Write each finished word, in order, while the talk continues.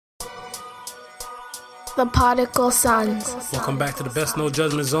The Particle Sons. Welcome back to the best no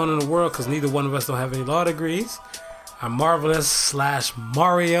judgment zone in the world, because neither one of us don't have any law degrees. I'm Marvelous /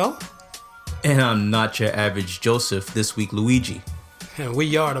 Mario. And I'm not your average Joseph, this week Luigi. And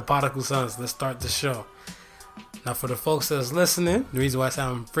we are the Particle Sons. Let's start the show. Now for the folks that's listening, the reason why I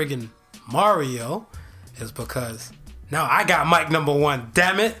sound friggin' Mario is because now I got mic number one,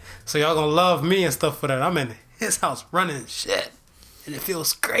 damn it. So y'all gonna love me and stuff for that. I'm in his house running shit. And it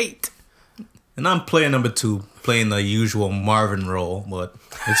feels great. And I'm player number 2, playing the usual Marvin role, but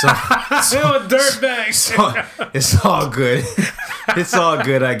it's all, it's all good. It's all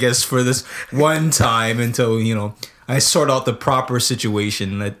good, I guess, for this one time until, I sort out the proper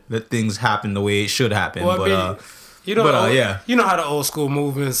situation that things happen the way it should happen. Well, but you know how the old school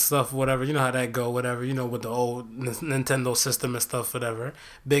movements stuff, whatever. You know how that go, whatever. With the old Nintendo system and stuff, whatever.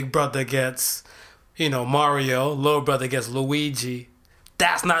 Big brother gets, Mario. Little brother gets Luigi.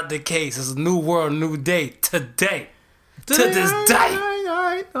 That's not the case. It's a new world, new day. Today. To this day. All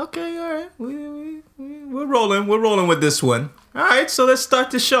right. Okay, all right. We're rolling. We're rolling with this one. All right, so let's start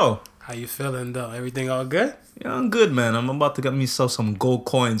the show. How you feeling, though? Everything all good? Yeah, I'm good, man. I'm about to get myself some gold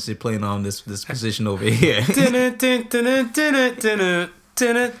coins. They're playing on this position over here.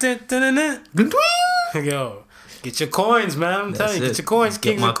 Yo, get your coins, man. I'm telling you, get your coins,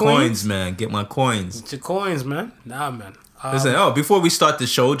 Get kings my and queens. coins, man. Get my coins. Get your coins, man. Nah, man. Listen, before we start the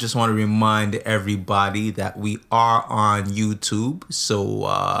show, just want to remind everybody that we are on YouTube. So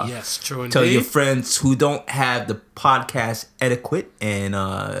yes, true indeed. Tell your friends who don't have the podcast etiquette and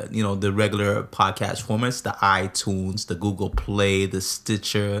the regular podcast formats, the iTunes, the Google Play, the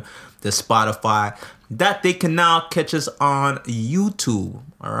Stitcher, the Spotify, that they can now catch us on YouTube.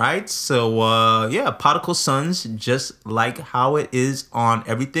 All right. So Particle Sons, just like how it is on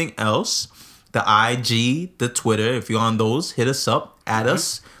everything else. The IG, the Twitter, if you're on those, hit us up, add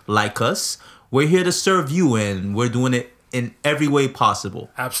us, like us. We're here to serve you, and we're doing it in every way possible.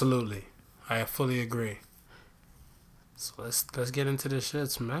 Absolutely. I fully agree. So let's get into the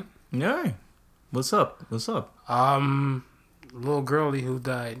shits, man. Yeah. What's up? Little girlie who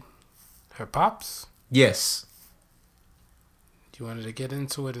died. Her pops? Yes. You wanted to get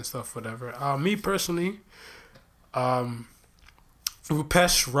into it and stuff, whatever. Me personally, Roopesh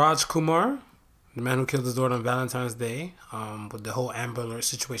Rajkumar, the man who killed his daughter on Valentine's Day, with the whole Amber Alert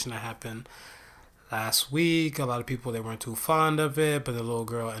situation that happened last week. A lot of people, they weren't too fond of it, but the little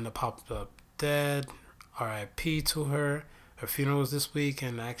girl ended up popped up dead. R.I.P. to her. Her funeral was this week,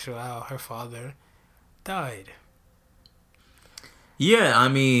 and actually, her father died. Yeah, I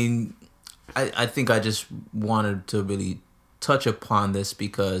mean, I think I just wanted to really touch upon this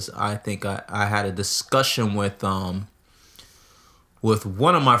because I think I had a discussion with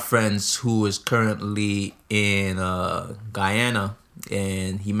one of my friends who is currently in Guyana,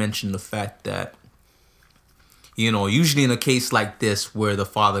 and he mentioned the fact that, usually in a case like this where the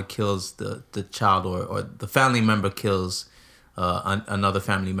father kills the child or the family member kills another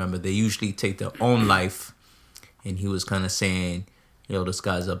family member, they usually take their own life. And he was kind of saying, this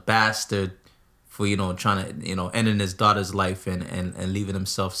guy's a bastard for, trying to, ending his daughter's life and leaving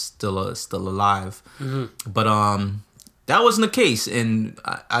himself still alive. Mm-hmm. But that wasn't the case, and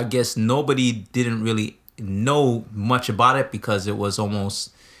I guess nobody didn't really know much about it because it was almost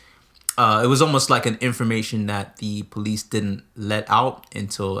like an information that the police didn't let out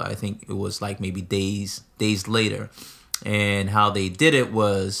until I think it was like maybe days later. And how they did it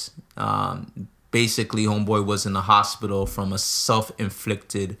was basically homeboy was in the hospital from a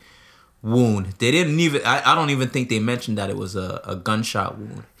self-inflicted wound. They didn't even. I don't even think they mentioned that it was a gunshot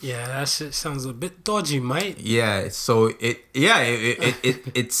wound. Yeah, that shit sounds a bit dodgy, mate. Yeah, so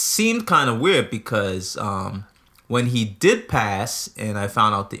it seemed kind of weird because when he did pass, and I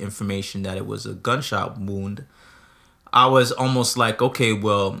found out the information that it was a gunshot wound, I was almost like, okay,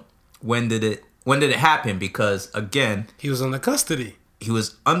 well, when did it happen? Because again, he was under custody. He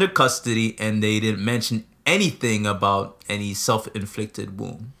was under custody, and they didn't mention anything about any self-inflicted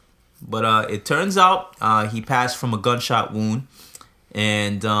wound. But it turns out he passed from a gunshot wound,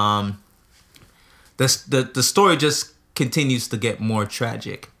 and the story just continues to get more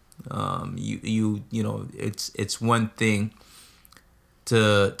tragic. It's one thing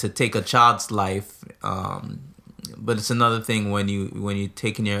to take a child's life, but it's another thing when you're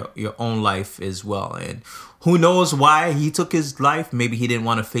taking your own life as well. And who knows why he took his life? Maybe he didn't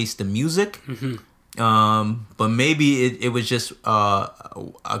want to face the music. Mm-hmm. But maybe it was just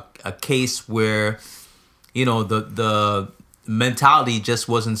a case where, the mentality just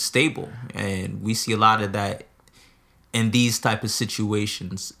wasn't stable, and we see a lot of that in these type of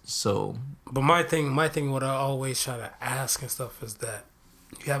situations. So, but my thing, what I always try to ask and stuff is that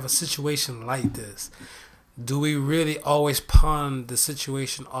you have a situation like this, do we really always pawn the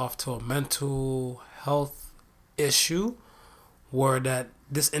situation off to a mental health issue, where that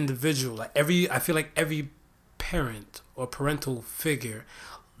this individual, like I feel like every parent or parental figure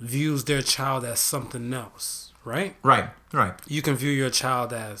views their child as something else, right? Right. You can view your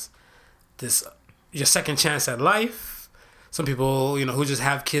child as this, your second chance at life. Some people, who just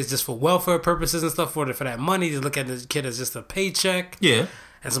have kids just for welfare purposes and stuff, for that money, they look at the kid as just a paycheck. Yeah.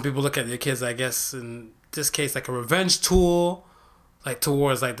 And some people look at their kids, I guess, in this case, like a revenge tool, like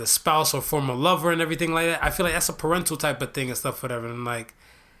towards like the spouse or former lover and everything like that. I feel like that's a parental type of thing and stuff, whatever. And like,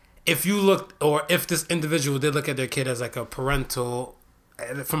 if you look, or if this individual did look at their kid as like a parental,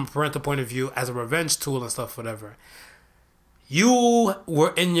 from a parental point of view, as a revenge tool and stuff, whatever, you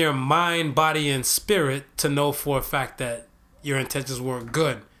were in your mind, body, and spirit to know for a fact that your intentions weren't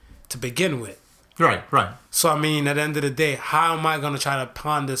good to begin with. Right. So, I mean, at the end of the day, how am I going to try to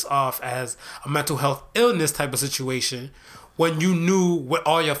pawn this off as a mental health illness type of situation when you knew with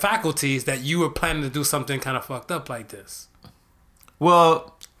all your faculties that you were planning to do something kind of fucked up like this?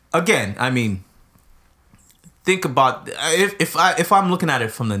 Well, again, I mean, think about if I'm looking at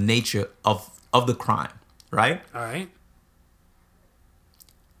it from the nature of the crime, right? All right.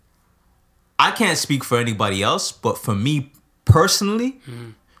 I can't speak for anybody else, but for me personally,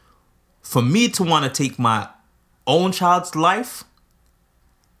 for me to want to take my own child's life,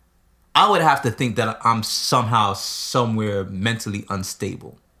 I would have to think that I'm somehow, somewhere mentally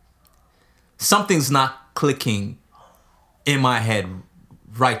unstable. Something's not clicking in my head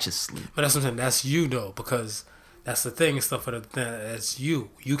righteously. But that's what I'm saying. That's you, though, because that's the thing and stuff. That's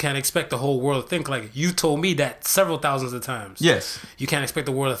you. You can't expect the whole world to think like you. You told me that several thousands of times. Yes. You can't expect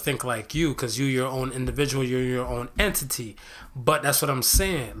the world to think like you because you're your own individual. You're your own entity. But that's what I'm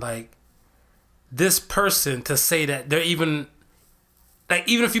saying. Like, this person to say that they're even... Like,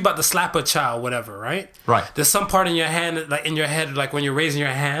 even if you're about to slap a child, whatever, right? Right. There's some part in your hand, like in your head, like when you're raising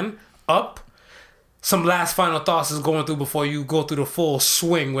your hand up, some last final thoughts is going through before you go through the full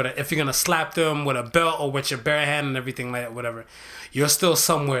swing with it. If you're going to slap them with a belt or with your bare hand and everything like that, whatever, you're still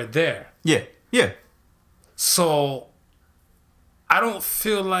somewhere there. Yeah. So, I don't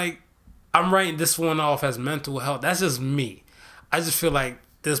feel like I'm writing this one off as mental health. That's just me. I just feel like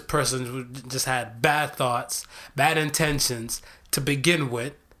this person just had bad thoughts, bad intentions to begin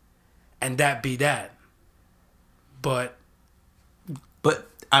with, and that be that. But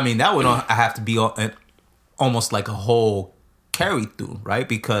I mean, that would have to be almost like a whole carry through, right?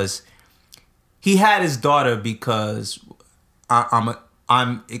 Because he had his daughter because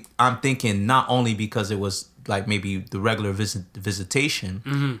I'm thinking not only because it was like maybe the regular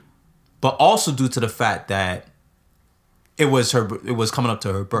visitation, but also due to the fact that it was coming up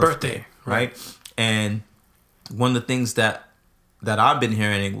to her birthday, right? And one of the things that I've been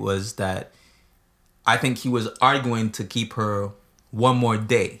hearing was that I think he was arguing to keep her one more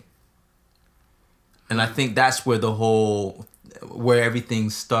day. And I think that's where where everything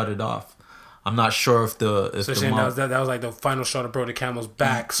started off. I'm not sure if the mom... that was like the final straw that broke the camel's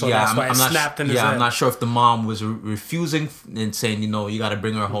back. So that's why it snapped in his head. I'm not sure if the mom was refusing and saying, you got to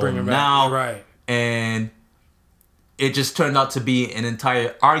bring her home now. Right. And it just turned out to be an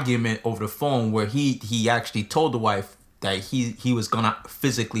entire argument over the phone where he actually told the wife that he was gonna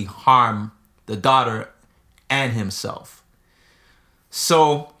physically harm the daughter and himself.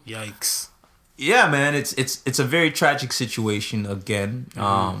 So yikes. Yeah, man, it's a very tragic situation again.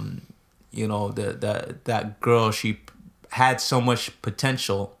 That girl, she had so much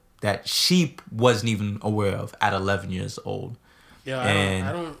potential that she wasn't even aware of at 11 years old. Yeah,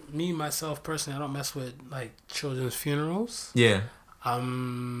 I don't me myself personally, I don't mess with like children's funerals. Yeah.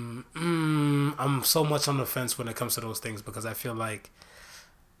 I'm so much on the fence when it comes to those things because I feel like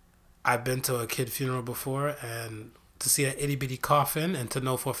I've been to a kid funeral before, and to see that itty bitty coffin and to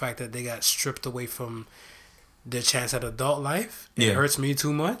know for a fact that they got stripped away from their chance at adult life, it hurts me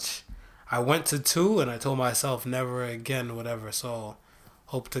too much. I went to 2 and I told myself never again, whatever. So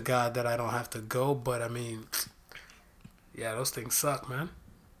hope to God that I don't have to go. But I mean, yeah, those things suck, man.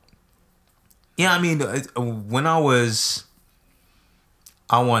 Yeah, I mean, when I was,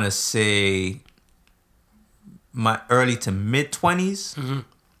 I want to say, my early to mid 20s,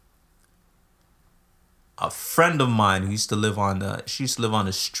 a friend of mine who used to live on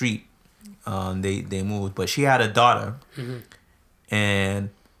the street. They moved, but she had a daughter, and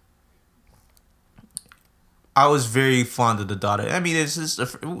I was very fond of the daughter. I mean, it's just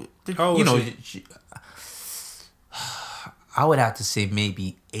I would have to say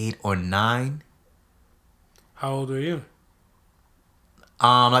maybe 8 or 9. How old were you?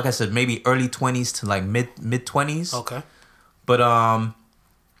 Like I said, maybe early 20s to like mid 20s. Okay. But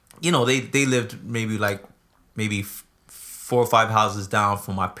they lived maybe 4 or 5 houses down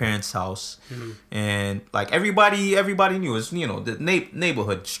from my parents' house, and like everybody knew. It was the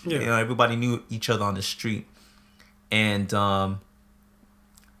neighborhood. Yeah. Everybody knew each other on the street, and I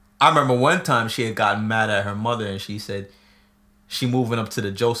remember one time she had gotten mad at her mother, and she said she moving up to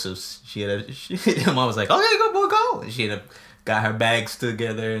the Josephs. Her mom was like, "Okay, go boy, go." And she had got her bags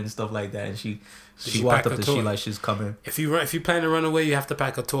together and stuff like that, and she walked up to she like she's coming. If you plan to run away, you have to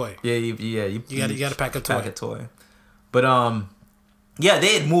pack a toy. Yeah, you gotta pack a toy. But yeah,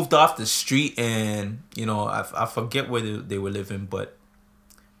 they had moved off the street, and I forget where they were living, but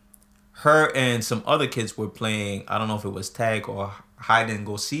her and some other kids were playing. I don't know if it was tag or hide and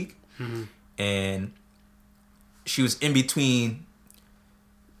go seek, and she was in between.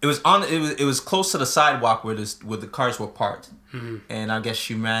 It was close to the sidewalk where the cars were parked, and I guess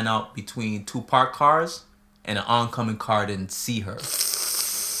she ran out between two parked cars, and an oncoming car didn't see her.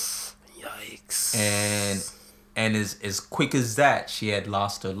 Yikes! And as quick as that, she had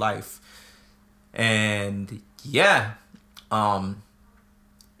lost her life. And yeah,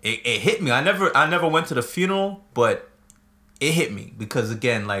 it hit me. I never went to the funeral, but it hit me because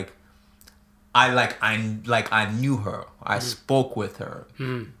again, I knew her. I spoke with her.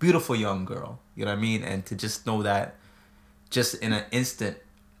 Beautiful young girl. You know what I mean? And to just know that just in an instant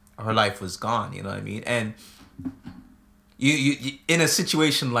her life was gone, you know what I mean? And you in a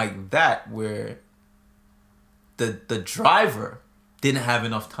situation like that where the driver didn't have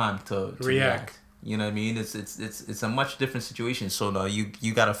enough time to react. You know what I mean? It's a much different situation. So no,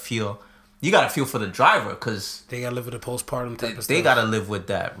 you gotta feel for the driver because they gotta live with the postpartum type of stuff. They gotta live with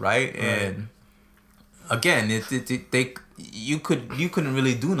that, right? And again, you couldn't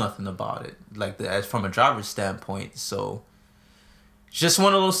really do nothing about it, as from a driver's standpoint. So it's just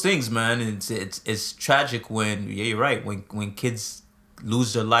one of those things, man. It's tragic when you're right when kids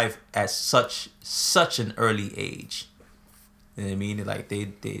lose their life at such an early age. You know what I mean? Like they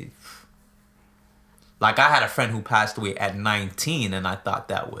like I had a friend who passed away at 19, and I thought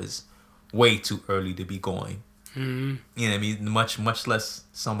that was way too early to be going. You know what I mean? Much less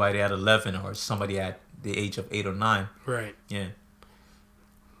somebody at 11 or somebody at the age of 8 or 9. Right. Yeah.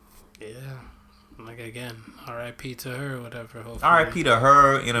 Yeah. Like again, R.I.P. to her or whatever. Hopefully. R.I.P. to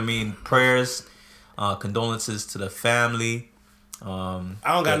her. You know what I mean? Prayers, condolences to the family. I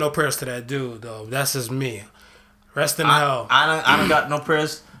don't got no prayers to that dude though. That's just me. Rest in hell. I don't got no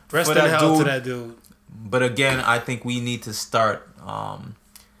prayers. Rest in hell to that dude. But again, I think we need to start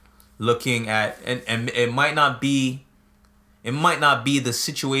looking at and it might not be the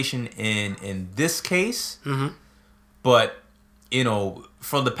situation in this case, but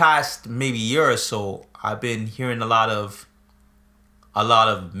from the past maybe year or so, I've been hearing a lot of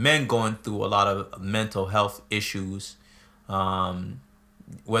men going through a lot of mental health issues.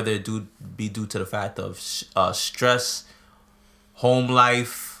 Whether it be due to the fact of stress, home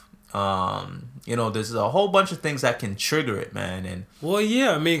life, there's a whole bunch of things that can trigger it, man. And well,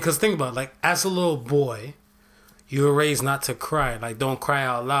 yeah, I mean, because think about it, like as a little boy, you were raised not to cry, like don't cry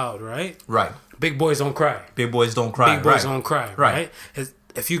out loud, right? Right. Big boys don't cry. Big boys don't cry. Big boys don't cry, right?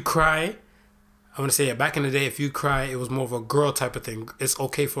 If you cry, I'm gonna say back in the day, if you cry, it was more of a girl type of thing. It's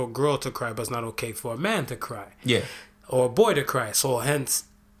okay for a girl to cry, but it's not okay for a man to cry. Yeah. Or a boy to cry. So hence,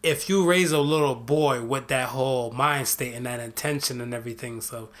 if you raise a little boy with that whole mind state and that intention and everything,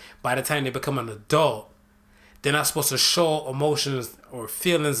 so by the time they become an adult, they're not supposed to show emotions or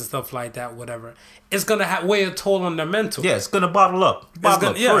feelings and stuff like that, whatever. It's going to weigh a toll on their mental. Yeah, it's going to bottle up.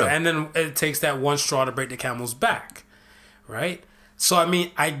 And then it takes that one straw to break the camel's back, right? So, I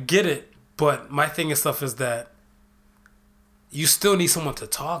mean, I get it, but my thing and stuff is that you still need someone to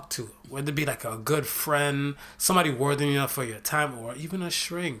talk to, whether it be like a good friend, somebody worthy enough for your time, or even a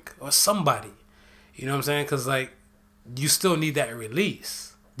shrink, or somebody. You know what I'm saying? Because, like, you still need that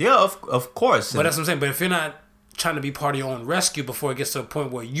release. Yeah, of course. But that's what I'm saying. But if you're not trying to be part of your own rescue before it gets to a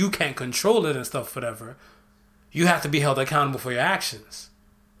point where you can't control it and stuff, whatever, you have to be held accountable for your actions.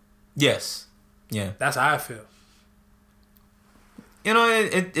 Yes. Yeah. That's how I feel.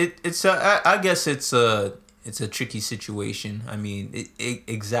 It's I guess it's a tricky situation. I mean,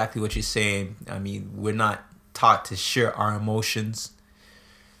 exactly what you're saying. I mean, we're not taught to share our emotions,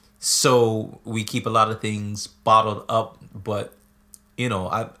 so we keep a lot of things bottled up. But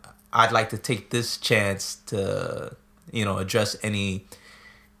I'd like to take this chance to address any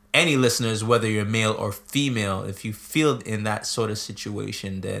listeners, whether you're male or female. If you feel in that sort of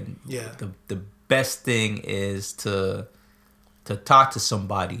situation, then the best thing is to talk to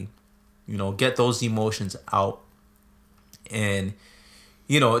somebody. Get those emotions out. And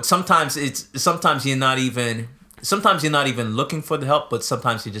sometimes you're not even sometimes you're not even looking for the help, but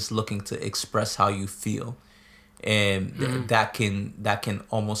sometimes you're just looking to express how you feel, and that can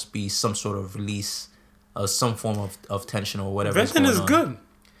almost be some sort of release of some form of tension or whatever. Venting is good.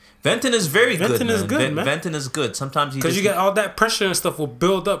 Venting is very good. Venting is good, man. Venting is good. Sometimes because you get all that pressure and stuff will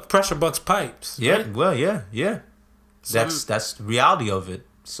build up. Pressure bucks pipes. Yeah, right? well, yeah. That's the reality of it.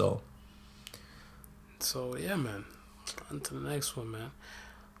 So yeah, man. On to the next one, man.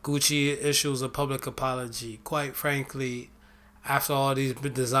 Gucci issues a public apology. Quite frankly, after all these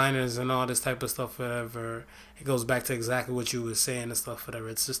designers and all this type of stuff, whatever, it goes back to exactly what you were saying and stuff, whatever.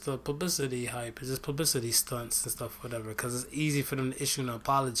 It's just a publicity hype. It's just publicity stunts and stuff, whatever. Because it's easy for them to issue an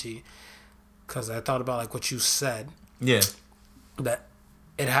apology. Because I thought about like what you said. Yeah. That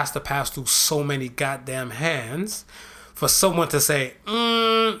it has to pass through so many goddamn hands for someone to say,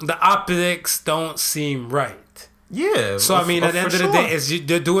 the optics don't seem right. Yeah. So I mean, at the end of the day,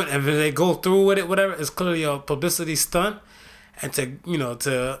 they're doing, and if they go through with it, whatever, it's clearly a publicity stunt, and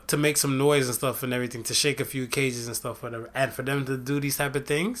to make some noise and stuff and everything, to shake a few cages and stuff, whatever, and for them to do these type of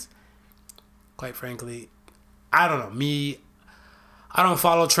things, quite frankly, I don't know. Me, I don't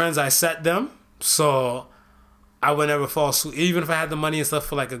follow trends. I set them, so I would never fall suit. Even if I had the money and stuff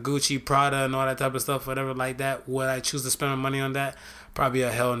for like a Gucci, Prada, and all that type of stuff, whatever like that, would I choose to spend my money on that? Probably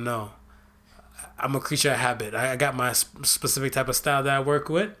a hell no. I'm a creature of habit. I got my specific type of style that I work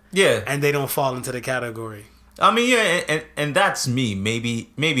with. Yeah. And they don't fall into the category. I mean, yeah, and that's me.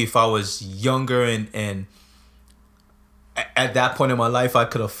 Maybe if I was younger and at that point in my life I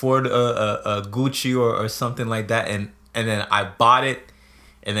could afford a Gucci or something like that, and then I bought it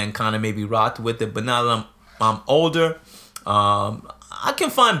and then kind of maybe rocked with it. But now that I'm older, I can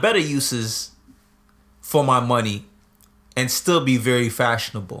find better uses for my money and still be very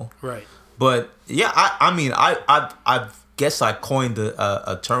fashionable. Right. But yeah, I guess I coined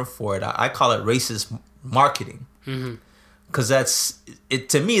a term for it. I call it racist marketing, because that's it.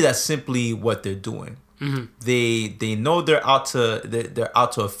 To me, that's simply what they're doing. They know they're out to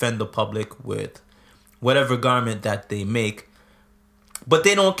offend the public with whatever garment that they make, but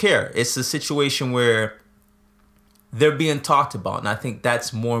they don't care. It's a situation where they're being talked about, and I think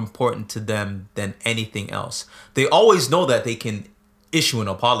that's more important to them than anything else. They always know that they can issue an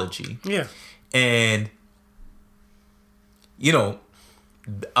apology. Yeah. And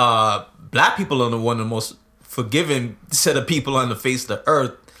black people are one of the most forgiving set of people on the face of the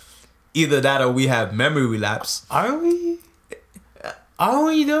earth. Either that or we have memory relapse. Are we? Are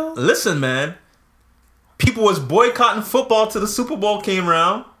we though? Listen, man. People was boycotting football till the Super Bowl came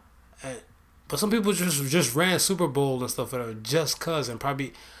around. But some people just ran Super Bowl and stuff whatever just cause, and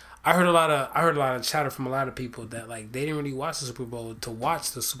probably I heard a lot of chatter from a lot of people that like they didn't really watch the Super Bowl to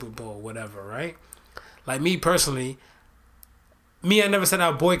watch the Super Bowl, whatever, right? Like me personally, I never said I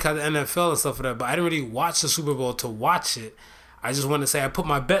would boycott the NFL and stuff like that, but I didn't really watch the Super Bowl to watch it. I just wanted to say I put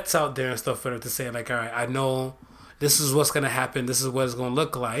my bets out there and stuff like that to say like, all right, I know this is what's gonna happen, this is what it's gonna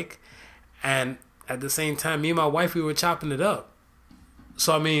look like, and at the same time, me and my wife, we were chopping it up.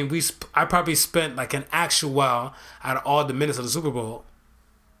 So I mean, I probably spent like an actual while out of all the minutes of the Super Bowl.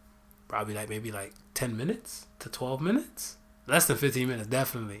 Probably maybe 10 minutes to 12 minutes. Less than 15 minutes,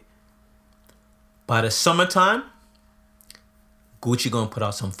 definitely. By the summertime, Gucci gonna put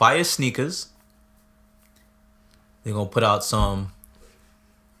out some fire sneakers. They're gonna put out some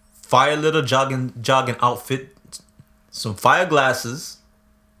fire little jogging outfit, some fire glasses.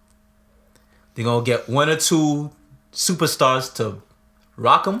 They're gonna get one or two superstars to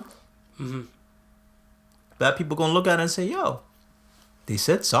rock them. Bad people gonna look at it and say, yo, they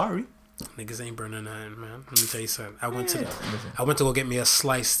said sorry. Niggas ain't burning nothing, man. Let me tell you something. I went to go get me a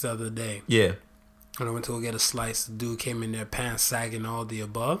slice the other day. Yeah. When I went to go get a slice, the dude came in there, pants sagging, all the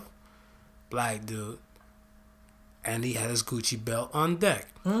above. Black dude. And he had his Gucci belt on deck.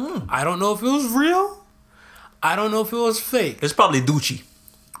 I don't know if it was real. I don't know if it was fake. It's probably Gucci.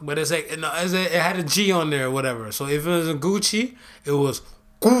 But it had a G on there or whatever. So if it was a Gucci, it was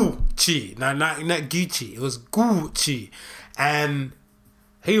Gucci. Not Gucci. It was Gucci. And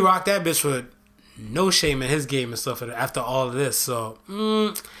he rocked that bitch with no shame in his game and stuff after all of this. So,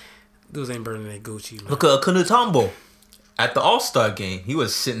 dudes ain't burning that Gucci, man. Look at Kanutambo at the All-Star game. He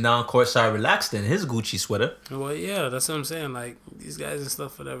was sitting down courtside relaxed in his Gucci sweater. Well, yeah, that's what I'm saying. Like, these guys and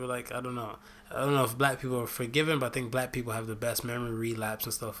stuff, whatever, like, I don't know. I don't know if black people are forgiven, but I think black people have the best memory relapse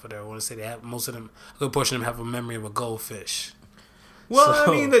and stuff, whatever. I want to say they have, most of them, a good portion of them have a memory of a goldfish. Well,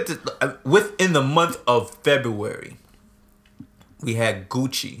 so, I mean, within the month of February, we had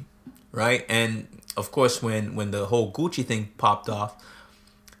Gucci, right? And of course, when the whole Gucci thing popped off,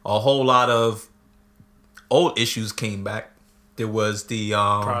 a whole lot of old issues came back. There was the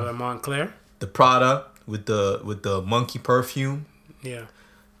Prada Montclair, the Prada, with the monkey perfume. Yeah.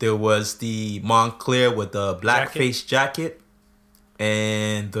 There was the Montclair with the blackface jacket.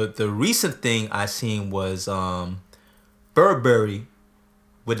 And the recent thing I seen was Burberry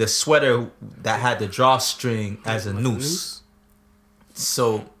with a sweater that had the drawstring as a noose.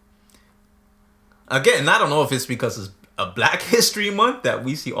 So again, I don't know if it's because it's a Black History Month that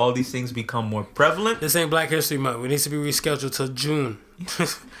we see all these things become more prevalent. This ain't Black History Month. It needs to be rescheduled to June.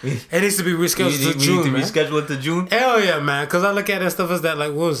 It needs to be rescheduled to June. We need to reschedule it to June? Hell yeah, man. Because I look at that stuff as that, like,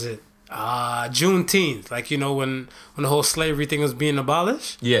 what was it? Juneteenth. Like, you know, when the whole slavery thing was being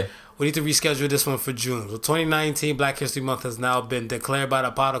abolished? Yeah. We need to reschedule this one for June. So 2019 Black History Month has now been declared by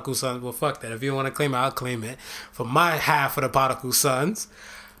the Particle Sons. Well, fuck that. If you don't want to claim it, I'll claim it. For my half of the Particle Sons,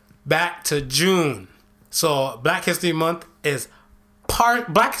 back to June. So Black History Month is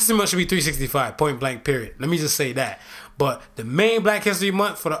Black History Month should be 365, point blank, period. Let me just say that. But the main Black History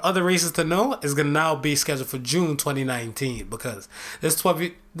Month for the other races to know is going to now be scheduled for June 2019 because this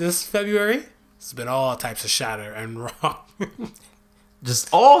February, it's been all types of shatter and wrong. Just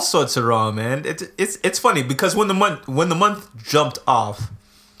all sorts of wrong, man. It's funny because when the month jumped off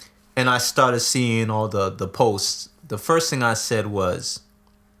and I started seeing all the posts, the first thing I said was,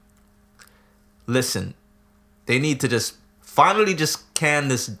 listen, they need to just finally just can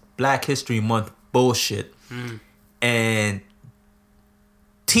this Black History Month bullshit and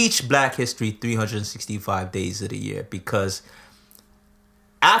teach Black history 365 days of the year, because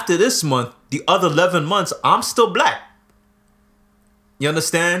after this month, the other 11 months, I'm still Black. You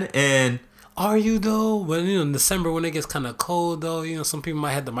understand? And are you though? When in December when it gets kind of cold though, some people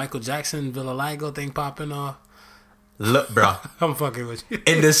might have the Michael Jackson Vitiligo thing popping off. Look, bro, I'm fucking with you.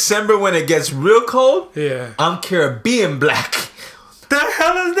 In December when it gets real cold, yeah, I'm Caribbean Black. The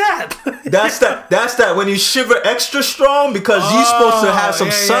hell is that? That's that when you shiver extra strong because you're supposed to have some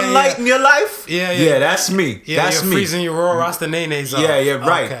sunlight in your life. Yeah, that's me. Yeah, that's you're me. Freezing your raw Rasta nenes off. Yeah,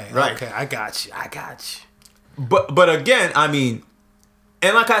 right, right. Okay, I got you. But again, I mean,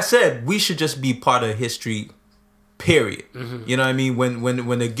 and like I said, we should just be part of history. Period. Mm-hmm. You know what I mean?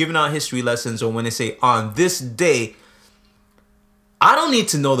 When they're giving out history lessons or when they say on this day, I don't need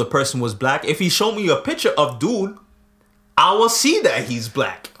to know the person was Black. If he showed me a picture of dude, I will see that he's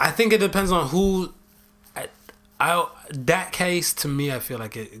Black. I think it depends on who. That case, to me, I feel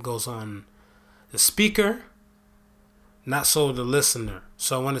like it goes on the speaker, not so the listener.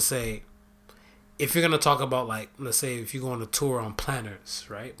 So I want to say, if you're going to talk about, like, let's say if you go on a tour on Planters,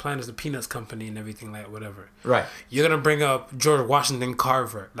 right? Planters, the Peanuts Company and everything, like, whatever. Right. You're going to bring up George Washington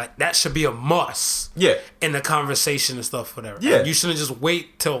Carver. Like, that should be a must. Yeah. In the conversation and stuff, whatever. Yeah. And you shouldn't just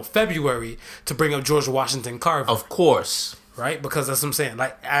wait till February to bring up George Washington Carver. Of course. Right? Because that's what I'm saying.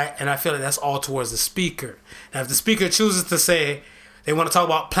 Like, I feel like that's all towards the speaker. Now, if the speaker chooses to say they want to talk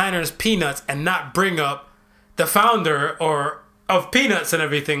about Planters, Peanuts, and not bring up the founder of Peanuts and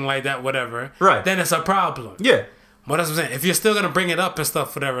everything like that, whatever, right, then it's a problem. Yeah. But that's what I'm saying. If you're still going to bring it up and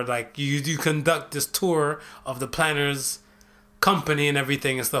stuff, whatever, like, you conduct this tour of the Planters Company and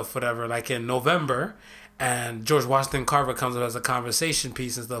everything and stuff, whatever, like in November, and George Washington Carver comes up as a conversation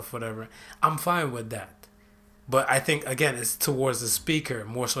piece and stuff, whatever, I'm fine with that. But I think, again, it's towards the speaker,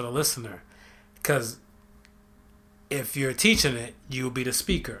 more so the listener. Because if you're teaching it, you'll be the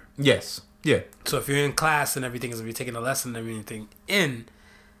speaker. Yes. Yeah. So if you're in class and everything, if you're taking a lesson and everything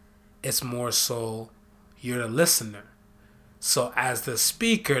it's more so you're the listener. So as the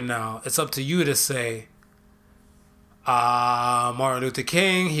speaker now, it's up to you to say, Martin Luther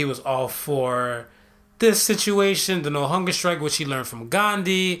King, he was all for this situation, the no hunger strike, which he learned from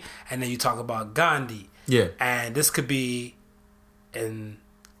Gandhi, and then you talk about Gandhi. Yeah. And this could be in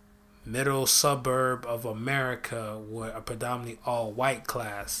middle suburb of America with a predominantly all white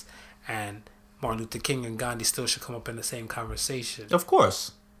class, and Martin Luther King and Gandhi still should come up in the same conversation. Of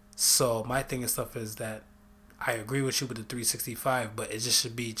course. So my thing and stuff is that I agree with you with the 365, but it just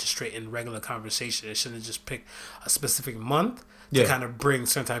should be just straight in regular conversation. It shouldn't just pick a specific month to kind of bring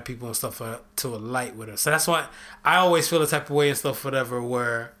certain type of people and stuff to a light with us. So that's why I always feel the type of way and stuff, whatever,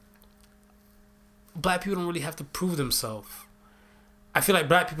 where Black people don't really have to prove themselves. I feel like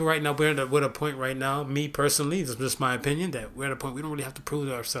Black people right now, we're at a point right now, me personally, this is just my opinion, that we're at a point we don't really have to prove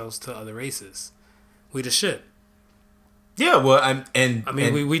ourselves to other races. We the shit. Yeah, well,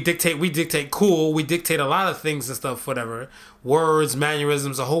 we dictate cool, we dictate a lot of things and stuff, whatever. Words,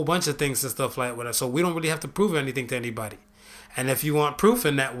 mannerisms, a whole bunch of things and stuff like whatever. So we don't really have to prove anything to anybody. And if you want proof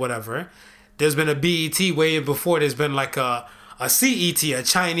in that, whatever, there's been a BET way before. There's been like a CET, a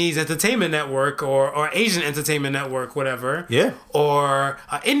Chinese Entertainment Network, or Asian Entertainment Network, whatever. Yeah. Or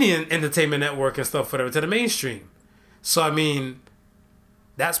an Indian Entertainment Network and stuff, whatever, to the mainstream. So, I mean,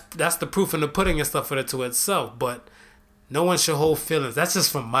 that's the proof in the pudding and stuff for it to itself. But no one should hold feelings. That's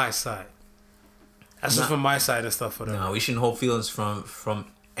just from my side. That's just from my side and stuff for that. No, we shouldn't hold feelings from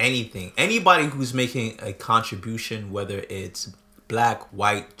anything. Anybody who's making a contribution, whether it's black,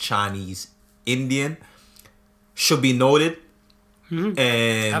 white, Chinese, Indian, should be noted. Mm-hmm.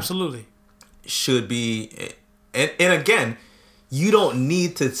 And absolutely should be. And again, you don't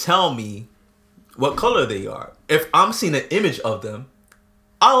need to tell me what color they are. If I'm seeing an image of them,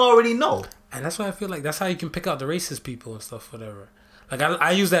 I'll already know. And that's why I feel like that's how you can pick out the racist people and stuff, whatever. Like,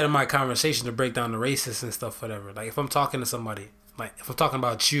 I use that in my conversation to break down the racists and stuff, whatever. Like, if I'm talking to somebody, like, if I'm talking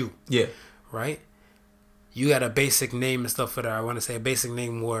about you, yeah, right? You got a basic name and stuff, whatever. I want to say a basic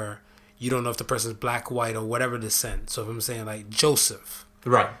name where you don't know if the person's black, white, or whatever descent. So if I'm saying, like, Joseph.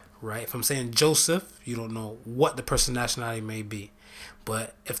 Right. Right? If I'm saying Joseph, you don't know what the person's nationality may be.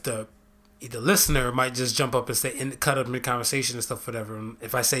 But if the listener might just jump up and say, cut up mid-conversation and stuff, whatever. And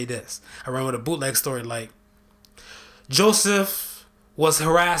if I say this, I run with a bootleg story like, Joseph was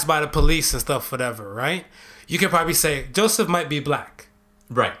harassed by the police and stuff, whatever, right? You can probably say, Joseph might be black.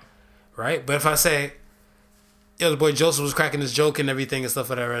 Right. Right? But if I say, yo, the boy Joseph was cracking his joke and everything and stuff,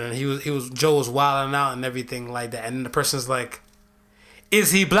 whatever, and Joe was wilding out and everything like that, and the person's like,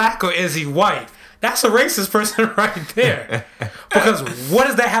 is he black or is he white? That's a racist person right there. Because what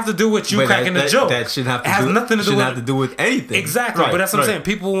does that have to do with you cracking the joke? That shouldn't have to it has nothing to do with anything. Exactly. Right, but that's what I'm saying.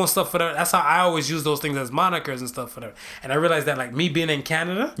 People want stuff for that. That's how I always use those things as monikers and stuff for that. And I realized that, like, me being in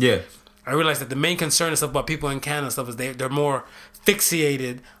Canada, I realized that the main concern and stuff about people in Canada and stuff is they're more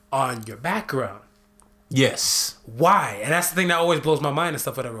fixated on your background. Yes. Why? And that's the thing that always blows my mind and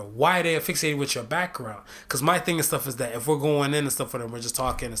stuff, whatever. Why are they fixated with your background? Because my thing and stuff is that if we're going in and stuff, whatever, we're just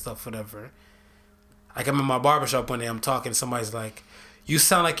talking and stuff, whatever. Like, I'm in my barbershop one day, I'm talking, somebody's like, you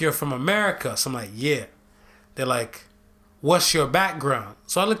sound like you're from America. So I'm like, yeah. They're like, what's your background?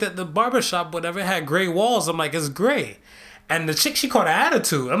 So I looked at the barbershop, whatever, it had gray walls. I'm like, it's gray. And the chick, she caught an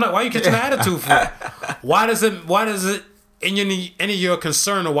attitude. I'm like, why are you catching an attitude for? Why does it, any of your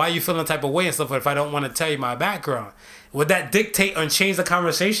concern or why you feeling the type of way and stuff, if I don't want to tell you my background? Would that dictate and change the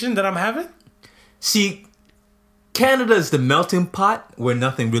conversation that I'm having? See, Canada is the melting pot where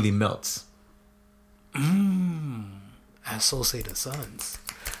nothing really melts. And so say the Suns.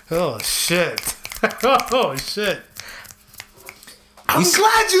 Oh, shit. Oh, shit. I'm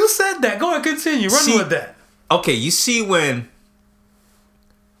glad you said that. Go and continue. Run with that. Okay, you see when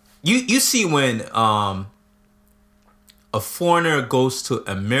a foreigner goes to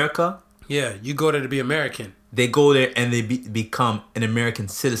America. Yeah, you go there to be American. They go there and they become an American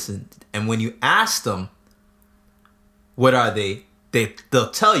citizen. And when you ask them, what are they? They'll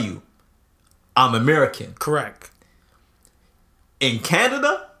tell you, I'm American. Correct. In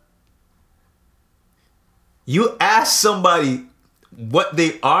Canada, you ask somebody what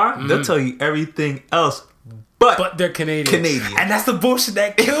they are, they'll tell you everything else. But they're Canadian. And that's the bullshit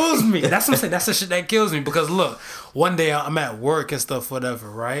that kills me. That's what I'm saying. That's the shit that kills me. Because look, one day I'm at work and stuff, whatever,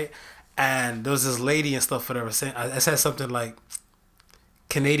 right? And there was this lady and stuff, whatever, saying, I said something like,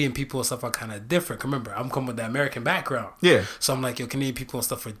 Canadian people and stuff are kind of different. Remember, I'm coming with the American background. Yeah. So I'm like, yo, Canadian people and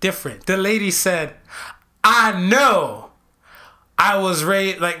stuff are different. The lady said, I know. I was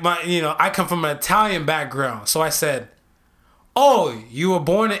raised, like, I come from an Italian background. So I said, oh, you were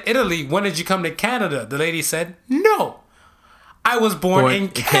born in Italy. When did you come to Canada? The lady said, no. I was born in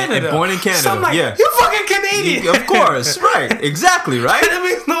Canada. So I'm like, you're fucking Canadian. Of course, right. Exactly, right? That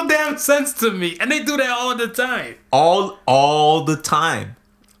makes no damn sense to me. And they do that all the time. All the time.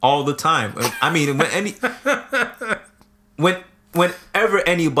 All the time. I mean, whenever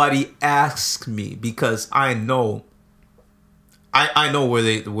anybody asks me, because I know where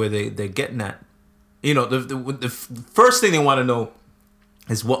they're getting at. You know, the first thing they want to know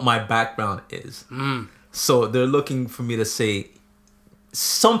is what my background is. So they're looking for me to say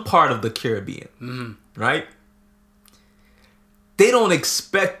some part of the Caribbean, right? They don't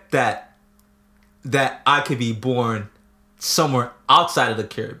expect that I could be born somewhere outside of the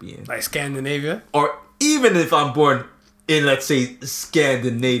Caribbean, like Scandinavia, or even if I'm born in, let's say,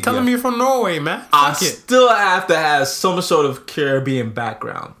 Scandinavia. Tell them you're from Norway, man. I still have to have some sort of Caribbean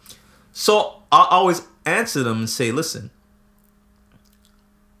background. So I always answer them and say, listen,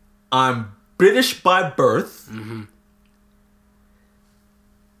 I'm British by birth,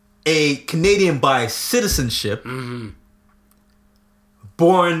 a Canadian by citizenship,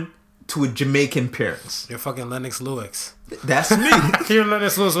 born to Jamaican parents. You're fucking Lennox Lewis. That's me. You're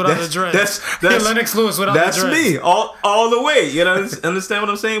Lennox Lewis without the dreads. You're Lennox Lewis without the dreads. That's me, all the way. You know, understand what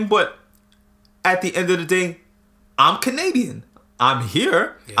I'm saying? But at the end of the day, I'm Canadian. I'm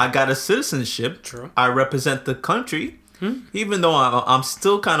here. Yeah. I got a citizenship. True. I represent the country. Even though I'm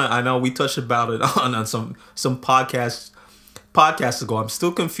still kind of, I know we touched about it on some podcasts ago. I'm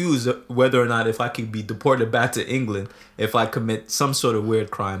still confused whether or not if I could be deported back to England if I commit some sort of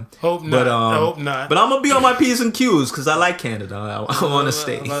weird crime. Hope not. Hope not. But I'm gonna be on my P's and Q's because I like Canada. I want to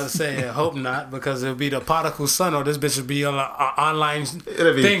stay. I was about to say, hope not, because it'll be the prodigal son, or this bitch will be on an online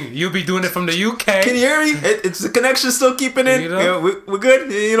thing. You'll be doing it from the UK. Can you hear me? It's the connection still keeping in. You know? Yeah, we're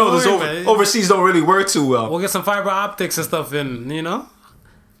good. You know, overseas don't really work too well. We'll get some fiber optics and stuff in. You know.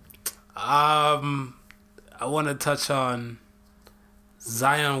 I want to touch on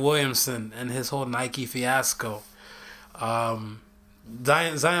Zion Williamson and his whole Nike fiasco. Zion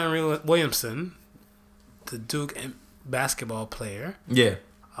Williamson, the Duke basketball player. Yeah.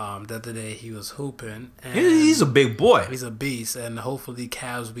 The other day he was hooping. And he's a big boy. He's a beast, and hopefully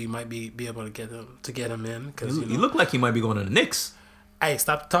Cavs might be able to get him in. Cause, he looked like he might be going to the Knicks. Hey,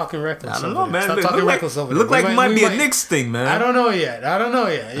 stop talking reckless. I don't know, man. Stop talking reckless over there. Look like it might be a Knicks thing, man. I don't know yet.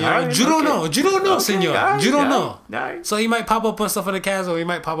 You don't know, senor. You don't know. Right. So he might pop up on stuff on the Cavs, or he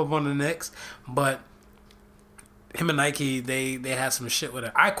might pop up on the Knicks. But him and Nike, they had some shit with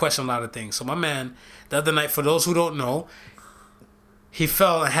it. I question a lot of things. So my man, the other night, for those who don't know, he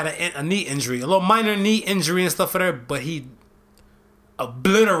fell and had a knee injury, a little minor knee injury and stuff for there, but he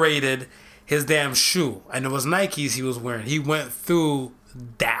obliterated his damn shoe. And it was Nikes he was wearing. He went through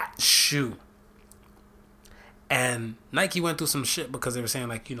that shoe. And Nike went through some shit because they were saying,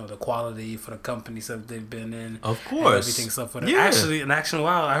 like, you know, the quality for the companies that they've been in. Of course. Everything stuff for them. Yeah. Actually, in actual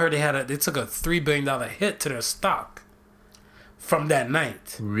while, I heard they took a $3 billion hit to their stock from that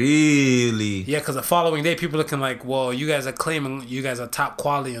night. Really? Yeah, because the following day, people looking like, well, you guys are claiming you guys are top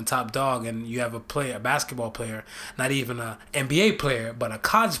quality and top dog, and you have a basketball player, not even a NBA player, but a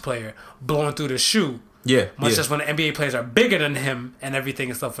college player blowing through the shoe. Yeah. Much as when the NBA players are bigger than him and everything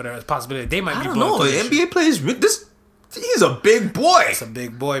and stuff for their possibility, they might be blowing through the shoe. NBA players, he's a big boy. That's a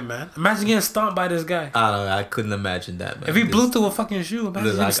big boy, man. Imagine getting stomped by this guy. I couldn't imagine that, man. If he blew through a fucking shoe,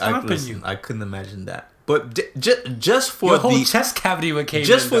 imagine him stomping you. I couldn't imagine that. But just for your whole chest cavity would cave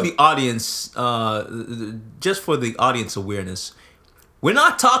just in, for the audience, just for the audience awareness, we're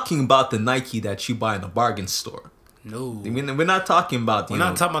not talking about the Nike that you buy in a bargain store. No, I mean, we're not talking about. We're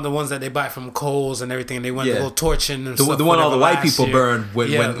not talking about the ones that they buy from Kohl's and everything. And they went to go torching and stuff. The one all the white people burned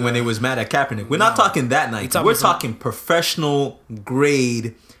when they was mad at Kaepernick. We're not talking that Nike. We're talking professional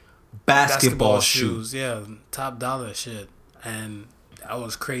grade basketball shoes. Yeah, top dollar shit, and that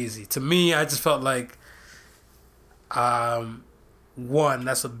was crazy. To me, I just felt like, one,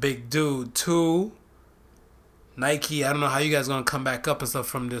 that's a big dude. Two, Nike, I don't know how you guys gonna come back up and stuff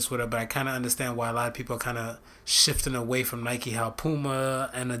from this, whatever. But I kind of understand why a lot of people are kind of shifting away from Nike. How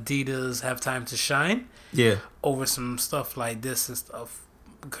Puma and Adidas have time to shine, over some stuff like this and stuff.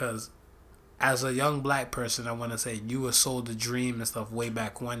 Because as a young black person, I want to say you were sold the dream and stuff way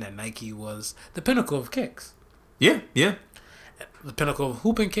back when that Nike was the pinnacle of kicks. Yeah. The pinnacle of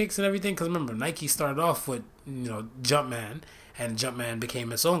hooping kicks and everything. Because remember, Nike started off with Jumpman. And Jumpman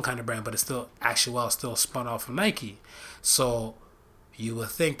became its own kind of brand, but it's still still spun off from Nike. So you would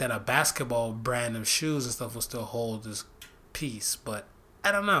think that a basketball brand of shoes and stuff will still hold this piece, but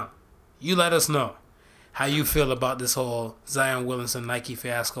I don't know. You let us know how you feel about this whole Zion Williamson Nike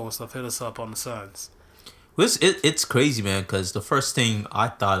fiasco and stuff. Hit us up on the Suns. Well, it's crazy, man, because the first thing I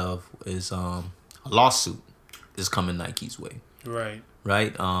thought of is a lawsuit is coming Nike's way. Right.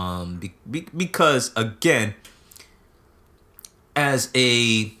 Because again, as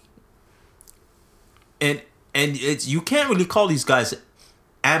and it's, you can't really call these guys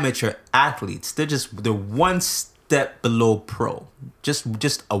amateur athletes. They're one step below pro. Just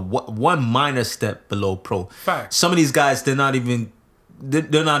one minor step below pro. Fact. Some of these guys, they're not even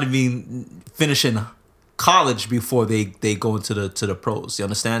finishing college before they go into the pros. You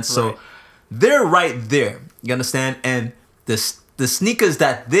understand? So they're right there. You understand? And the sneakers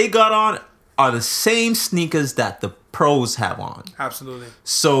that they got on are the same sneakers that the pros have on. Absolutely.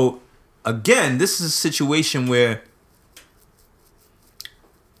 So again, this is a situation where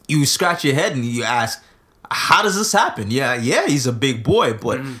you scratch your head and you ask, how does this happen? Yeah, he's a big boy,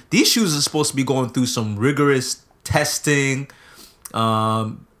 but these shoes are supposed to be going through some rigorous testing,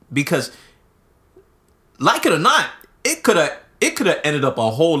 because, like it or not, it could have ended up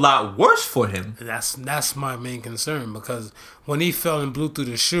a whole lot worse for him. That's my main concern, because when he fell and blew through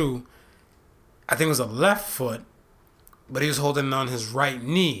the shoe, I think it was a left foot, but he was holding on his right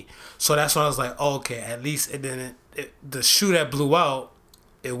knee. So that's when I was like, oh, okay, at least it didn't. The shoe that blew out,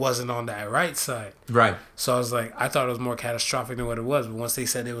 it wasn't on that right side. Right. So I was like, I thought it was more catastrophic than what it was. But once they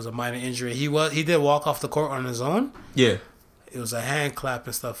said it was a minor injury, he did walk off the court on his own. Yeah. it was a hand clap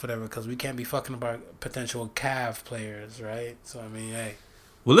and stuff, whatever, because we can't be fucking about potential Cav players, right? So, I mean, hey.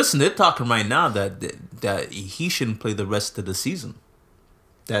 Well, listen, they're talking right now that he shouldn't play the rest of the season.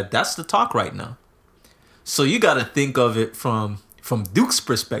 That's the talk right now. So you got to think of it from Duke's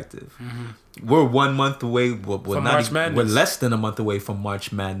perspective. Mm-hmm. We're 1 month away. We're March Madness. We're less than a month away from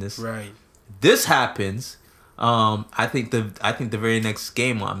March Madness. Right. This happens. I think the very next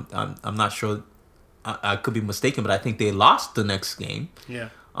game. I'm not sure. I could be mistaken, but I think they lost the next game. Yeah.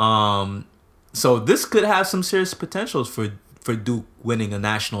 So this could have some serious potentials for Duke winning a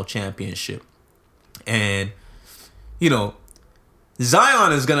national championship, and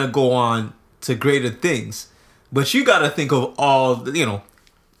Zion is gonna go on to greater things, but you got to think of all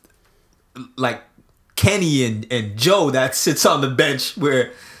like Kenny and Joe that sits on the bench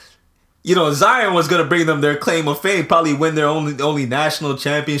where. Zion was going to bring them their claim of fame, probably win their only national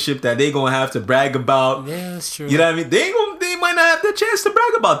championship that they going to have to brag about. Yeah, that's true. You know what I mean? They might not have the chance to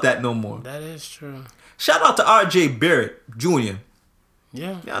brag about that no more. That is true. Shout out to R.J. Barrett Jr.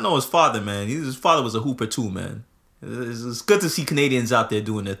 Yeah, I know his father, man. His father was a hooper too, man. It's good to see Canadians out there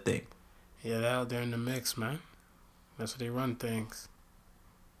doing their thing. Yeah, they're out there in the mix, man. That's how they run things.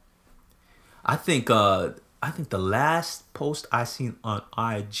 I think the last post I seen on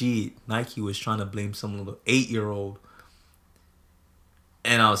IG, Nike was trying to blame some little 8-year-old,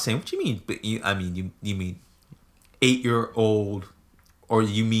 and I was saying, "What you mean? You mean 8-year-old, or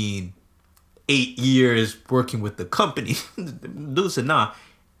you mean 8 years working with the company?" Dude said, "Nah,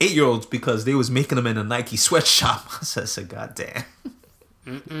 8-year-olds because they was making them in a Nike sweatshop." I said, "Goddamn."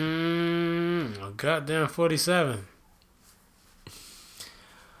 A goddamn 47.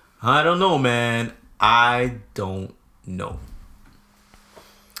 I don't know, man. I don't know.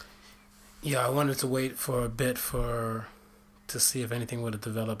 Yeah, I wanted to wait for a bit to see if anything would have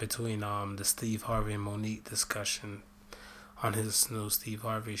developed between the Steve Harvey and Monique discussion on his new Steve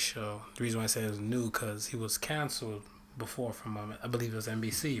Harvey show. The reason why I say it was new because he was canceled before from I believe it was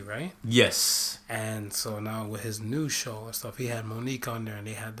NBC, right? Yes. And so now with his new show and stuff, he had Monique on there and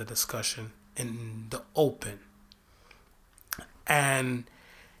they had the discussion in the open. And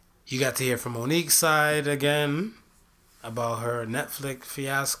you got to hear from Monique's side again about her Netflix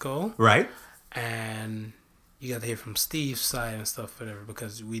fiasco. Right. And you got to hear from Steve's side and stuff, whatever,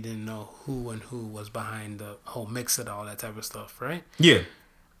 because we didn't know who was behind the whole mix and all that type of stuff, right? Yeah.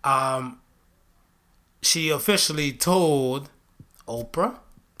 She officially told Oprah,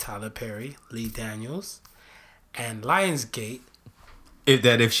 Tyler Perry, Lee Daniels, and Lionsgate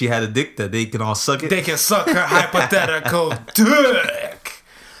if she had a dick that they can all suck it. They can suck her hypothetical dick.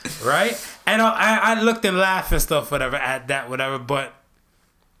 Right? And I looked and laughed and stuff, whatever, at that, whatever, but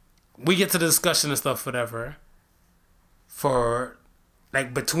we get to the discussion and stuff, whatever, for,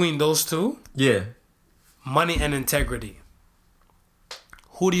 like, between those two. Yeah. Money and integrity.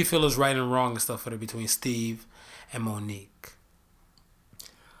 Who do you feel is right and wrong and stuff, whatever, between Steve and Monique?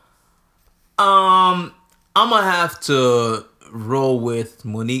 I'm gonna have to roll with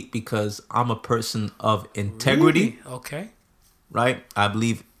Monique because I'm a person of integrity. Really? Okay. Right? I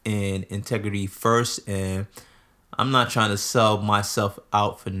believe in integrity first, and I'm not trying to sell myself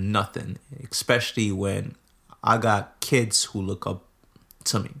out for nothing, especially when I got kids who look up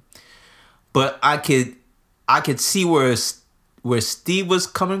to me. But I could see where Steve was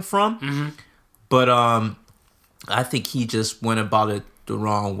coming from, mm-hmm. but I think he just went about it the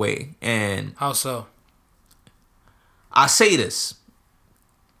wrong way. And how so? I say this.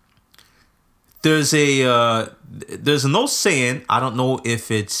 There's an old saying. I don't know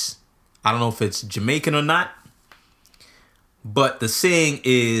if it's Jamaican or not, but the saying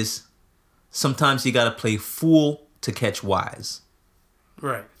is, sometimes you gotta play fool to catch wise.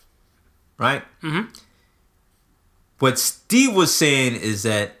 Right. Right. Mm-hmm. What Steve was saying is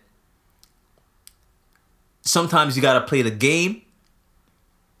that sometimes you gotta play the game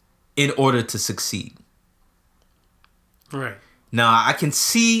in order to succeed. Right. Now I can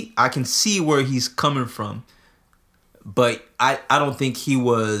see where he's coming from, but I don't think he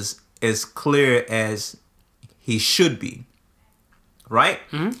was as clear as he should be. Right?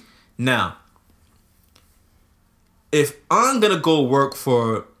 Mm-hmm. Now, if I'm gonna go work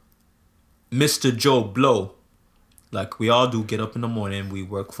for Mr. Joe Blow, like we all do, get up in the morning, we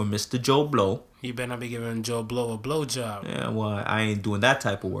work for Mr. Joe Blow. You better not be giving Joe Blow a blowjob. Yeah, well, I ain't doing that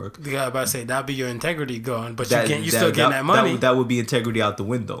type of work. You got about to say that'd be your integrity gone, but you still getting that money. That would be integrity out the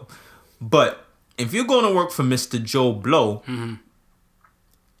window. But if you're going to work for Mr. Joe Blow, mm-hmm.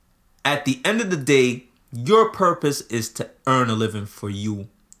 at the end of the day, your purpose is to earn a living for you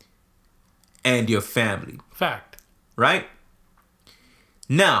and your family. Fact. Right?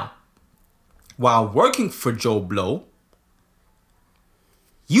 Now, while working for Joe Blow,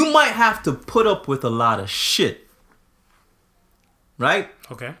 you might have to put up with a lot of shit. Right?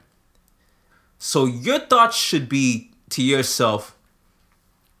 Okay. So your thoughts should be to yourself,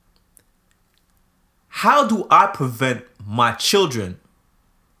 how do I prevent my children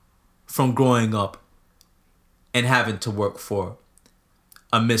from growing up and having to work for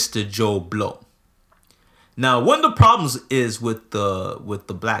a Mr. Joe Blow? Now, one of the problems is with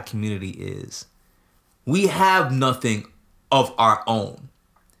the black community is we have nothing of our own.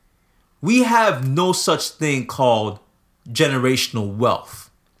 We have no such thing called generational wealth.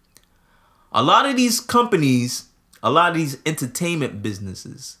 A lot of these companies, a lot of these entertainment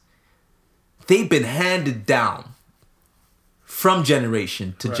businesses, they've been handed down from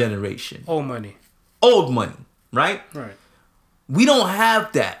generation to generation. Old money. Old money, right? Right. We don't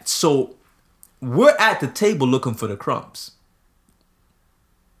have that. So we're at the table looking for the crumbs.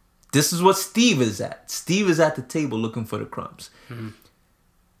 This is what Steve is at. Steve is at the table looking for the crumbs. Mm-hmm.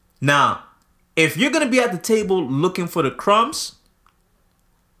 Now, if you're going to be at the table looking for the crumbs,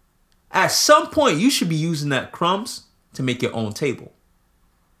 at some point you should be using that crumbs to make your own table.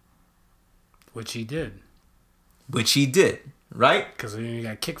 Which he did. Right? Because when he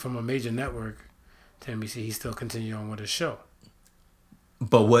got kicked from a major network to NBC, he still continued on with his show.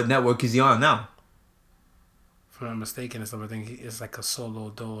 But what network is he on now? If I'm not mistaken, I think it's like a solo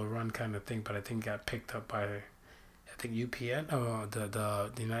dolo run kind of thing, but I think it got picked up by, I think UPN, or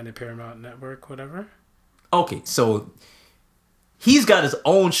the United Paramount Network, whatever. Okay, so he's got his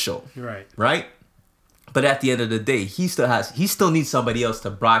own show. Right. But at the end of the day, he still needs somebody else to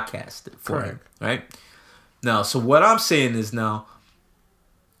broadcast it for him. Right? Now, so what I'm saying is now,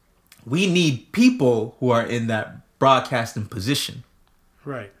 we need people who are in that broadcasting position.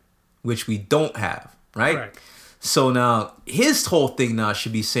 Right. Which we don't have. Right? Correct. So now, his whole thing now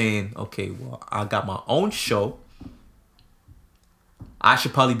should be saying, okay, well, I got my own show. I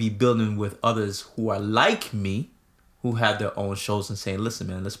should probably be building with others who are like me, who have their own shows, and saying, listen,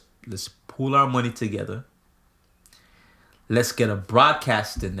 man, let's pool our money together. Let's get a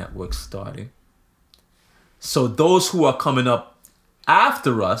broadcasting network started. So those who are coming up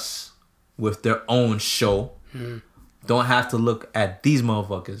after us with their own show don't have to look at these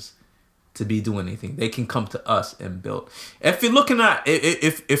motherfuckers to be doing anything. They can come to us and build. If you're looking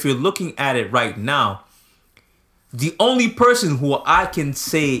at it right now, the only person who I can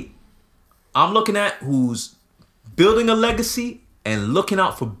say I'm looking at who's building a legacy and looking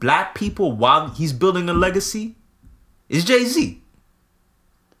out for black people while he's building a legacy is Jay-Z.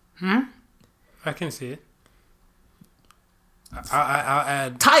 I can see it. I'll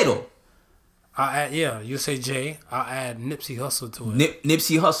add Tidal. You say Jay. I'll add Nipsey Hussle to it.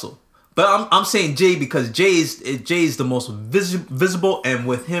 Nipsey Hussle. But I'm saying Jay because Jay is the most visible, and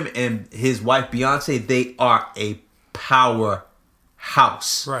with him and his wife Beyonce, they are a powerhouse.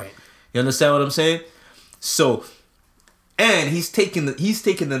 Right. You understand what I'm saying? So, and he's taking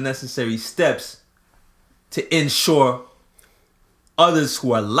the necessary steps to ensure others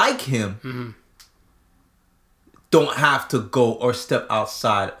who are like him don't have to go or step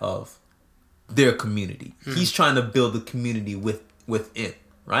outside of their community. He's trying to build the community within.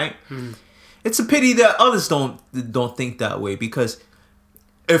 Right? It's a pity that others don't think that way, because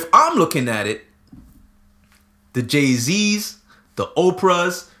if I'm looking at it, the Jay-Z's, the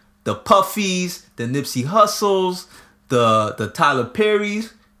Oprahs, the Puffys, the Nipsey Hussles, the Tyler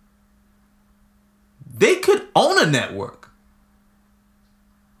Perrys, they could own a network.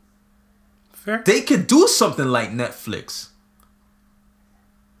 Fair. They could do something like Netflix,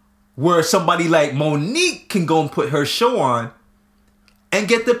 where somebody like Monique can go and put her show on and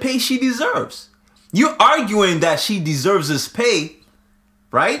get the pay she deserves. You're arguing that she deserves this pay,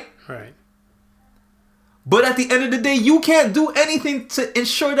 right? Right. But at the end of the day, you can't do anything to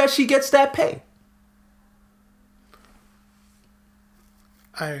ensure that she gets that pay.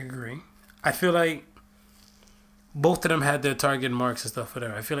 I agree. I feel like both of them had their target marks and stuff,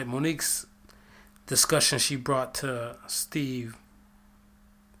 whatever. I feel like Monique's discussion she brought to Steve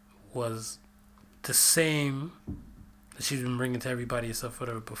was the same that she's been bringing to everybody and stuff,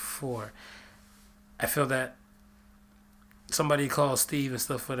 whatever, before. I feel that somebody called Steve and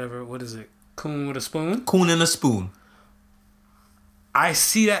stuff, whatever. What is it? Coon with a spoon? Coon and a spoon. I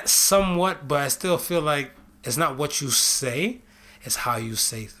see that somewhat, but I still feel like it's not what you say, it's how you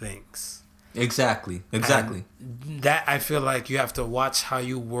say things. Exactly. And that I feel like you have to watch how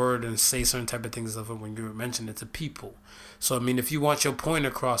you word and say certain type of things and stuff when you're mentioning it to people. So, I mean, if you want your point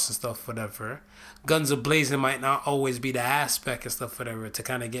across and stuff, whatever, guns a-blazing might not always be the aspect and stuff, whatever, to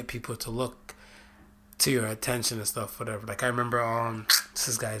kind of get people to look to your attention and stuff, whatever. Like, I remember, what's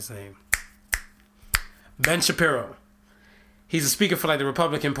this guy's name? Ben Shapiro. he's a speaker for like the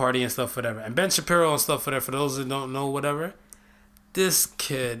Republican Party and stuff, whatever. And Ben Shapiro and stuff, whatever. For those that don't know, whatever, this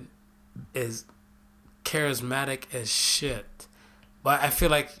kid is charismatic as shit. But I feel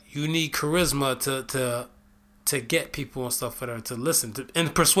like you need charisma to get people and stuff, whatever, to listen to,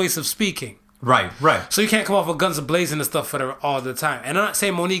 and persuasive speaking. Right. So you can't come off with guns blazing and stuff, whatever, all the time. And I'm not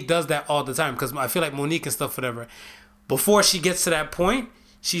saying Monique does that all the time, because I feel like Monique and stuff, whatever, before she gets to that point,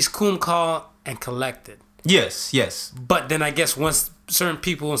 she's cool, calm, and collected. Yes. But then I guess once certain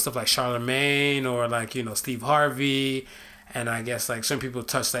people and stuff like Charlemagne or like, Steve Harvey, and I guess like certain people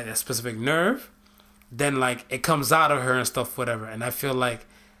touch that specific nerve, then like it comes out of her and stuff, whatever. And I feel like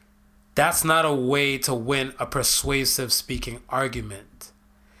that's not a way to win a persuasive speaking argument.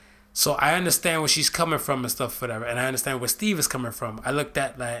 So I understand where she's coming from and stuff, whatever. And I understand where Steve is coming from. I looked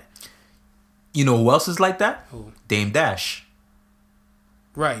at like... You know who else is like that? Who? Dame Dash.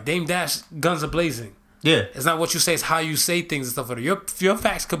 Right. Dame Dash, guns are blazing. Yeah. It's not what you say, it's how you say things and stuff, whatever. Your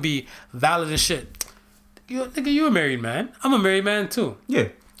facts could be valid and shit. You're a married man. I'm a married man too. Yeah.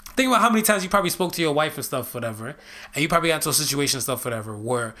 Think about how many times you probably spoke to your wife and stuff, whatever, and you probably got into a situation and stuff, whatever,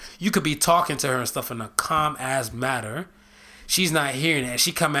 where you could be talking to her and stuff in a calm-ass manner. She's not hearing it.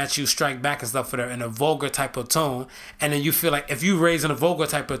 She come at you, strike back and stuff, whatever, in a vulgar type of tone, and then you feel like if you raise in a vulgar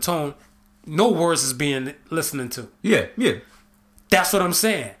type of tone, no words is being listening to. Yeah. That's what I'm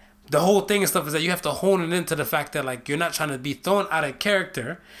saying. The whole thing and stuff is that you have to hone it into the fact that like you're not trying to be thrown out of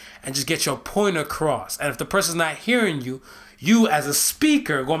character and just get your point across. And if the person's not hearing you, you as a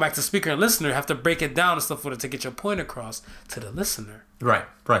speaker, going back to speaker and listener, have to break it down and stuff with it to get your point across to the listener. Right.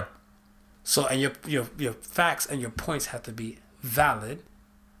 So, and your facts and your points have to be valid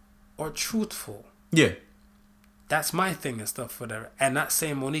or truthful. Yeah. That's my thing and stuff, whatever. And not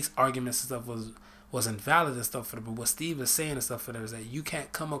saying Monique's arguments and stuff wasn't valid and stuff, whatever. But what Steve is saying and stuff, whatever, is that you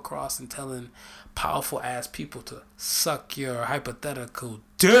can't come across and telling powerful ass people to suck your hypothetical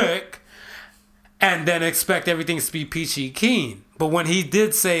dick and then expect everything to be peachy keen. But when he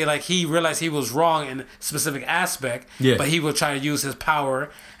did say, like, he realized he was wrong in a specific aspect, but he would try to use his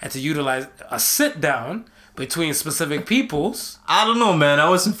power and to utilize a sit down between specific peoples. I don't know, man. I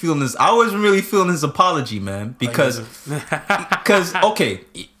wasn't feeling this. I wasn't really feeling his apology, man. Because, okay,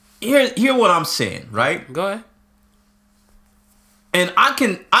 hear what I'm saying, right? Go ahead. And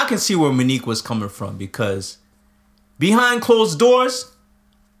I can see where Monique was coming from, because behind closed doors,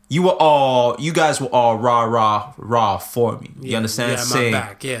 you guys were all rah for me. You understand? Yeah, my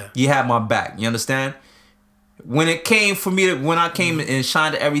back, yeah. You had my back. You understand? When it came for me, when I came and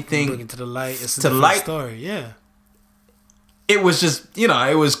shined everything bring it to the light, it's a different story, yeah. It was just,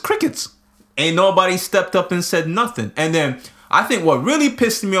 it was crickets. Ain't nobody stepped up and said nothing. And then I think what really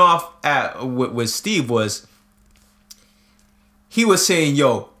pissed me off with Steve was he was saying,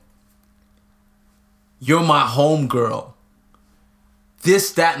 yo, you're my homegirl.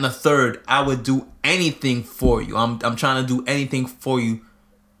 This, that, and the third. I would do anything for you. I'm trying to do anything for you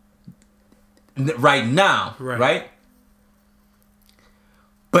right now, right?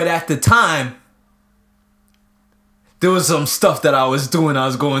 But at the time, there was some stuff that I was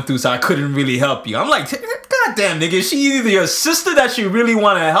going through, so I couldn't really help you. I'm like, God damn, nigga, is she either your sister that you really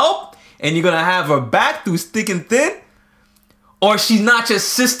want to help and you're going to have her back through thick and thin, or she's not your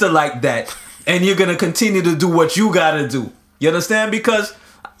sister like that and you're going to continue to do what you got to do. You understand? Because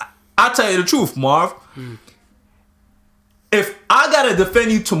I'll tell you the truth, Marv. If I got to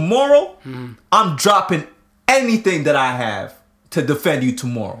defend you tomorrow, I'm dropping anything that I have to defend you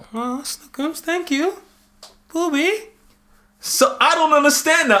tomorrow. Oh, thank you, Booby. So I don't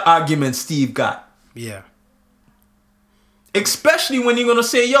understand the argument Steve got. Yeah. Especially when you're gonna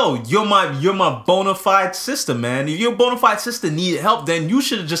say, "Yo, you're my bona fide sister, man. If your bona fide sister needed help, then you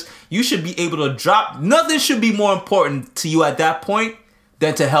should be able to drop. Nothing should be more important to you at that point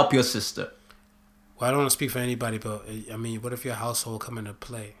than to help your sister." Well, I don't want to speak for anybody, but I mean, what if your household come into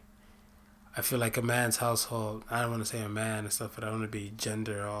play? I feel like a man's household, I don't want to say a man and stuff, but I don't want to be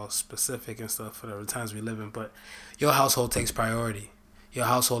gender all specific and stuff for the times we live in, but your household takes priority. Your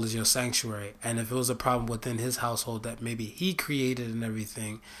household is your sanctuary. And if it was a problem within his household that maybe he created and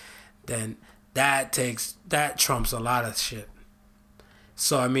everything, then that trumps a lot of shit.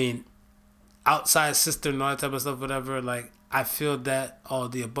 So, I mean, outside sister and all that type of stuff, whatever, like, I feel that all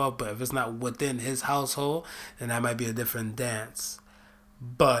the above, but if it's not within his household, then that might be a different dance.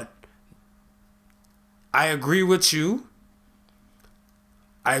 But I agree with you.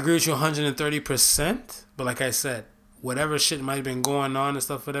 I agree with you 130%. But like I said, whatever shit might have been going on and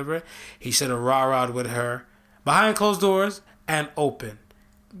stuff, whatever, he should have rah-rahed with her behind closed doors and open.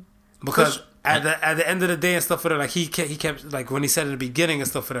 Because at the end of the day and stuff, whatever, like he kept like when he said in the beginning and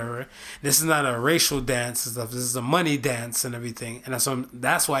stuff, whatever. This is not a racial dance and stuff. This is a money dance and everything. And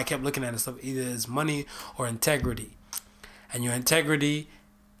that's why I kept looking at it stuff. Either it's money or integrity, and your integrity,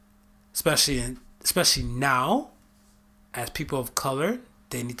 especially now, as people of color,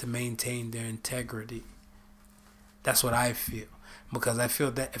 they need to maintain their integrity. That's what I feel, because I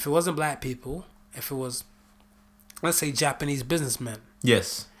feel that if it wasn't black people, if it was, let's say, Japanese businessmen.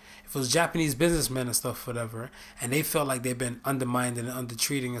 Yes. If it was Japanese businessmen and stuff, whatever, and they felt like they've been undermined and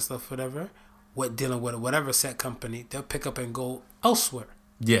undertreating and stuff, whatever, dealing with whatever set company, they'll pick up and go elsewhere.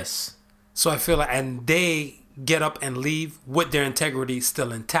 Yes. So I feel like, and they get up and leave with their integrity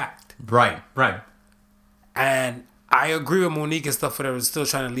still intact. Right. And I agree with Monique and stuff, whatever, still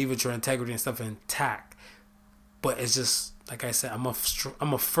trying to leave with your integrity and stuff intact. But it's just, like I said, I'm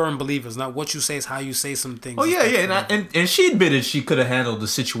a firm believer. It's not what you say, it's how you say some things. Oh yeah. And she admitted she could have handled the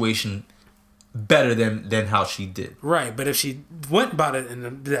situation better than how she did. Right, but if she went about it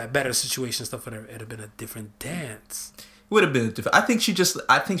in that better situation stuff, whatever, it'd have been a different dance. It would have been a different. I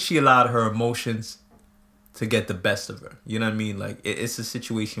think she allowed her emotions to get the best of her. You know what I mean? Like it's a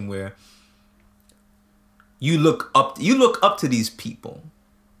situation where you look up to these people.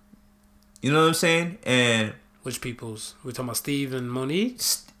 You know what I'm saying? And which people's? We're talking about Steve and Monique?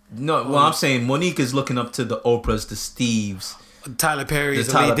 No, well, I'm saying Monique is looking up to the Oprahs, the Steves, Tyler Perry's,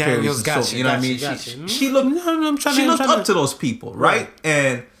 the Lee Daniels. Gotcha. You know what I mean? She looked up to those people, right?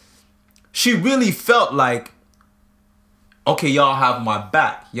 And she really felt like, okay, y'all have my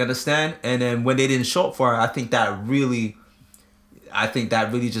back. You understand? And then when they didn't show up for her, I think that really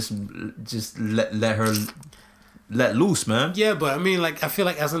just let her let loose, man. Yeah, but I mean, like, I feel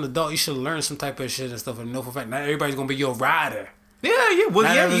like as an adult, you should learn some type of shit and stuff. And know for a fact, not everybody's gonna be your rider. Yeah. Well,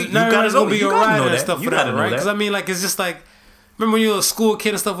 you gotta know. You gotta know that stuff. You gotta know that, right? Because I mean, like, it's just like, remember when you were a school kid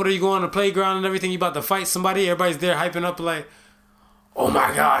and stuff, where you go on the playground and everything, you about to fight somebody, everybody's there hyping up like, oh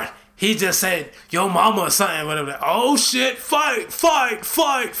my god, he just said yo mama or something, whatever. Like, oh shit, fight,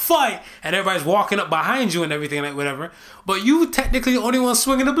 and everybody's walking up behind you and everything, like whatever. But you technically the only one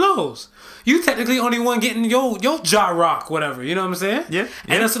swinging the blows. You technically only one getting your jaw rock, whatever. You know what I'm saying? Yeah.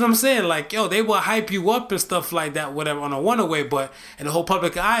 And that's what I'm saying. Like, yo, they will hype you up and stuff like that, whatever, on a one-away, but in the whole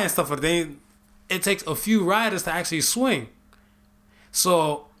public eye and stuff, it takes a few riders to actually swing.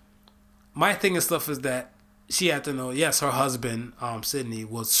 So, my thing and stuff is that she had to know, yes, her husband, Sydney,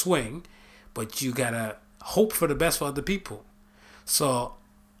 will swing, but you gotta hope for the best for other people. So,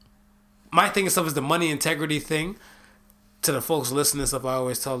 my thing and stuff is the money integrity thing. To the folks listening and stuff, I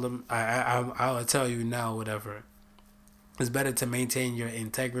always tell them, I'll tell you now, whatever. It's better to maintain your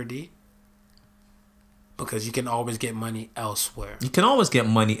integrity because you can always get money elsewhere. You can always get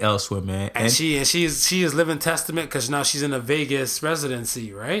money elsewhere, man. And she is living testament because now she's in a Vegas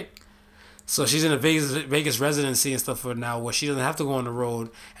residency, right? So she's in a Vegas residency and stuff for now, where she doesn't have to go on the road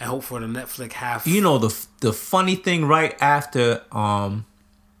and hope for the Netflix half. You know the funny thing, right after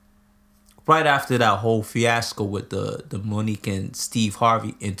that whole fiasco with the Monique and Steve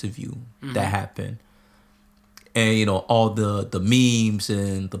Harvey interview that happened, and you know all the memes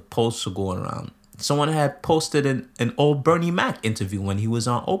and the posts were going around. Someone had posted an old Bernie Mac interview when he was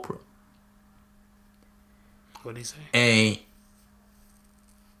on Oprah. What did he say? And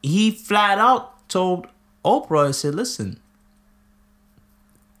he flat out told Oprah, I said, listen,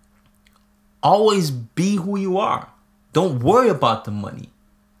 always be who you are. Don't worry about the money.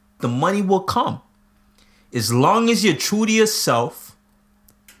 The money will come. As long as you're true to yourself,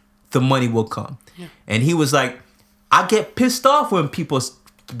 the money will come. Yeah. And he was like, I get pissed off when people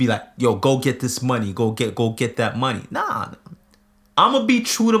be like, yo, go get this money. Go get that money. Nah. I'm going to be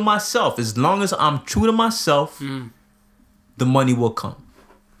true to myself. As long as I'm true to myself, the money will come.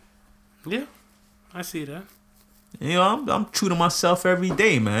 Yeah, I see that. You know, I'm true to myself every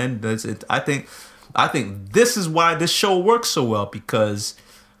day, man. That's it. I think this is why this show works so well, because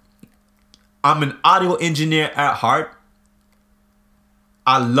I'm an audio engineer at heart.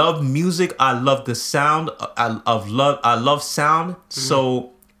 I love music. I love the sound. I love sound.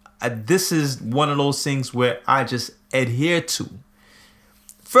 So this is one of those things where I just adhere to.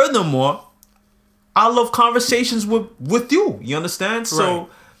 Furthermore, I love conversations with you. You understand? So,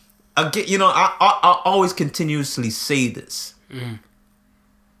 again, you know, I always continuously say this.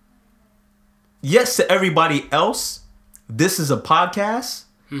 Yes, to everybody else, this is a podcast.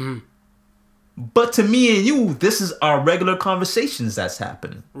 But to me and you, this is our regular conversations that's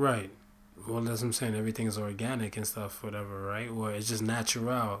happening. Right. Well, that's what I'm saying. Everything is organic and stuff, whatever, right? Or it's just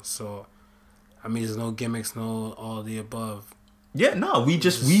natural. So, I mean, there's no gimmicks, no all of the above. Yeah, no, we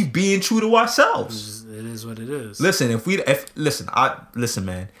being true to ourselves. It is what it is. Listen, listen,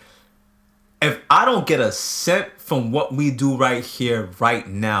 man. if I don't get a cent from what we do right here, right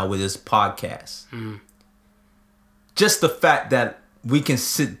now with this podcast, just the fact that we can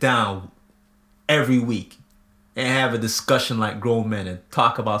sit down every week and have a discussion like grown men and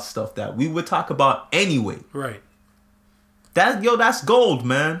talk about stuff that we would talk about anyway. Right. That's gold,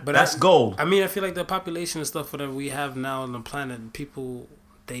 man. But that's gold. I mean, I feel like the population and stuff, whatever we have now on the planet, people,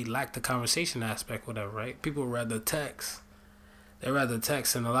 they lack the conversation aspect, whatever, right? People rather text. They rather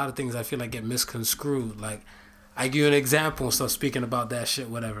text, and a lot of things I feel like get misconstrued. Like, I give you an example and stuff, speaking about that shit,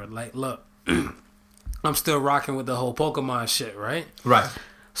 whatever. Like, look, I'm still rocking with the whole Pokemon shit, right? Right.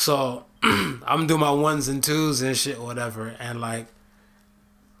 So, I'm doing my 1s and 2s and shit, whatever, and like,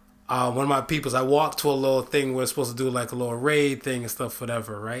 one of my peoples, I walked to a little thing where it's supposed to do like a little raid thing and stuff,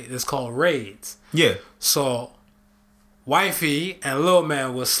 whatever, right? It's called raids. Yeah. So, wifey and little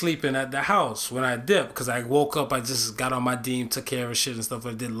man was sleeping at the house when I dipped, because I woke up, I just got on my Deem, took care of shit and stuff.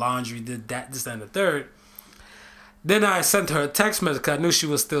 I did laundry, did that, this, and the third. Then I sent her a text message because I knew she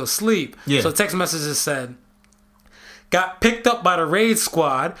was still asleep. Yeah. So text messages said, got picked up by the raid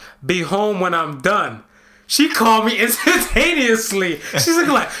squad, be home when I'm done. She called me instantaneously. She's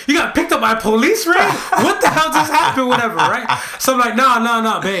like, you got picked up by police, right? What the hell just happened? Whatever, right? So I'm like,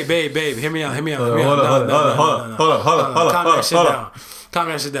 no, babe, hear me out. Hold on. Calm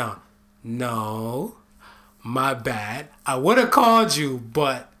that shit down. No, my bad. I would have called you,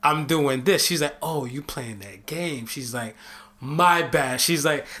 but I'm doing this. She's like, oh, you playing that game? She's like, my bad. She's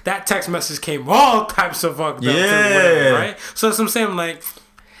like, that text message came all types of fucked up. Whatever, right? So that's what I'm saying. Like,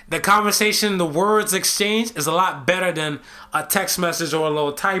 the conversation, the words exchange is a lot better than a text message or a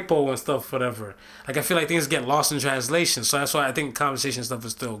little typo and stuff, whatever. Like, I feel like things get lost in translation. So that's why I think conversation stuff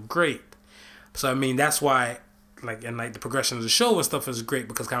is still great. So, I mean, that's why, like, and like the progression of the show and stuff is great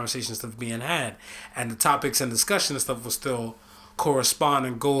because conversation stuff being had. And the topics and discussion and stuff will still correspond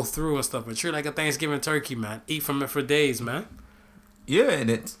and go through and stuff. But treat like a Thanksgiving turkey, man. Eat from it for days, man. Yeah, and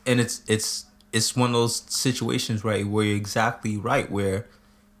it's one of those situations, right, where you're exactly right, where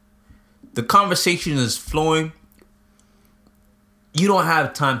the conversation is flowing. You don't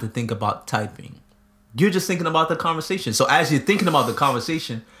have time to think about typing. You're just thinking about the conversation. So as you're thinking about the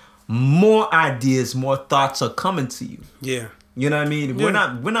conversation, more ideas, more thoughts are coming to you. Yeah. You know what I mean?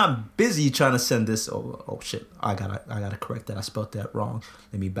 Yeah. We're not busy trying to send this. Oh shit! I gotta correct that. I spelled that wrong.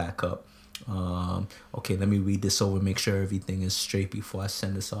 Let me back up. Okay, let me read this over, make sure everything is straight before I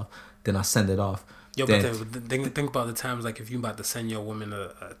send this off. Then I send it off. Yo, but then think about the times, like, if you about to send your woman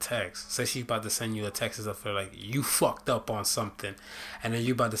a text, say she about to send you a text and stuff for like, you fucked up on something, and then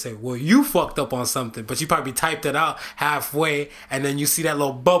you about to say, well, you fucked up on something, but you probably typed it out halfway, and then you see that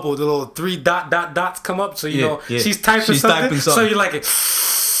little bubble, the little 3 dots come up, so you know she's typing something, so you're like,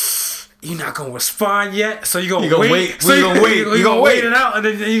 you're not gonna respond yet, so you're gonna wait. So you're gonna wait it out, and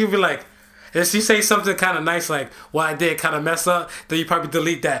then you can be like, if she say something kind of nice, like, well, I did kind of mess up, then you probably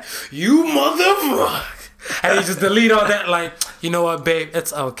delete that. You motherfucker. And you just delete all that, like, you know what, babe,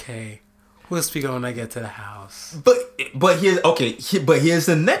 it's okay. We'll speak on when I get to the house. But here's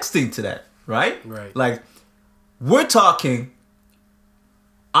the next thing to that, right? Right. Like, we're talking,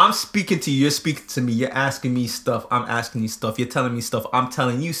 I'm speaking to you, you're speaking to me, you're asking me stuff, I'm asking you stuff, you're telling me stuff, I'm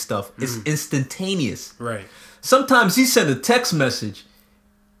telling you stuff. It's instantaneous. Right. Sometimes you send a text message,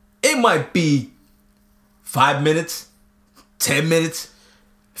 it might be 5 minutes, 10 minutes,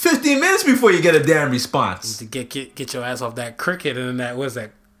 15 minutes before you get a damn response. To get your ass off that cricket and that, what's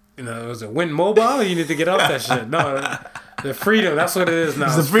that? You know, was it Win Mobile? You need to get off that shit. No, the Freedom. That's what it is now.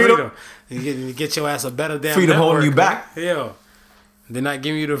 It's the Freedom. You get your ass a better damn Freedom network, holding you back. Yo, they're not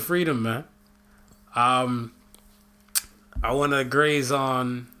giving you the freedom, man. I want to graze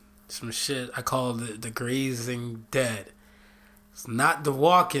on some shit. I call it the Grazing Dead. It's not the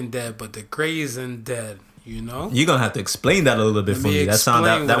Walking Dead, but the Grazing Dead. You know, you're gonna have to explain that a little bit for me.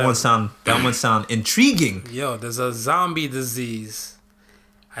 That one sound intriguing. Yo, there's a zombie disease.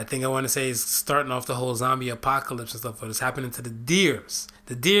 I think I want to say it's starting off the whole zombie apocalypse and stuff, but it's happening to the deers,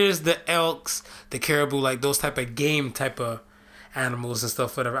 the elks, the caribou, like those type of game type of animals and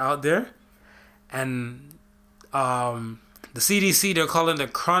stuff that are out there. And the CDC, they're calling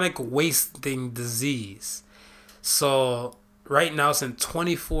it chronic wasting disease. So right now it's in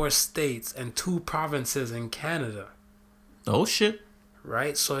 24 states and 2 provinces in Canada. Oh shit.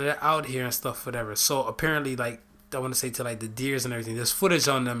 Right? So they're out here and stuff, whatever. So apparently, like, I want to say to like the deers and everything, there's footage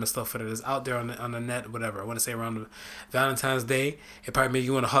on them and stuff whatever. It's out there on the net, whatever. I want to say around Valentine's Day, it probably make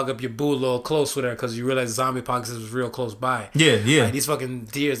you want to hug up your boo a little close with her because you realize zombie apocalypse was real close by. Yeah. Like, these fucking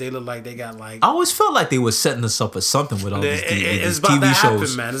deers, they look like they got like. I always felt like they were setting us up for something with all these it's TV about to shows.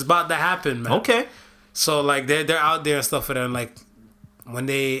 happen, man. It's about to happen, man. Okay. So like they're out there and stuff for them. Like when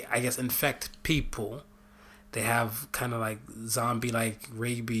they, I guess, infect people, they have kind of like zombie-like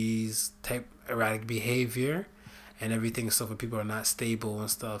rabies type erratic behavior and everything. So when people are not stable and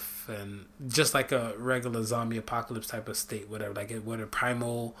stuff, and just like a regular zombie apocalypse type of state, whatever, like where the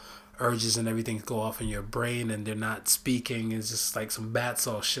primal urges and everything go off in your brain and they're not speaking. It's just like some bat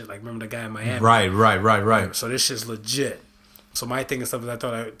saw shit. Like remember the guy in Miami? Right. So this shit's legit. So my thing and stuff is I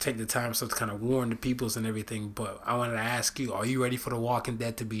thought I would take the time to kind of warn the peoples and everything. But I wanted to ask you, are you ready for The Walking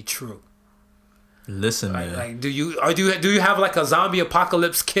Dead to be true? Listen, man. Like, do you have like a zombie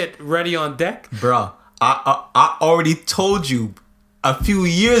apocalypse kit ready on deck, bro? I already told you a few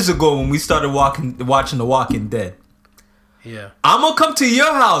years ago when we started watching The Walking Dead. Yeah, I'm gonna come to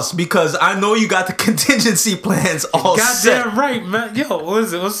your house because I know you got the contingency plans all set. Goddamn right, man. Yo, what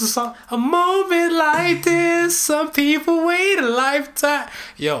is it? What's the song? A moment like this, some people wait a lifetime.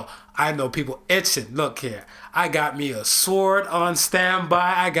 Yo, I know people itching. Look here, I got me a sword on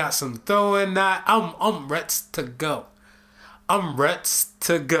standby. I got some throwing knife. I'm ready to go.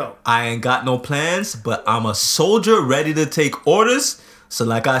 I ain't got no plans, but I'm a soldier ready to take orders. So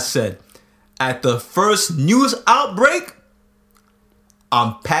like I said, at the first news outbreak,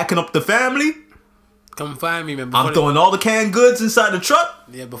 I'm packing up the family. Come find me, man. I'm throwing all the canned goods inside the truck.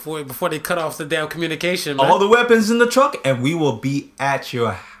 Yeah, before they cut off the damn communication, man. All the weapons in the truck, and we will be at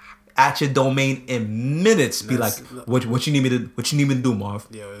your domain in minutes. Be like, what you need me to do, Marv?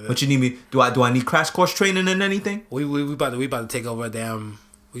 Yeah, what you need me? Do I need crash course training in anything? We about to take over a damn.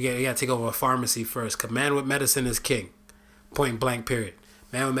 We gotta take over a pharmacy first. 'Cause man with medicine is king. Point blank. Period.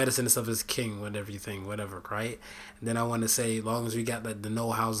 Man with medicine and stuff is king with everything, whatever, right? And then I want to say, as long as we got like the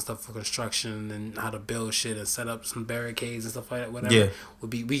know-how and stuff for construction and how to build shit and set up some barricades and stuff like that, whatever,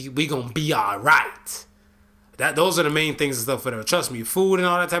 we gonna be all right. Those are the main things and stuff, whatever. Trust me, food and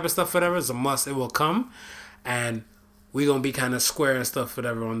all that type of stuff, whatever, is a must. It will come, and we gonna be kind of square and stuff,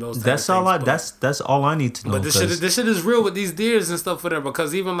 whatever, on those. That's all I need to know. But this shit is real with these deers and stuff, whatever.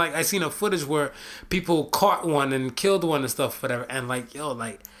 Because even like I seen a footage where people caught one and killed one and stuff, whatever, and like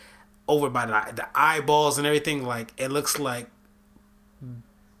like over by the eyeballs and everything, like it looks like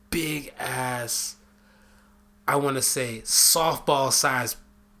big ass. I want to say softball size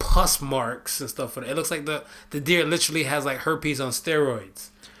pus marks and stuff. It looks like the deer literally has like herpes on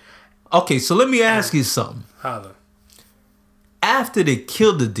steroids. Okay, so let me ask you something. Holla. After they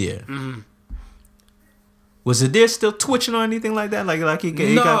killed the deer, was the deer still twitching or anything like that?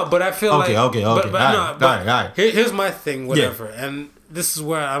 But I feel okay. All right. Here's my thing, whatever. Yeah. And this is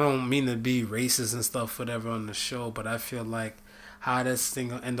where I don't mean to be racist and stuff, whatever, on the show, but I feel like how this thing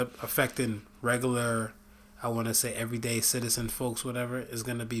will end up affecting regular, I want to say everyday citizen folks, whatever, is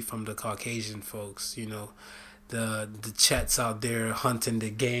going to be from the Caucasian folks, you know. The chats out there hunting the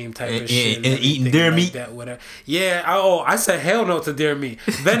game type of shit and eating deer meat. That, whatever. Yeah. I said hell no to deer meat.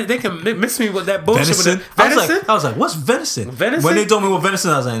 They can mix me with that bullshit. Venison. With the, venison? I was like, what's venison? When they told me what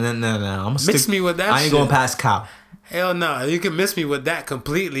venison, I was like, no. I'm gonna mix me with that. I ain't going past cow. Hell no, you can miss me with that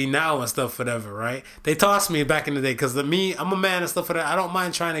completely now and stuff, whatever, right? They tossed me back in the day because I'm a man and stuff for that. I don't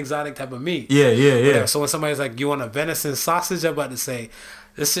mind trying exotic type of meat. Yeah. Whatever. So when somebody's like, you want a venison sausage? I'm about to say,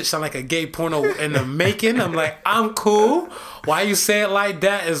 this shit sound like a gay porno in the making. I'm like, I'm cool. Why you say it like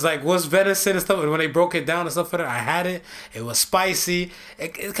that? It's like, what's venison and stuff? And when they broke it down and stuff for that, I had it. It was spicy.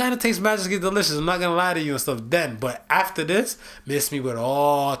 It kind of tastes magically delicious. I'm not going to lie to you and stuff then. But after this, miss me with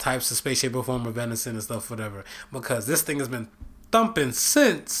all types of space, shape, or form of venison and stuff, whatever. Because this thing has been thumping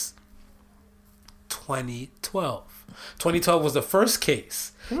since 2012. 2012 was the first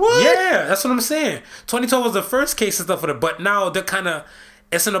case. What? Yeah, that's what I'm saying. 2012 was the first case and stuff for that. But now they're kind of,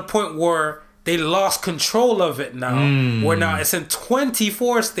 it's in a point where they lost control of it now. Where now it's in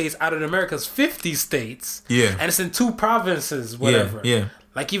 24 states out of America's 50 states. Yeah. And it's in 2 provinces, whatever. Yeah.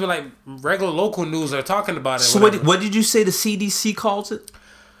 Like even like regular local news are talking about it. So what did you say the CDC calls it?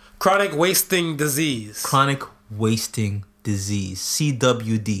 Chronic wasting disease. Chronic wasting disease.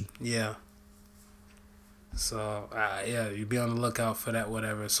 CWD. Yeah. So, yeah, you be on the lookout for that,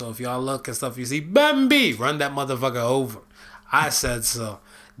 whatever. So, if y'all look and stuff, you see Bambi, run that motherfucker over. I said so.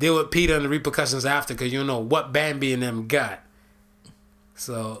 Deal with Peter and the repercussions after, because you know what Bambi and them got.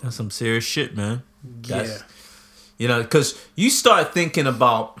 So, that's some serious shit, man. Yeah. You know, because you start thinking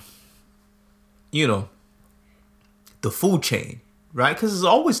about, you know, the food chain, right? Because it's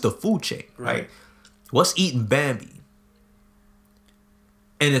always the food chain, right? What's eating Bambi?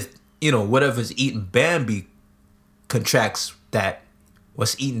 And if, you know, whatever's eating Bambi contracts that,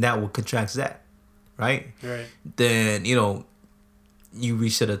 what's eating that will contracts that, right? Right. Then, you know, you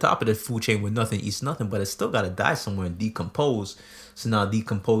reach to the top of the food chain where nothing eats nothing, but it's still got to die somewhere and decompose. So now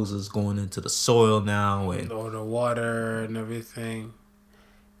decomposers going into the soil now. And or the water and everything.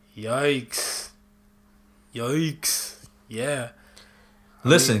 Yikes. Yeah.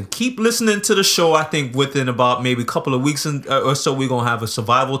 Listen, keep listening to the show. I think within about maybe a couple of weeks or so, we're going to have a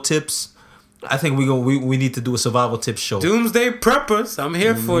survival tips. I think we need to do a survival tips show. Doomsday Preppers, I'm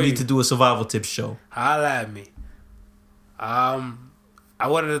here for you. We need to do a survival tips show. Holla at me. I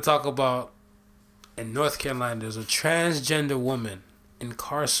wanted to talk about, in North Carolina, there's a transgender woman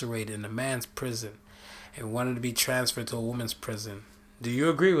incarcerated in a man's prison and wanted to be transferred to a woman's prison. Do you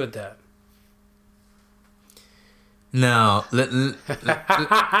agree with that? Now,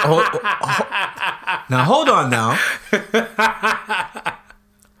 hold on now.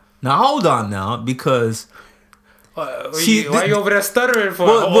 Now hold on now, because why are you over there stuttering for?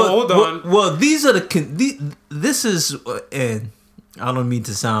 Hold on. Well, these are this is, and I don't mean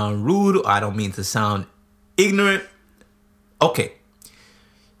to sound rude. I don't mean to sound ignorant. Okay,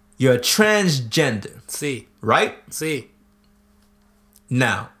 you're a transgender. See, right? See.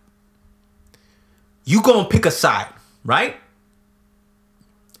 Now, you gonna pick a side, right?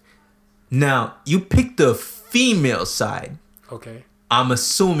 Now, you pick the female side. Okay. I'm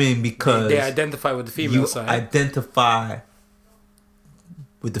assuming because they identify with the female side. You identify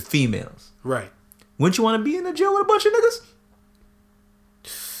with the females. Right. Wouldn't you want to be in a jail with a bunch of niggas?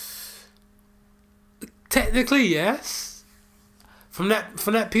 Technically, yes. From that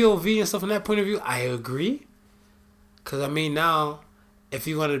POV and stuff, from that point of view, I agree. Because, I mean, now, if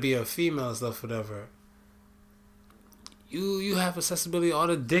you want to be a female and stuff, whatever, you have accessibility to all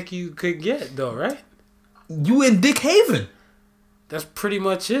the dick you could get, though, right? You in Dick Haven. That's pretty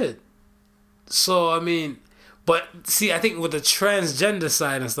much it. So, I mean, but see, I think with the transgender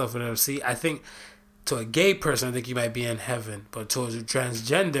side and stuff, whatever, see, I think to a gay person, I think you might be in heaven. But towards a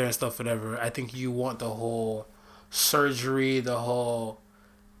transgender and stuff, whatever, I think you want the whole surgery, the whole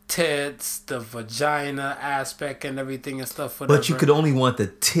tits, the vagina aspect and everything and stuff, whatever. But you could only want the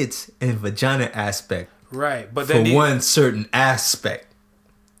tits and vagina aspect. Right. But for then one certain aspect.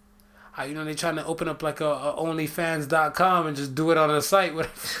 You know, they trying to open up like a OnlyFans.com and just do it on the site,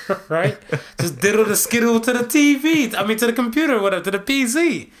 whatever, right? Just diddle the skittle to the TV. I mean, to the computer, whatever, to the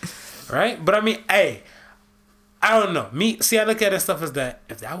PC, right? But I mean, hey, I don't know. I look at it stuff as that.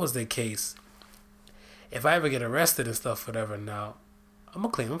 If that was the case, if I ever get arrested and stuff, whatever, now I'm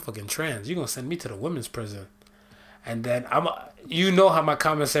gonna claim I'm fucking trans. You gonna send me to the women's prison, and then you know how my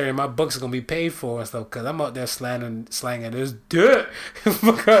commissary and my books are gonna be paid for and stuff, because I'm out there slanging this dirt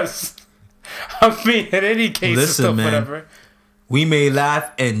because. I mean, in any case, listen, stuff, man, whatever. We may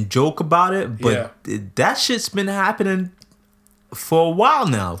laugh and joke about it, but that shit's been happening for a while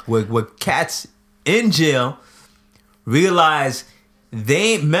now. Where cats in jail realize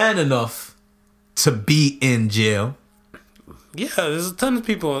they ain't man enough to be in jail. Yeah, there's a ton of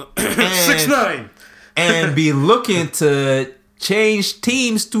people. 6ix9ine. And be looking to change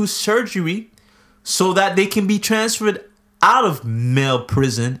teams through surgery so that they can be transferred out of male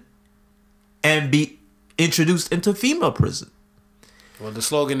prison and be introduced into female prison. Well, the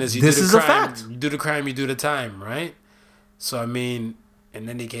slogan is, this is a fact. You do the crime, you do the time, right? So, I mean, in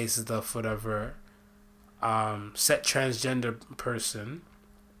any case, stuff, whatever, set transgender person,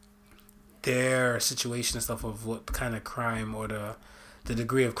 their situation and stuff of what kind of crime or the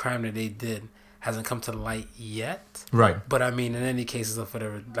degree of crime that they did hasn't come to light yet. Right. But I mean, in any case of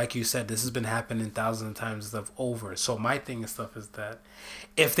whatever, like you said, this has been happening thousands of times and stuff over. So my thing and stuff is that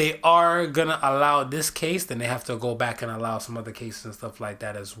if they are going to allow this case, then they have to go back and allow some other cases and stuff like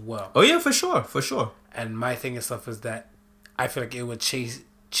that as well. Oh, yeah, for sure. For sure. And my thing and stuff is that I feel like it would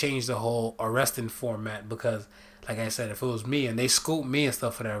change the whole arresting format, because like I said, if it was me and they scoop me and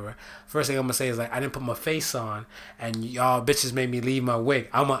stuff, whatever, first thing I'm gonna say is like, I didn't put my face on, and y'all bitches made me leave my wig.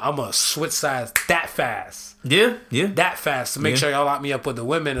 I'm a switch sides that fast. Yeah. That fast to make sure y'all lock me up with the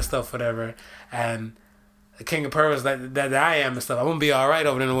women and stuff, whatever. And the king of pervs that I am and stuff, I'm gonna be all right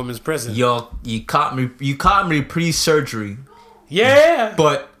over there in the women's prison. Yo, you caught me pre-surgery. Yeah.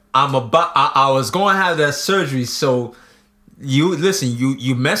 But I was gonna have that surgery, so. You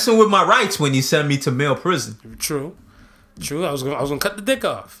messing with my rights when you send me to male prison. True. I was gonna cut the dick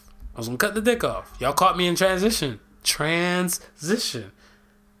off. Y'all caught me in transition.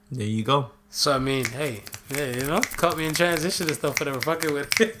 There you go. So I mean, hey, yeah, caught me in transition and stuff, whatever. Fucking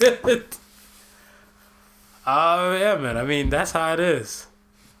with it. Oh yeah, man. I mean, that's how it is.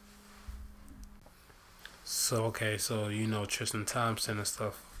 So okay, so Tristian Thompson and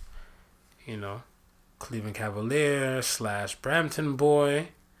stuff. Cleveland Cavalier / Brampton boy.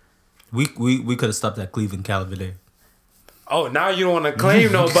 We could have stopped at Cleveland Cavalier. Oh, now you don't want to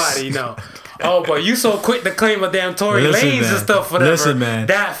claim nobody, no. Oh, but you so quick to claim a damn Tory Lanez and stuff, whatever. Listen, man.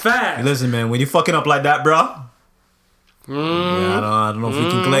 That fast. Listen, man. When you fucking up like that, bro, Yeah, I don't know if we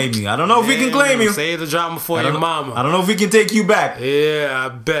can claim you. I don't know if we can claim you. Say the drama for your mama. I don't know if we can take you back. Yeah, I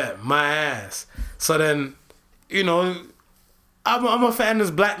bet. My ass. So then, you know, I'm a fan of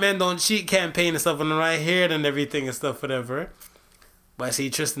this Black Men Don't Cheat campaign and stuff, and I hear it and everything and stuff, whatever. But I see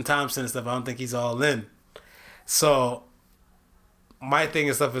Tristian Thompson and stuff, I don't think he's all in. So my thing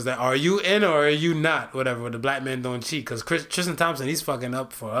and stuff is that, are you in or are you not? Whatever, the Black Men Don't Cheat. Because Tristian Thompson, he's fucking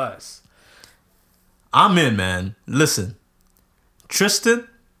up for us. I'm in, man. Listen, Tristan,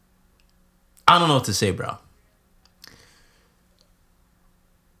 I don't know what to say, bro.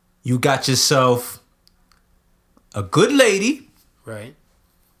 You got yourself a good lady. Right.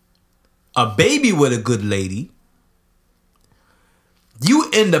 A baby with a good lady. You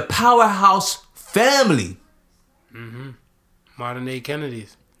in the powerhouse family. Mm-hmm. Modern day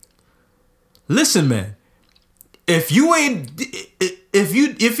Kennedys. Listen, man. If you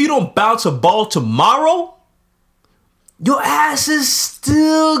don't bounce a ball tomorrow, your ass is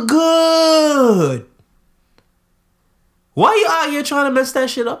still good. Why you out here trying to mess that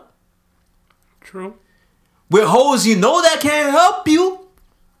shit up? True. With hoes you know that can't help you.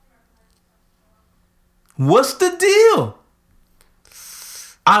 What's the deal?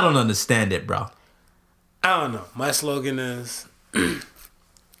 I don't understand it, bro. I don't know. My slogan is, if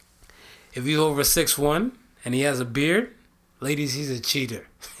he's over 6'1" and he has a beard, ladies, he's a cheater.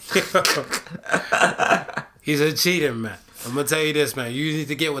 He's a cheater, man. I'm going to tell you this, man. You need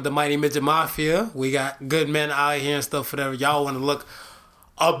to get with the Mighty Midget Mafia. We got good men out here and stuff, whatever. Y'all want to look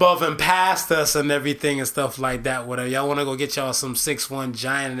above and past us and everything and stuff like that, whatever. Y'all want to go get y'all some 6'1"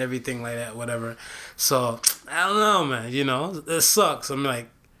 giant and everything like that, whatever. So, I don't know, man. You know, it sucks. I'm like,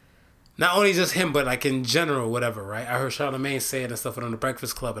 not only just him, but like in general, whatever, right? I heard Charlamagne say it and stuff on The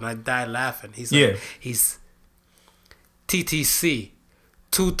Breakfast Club, and I died laughing. He's like, he's TTC,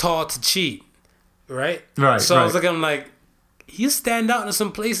 too tall to cheat, right? Right. So I was looking, I'm like, you stand out in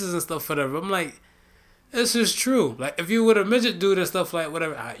some places and stuff, whatever. I'm like, this is true. Like, if you with a midget dude and stuff like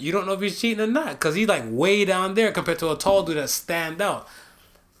whatever, you don't know if he's cheating or not, because he's like way down there compared to a tall dude that stand out.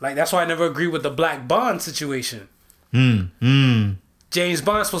 Like, that's why I never agree with the Black Bond situation. James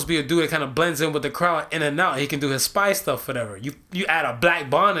Bond's supposed to be a dude that kind of blends in with the crowd in and out. He can do his spy stuff, whatever. You add a Black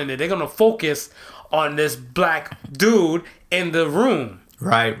Bond in it, they're going to focus on this black dude in the room.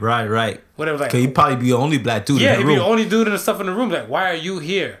 Right. Whatever. Like, he probably be the only black dude in the room. Yeah, he'd be the only dude and stuff in the room. Like, why are you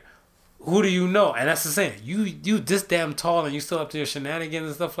here? Who do you know? And that's the same. You this damn tall and you still up to your shenanigans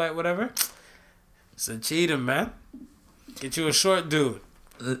and stuff like whatever. It's a cheating, man. Get you a short dude.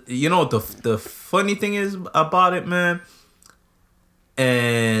 You know what the funny thing is about it, man?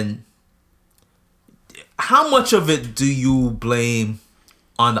 And how much of it do you blame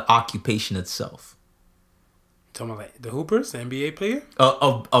on the occupation itself? Talking about like the Hoopers, the NBA player?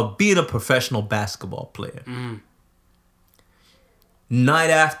 Of being a professional basketball player. Mm-hmm. Night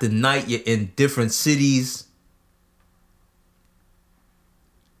after night, you're in different cities.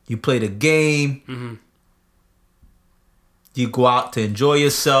 You play the game. Mm-hmm. You go out to enjoy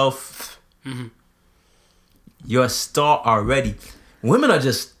yourself. Mm-hmm. You're a star already. Women are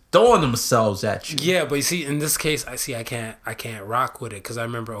just throwing themselves at you. Yeah, but you see, in this case, I can't rock with it because I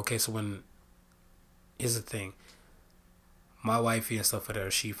remember. Okay, so here's the thing. My wifey and stuff,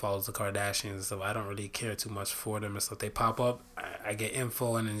 whatever, she follows the Kardashians and stuff. I don't really care too much for them and stuff. They pop up, I get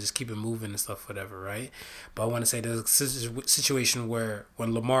info and then just keep it moving and stuff, whatever, right? But I want to say there's a situation where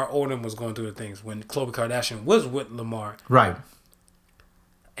when Lamar Odom was going through the things, when Khloe Kardashian was with Lamar, right?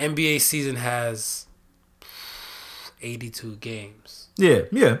 NBA season has 82 games.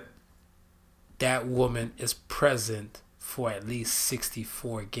 Yeah. That woman is present for at least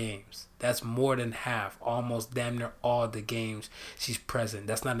 64 games. That's more than half, almost damn near all the games she's present.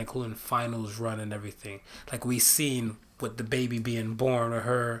 That's not including finals run and everything. Like we seen with the baby being born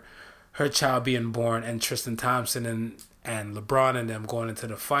or her child being born and Tristian Thompson and LeBron and them going into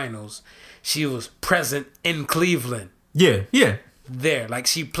the finals. She was present in Cleveland. Yeah. There. Like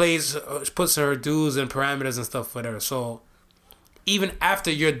she puts her dues and parameters and stuff, whatever. So even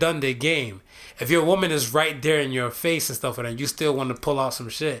after you're done the game, if your woman is right there in your face and stuff, and you still want to pull out some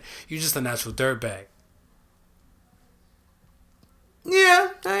shit, you're just a natural dirtbag. Yeah.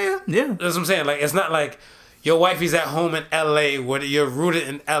 That's what I'm saying. Like, it's not like your wifey's at home in L.A., where you're rooted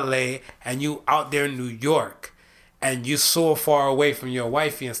in L.A., and you out there in New York, and you so far away from your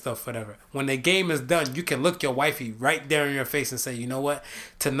wifey and stuff, whatever. When the game is done, you can look your wifey right there in your face and say, you know what?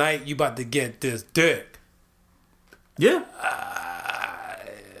 Tonight, you about to get this dick. Yeah.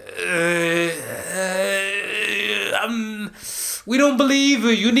 We don't believe you.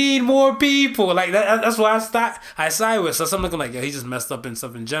 You need more people. Like that's why I side with. So I'm looking like, yo, he just messed up in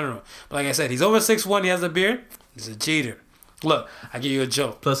stuff in general. But like I said, he's over 6'1". He has a beard. He's a cheater. Look, I give you a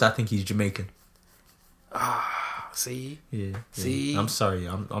joke. Plus, I think he's Jamaican. See? Yeah. See? I'm sorry.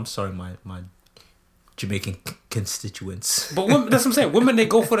 I'm sorry, my Jamaican constituents. But women, that's what I'm saying. Women, they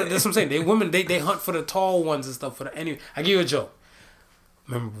go for the. That's what I'm saying. They hunt for the tall ones and stuff. Anyway, I give you a joke.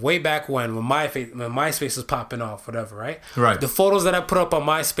 Remember way back when MySpace was popping off, whatever, right? Right. The photos that I put up on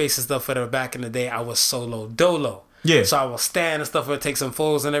MySpace and stuff, whatever, back in the day, I was solo dolo. Yeah. So I will stand and stuff, or take some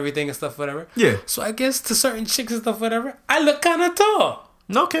photos and everything and stuff, whatever. Yeah. So I guess to certain chicks and stuff, whatever, I look kind of tall.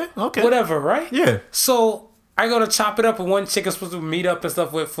 Okay. Whatever, right? Yeah. So I go to chop it up, and one chick is supposed to meet up and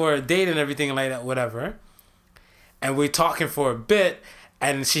stuff with for a date and everything like that, whatever. And we're talking for a bit,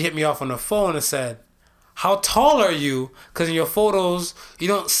 and she hit me off on the phone and said, "How tall are you? Because in your photos, you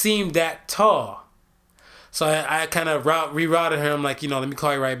don't seem that tall." So I kind of rerouted her. I'm like, let me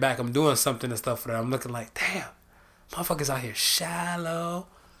call you right back. I'm doing something and stuff for her. I'm looking like, damn, motherfuckers out here shallow.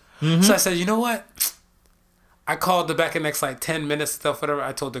 Mm-hmm. So I said, you know what? I called her back in the next 10 minutes and stuff, whatever.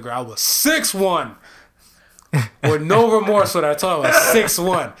 I told the girl I was 6'1". With no remorse with her. I told her I was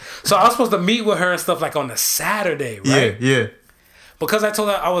 6'1". So I was supposed to meet with her and stuff on a Saturday, right? Yeah. Because I told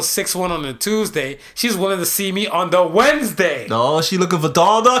her I was 6'1" on a Tuesday, she's willing to see me on the Wednesday. Oh, she looking for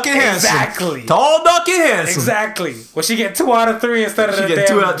tall, dark, and handsome. Exactly. Tall, dark, and handsome. Exactly. Well, she get 2 out of 3 instead of She the get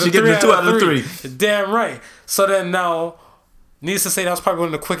damn. she get the 2 out of 3. You're damn right. So then now, needless to say, that was probably one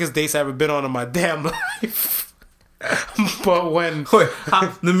of the quickest dates I ever been on in my damn life. But when... Wait,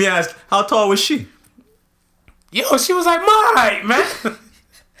 let me ask, how tall was she? Yo, she was like my height, man.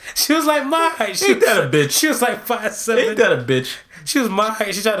 She was like my height. Ain't that a bitch? She was like 5'7". Ain't that a bitch? She was my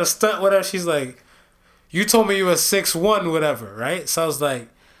height. She tried to stunt whatever. She's like, you told me you were 6'1", whatever, right? So I was like,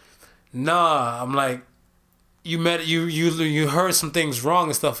 nah. I'm like, you heard some things wrong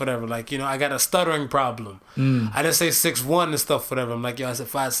and stuff, whatever. I got a stuttering problem. I didn't say 6'1" and stuff, whatever. I'm like, yo, I said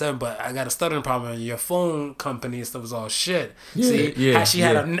 5'7", but I got a stuttering problem. And your phone company and stuff was all shit. Yeah, See, how she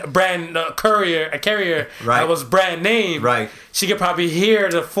had a brand carrier right. that was brand name. Right. She could probably hear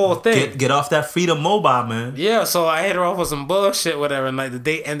the full thing. Get off that Freedom Mobile, man. Yeah, so I hit her off with some bullshit, whatever. And the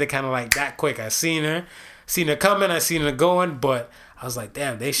date ended kind of that quick. I seen her coming, I seen her going, but I was like,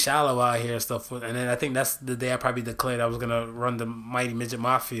 damn, they shallow out here and stuff. And then I think that's the day I probably declared I was going to run the Mighty Midget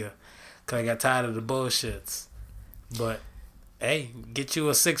Mafia. Because I got tired of the bullshits. But, hey, get you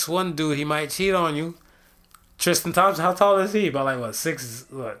a 6'1" dude, he might cheat on you. Tristian Thompson, how tall is he? About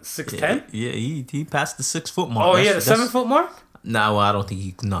 6'10"? Yeah, he passed the 6 foot mark. Oh, he had the 7 foot mark? No, I don't think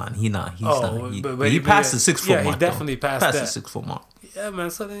he's not. He's not. But he passed the 6 foot mark. Yeah, he definitely passed that. The 6 foot mark. Yeah,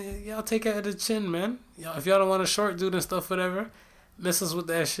 man. So then y'all take it at the chin, man. If y'all don't want a short dude and stuff, whatever, miss us with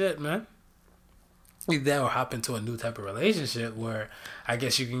that shit, man. Either that or hop into a new type of relationship where I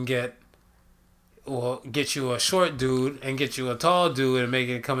guess you can get you a short dude and get you a tall dude and make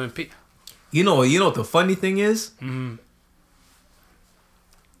it come in. You know what the funny thing is? Mm-hmm.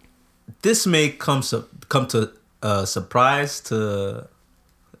 This may come to a surprise to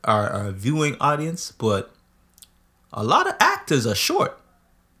our viewing audience, but a lot of actors are short.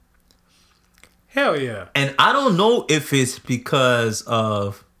 Hell yeah. And I don't know if it's because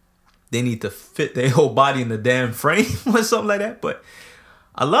of they need to fit their whole body in the damn frame or something like that, but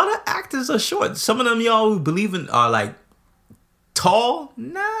a lot of actors are short. Some of them y'all who believe in are tall.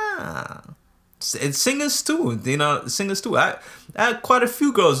 Nah. And singers too. Singers too. I had quite a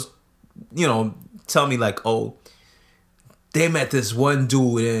few girls, tell me oh, they met this one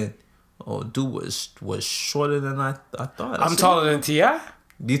dude and dude was shorter than I thought. I'm taller than T.I.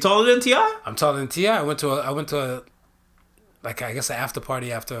 You taller than T.I.? I'm taller than T.I. I went to a I guess an after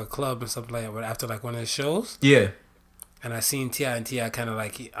party after a club and something like that, after one of his shows. Yeah. And I seen T.I. and T.I. kind of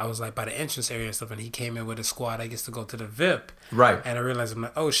I was by the entrance area and stuff, and he came in with a squad. I guess to go to the VIP. Right. And I realized, I'm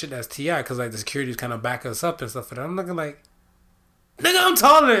like, oh shit, that's T.I. Because the security's kind of back us up and stuff. And I'm looking like, nigga, I'm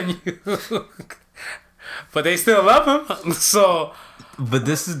taller than you. But they still love him. So. But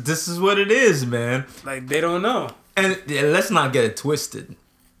this is what it is, man. They don't know. And let's not get it twisted.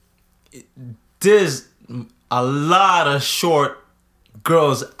 There's a lot of short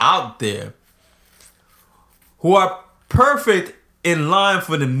girls out there who are perfect in line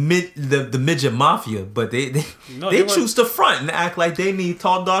for the midget mafia, but they choose to front and act like they need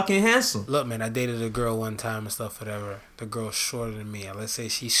tall, dark, and handsome. Look, man, I dated a girl one time and stuff, whatever. The girl's shorter than me. Let's say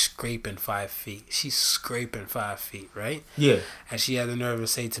she's scraping 5 feet. She's scraping 5 feet, right? Yeah. And she had the nerve to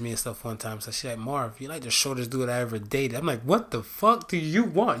say to me and stuff one time. So she's like, Marv, you're like the shortest dude I ever dated. I'm like, what the fuck do you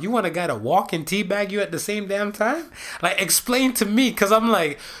want? You want a guy to walk and teabag you at the same damn time? Explain to me, because I'm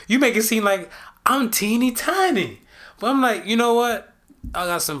like, you make it seem like I'm teeny tiny. But I'm like, you know what? I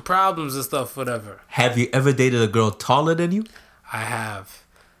got some problems and stuff, whatever. Have you ever dated a girl taller than you? I have.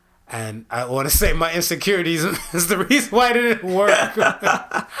 And I want to say my insecurities is the reason why it didn't work.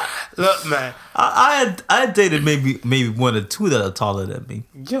 Look, man. I dated maybe one or two that are taller than me.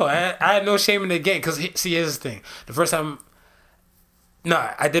 Yo, I had no shame in the game. Because, see, here's the thing. The first time...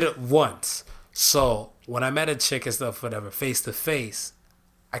 No, I did it once. So, when I met a chick and stuff, whatever, face to face,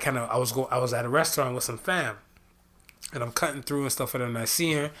 I was at a restaurant with some fam. And I'm cutting through and stuff, and I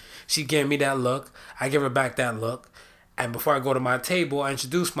see her. She gave me that look. I give her back that look. And before I go to my table, I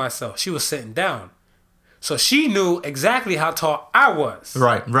introduced myself. She was sitting down. So she knew exactly how tall I was.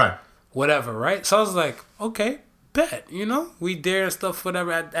 Right. Whatever, right? So I was like, okay, bet. You know, we there and stuff,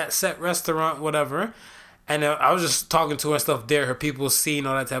 whatever, at set restaurant, whatever. And I was just talking to her and stuff there. Her people seeing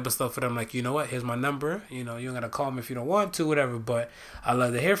all that type of stuff. And I'm like, you know what? Here's my number. You know, you're going to call me if you don't want to, whatever. But I'd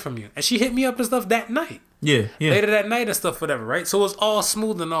love to hear from you. And she hit me up and stuff that night. Yeah. Later that night and stuff, whatever, right? So it was all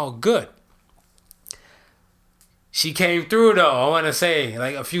smooth and all good. She came through though, I want to say,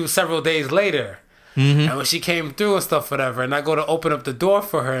 like several days later. Mm-hmm. And when she came through and stuff, whatever, and I go to open up the door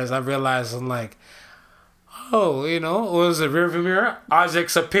for her, as I realized, I'm like, oh, you know, what was it, rearview mirror?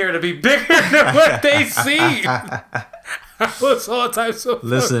 Objects appear to be bigger than what they seem. I was all types of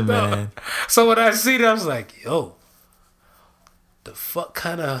Listen, man. So when I see that, I was like, yo, the fuck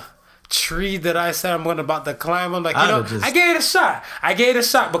kind of tree that I said I'm about to climb? I'm like, you know, I gave it a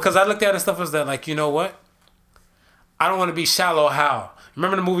shot. Because I looked at it and stuff was that, like, you know what? I don't want to be Shallow Hal.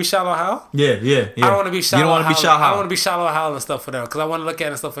 Remember the movie Shallow Hal? Yeah. I don't want to be Shallow Hal. You don't want to be Shallow Hal. I don't want to be Shallow Hal and stuff, whatever. Because I want to look at it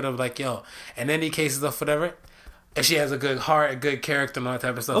and stuff, whatever. Like, yo, in any cases, stuff, whatever. If she has a good heart, a good character, and all that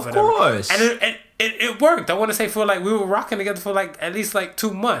type of stuff, of whatever. Course. And it worked. I want to say for like we were rocking together for like at least like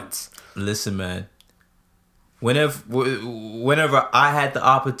 2 months. Listen, man. Whenever I had the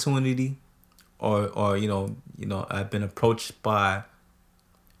opportunity, or you know, I've been approached by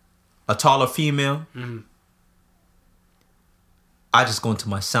a taller female. Mm-hmm. I just go into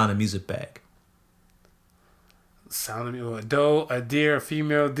my Sound of Music bag. Sound of Music, a doe, a deer, a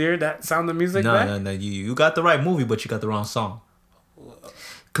female deer. That Sound of Music bag. No. You got the right movie, but you got the wrong song.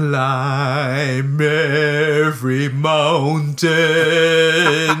 Climb every mountain.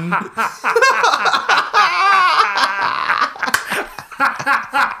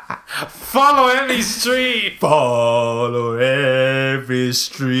 Follow every stream. Follow every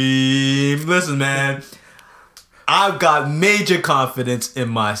stream. Listen, man. I've got major confidence in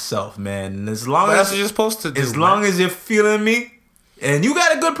myself, man. And as long that's what you're supposed to do. As long as you're feeling me, and you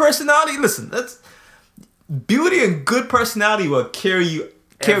got a good personality, listen, that's beauty and good personality will carry your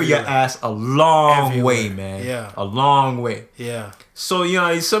ass a long way, man. Yeah. A long way. Yeah. So, you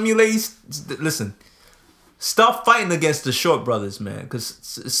know, some of you ladies, listen, stop fighting against the short brothers, man.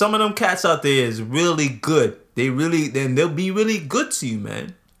 Because some of them cats out there is really good. They'll be really good to you,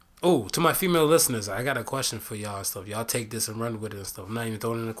 man. Oh, to my female listeners, I got a question for y'all and stuff. Y'all take this and run with it and stuff. I'm not even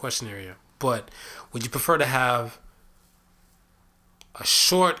throwing it in the question area. But would you prefer to have a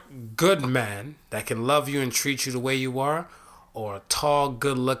short, good man that can love you and treat you the way you are, or a tall,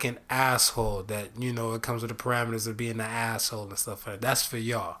 good-looking asshole that, you know, it comes with the parameters of being an asshole and stuff like that? That's for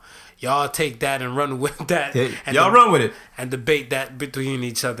y'all. Y'all take that and run with that. Yeah, and y'all run with it. And debate that between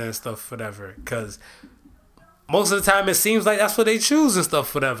each other and stuff, whatever. Because most of the time, it seems like that's what they choose and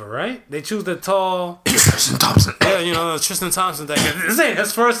stuff, whatever, right? They choose the tall... Tristian Thompson. Yeah, you know, Tristian Thompson. This ain't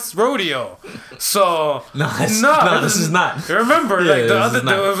his first rodeo. So... No, this is not. Remember, like,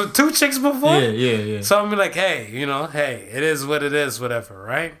 there was 2 chicks before? Yeah. So I'm like, hey, you know, it is what it is, whatever,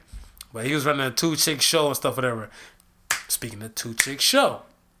 right? But he was running a 2-chick show and stuff, whatever. Speaking of 2-chick show.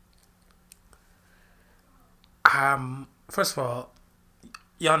 First of all,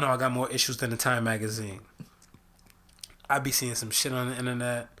 y'all know I got more issues than the Time magazine. I be seeing some shit on the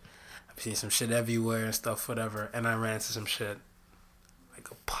internet. I be seeing some shit everywhere and stuff, whatever. And I ran into some shit like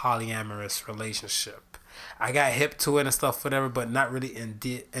a polyamorous relationship. I got hip to it and stuff, whatever, but not really in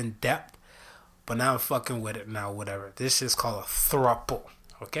depth. But now I'm fucking with it now, whatever. This shit's called a throuuuuuple,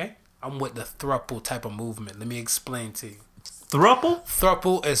 okay? I'm with the throuuuuuple type of movement. Let me explain to you. Throuuuuuple?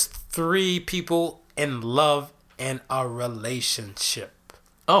 Throuuuuuple is 3 people in love in a relationship.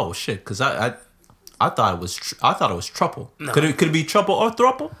 Oh shit! Because I thought it was trouble. No. Could it be trouble or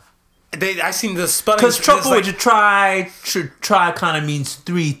throuuuuuple? I seen the spelling. Because trouble, would you try kind of means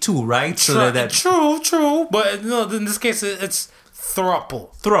 3 too, right? True. But no, in this case, it's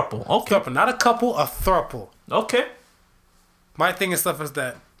throuuuuuple. Throuuuuuple, okay. Throuuuuuple, not a couple, a throuuuuuuple. Okay. My thing and stuff is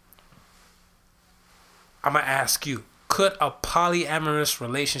that I'm gonna ask you: could a polyamorous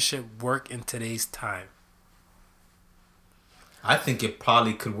relationship work in today's time? I think it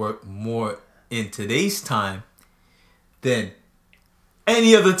probably could work more in today's time than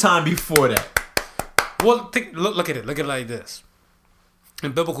any other time before that. Well, look at it. Look at it like this.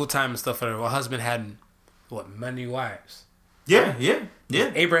 in biblical time and stuff, a husband had many wives. Yeah.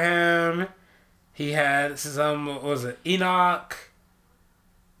 Abraham, he had what was it? Enoch.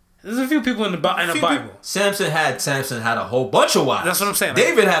 There's a few people in the Bible. Samson had a whole bunch of wives. That's what I'm saying.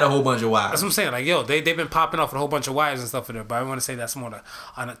 David had a whole bunch of wives. That's what I'm saying. Like, yo, they've been popping off with a whole bunch of wives and stuff in there. But I want to say that's more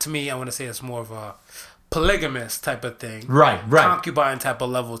to me. I want to say it's more of a polygamous type of thing. Right. Concubine type of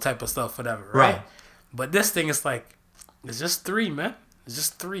level, type of stuff, whatever. Right. But this thing is like, it's just 3, man. It's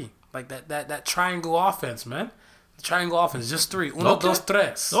just 3. Like that triangle offense, man. The triangle offense, just 3. Uno, dos,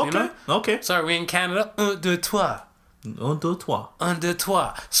 tres. Okay. You know? Okay. Sorry, we in Canada. Un, deux, trois. Un, deux, trois. Un, deux,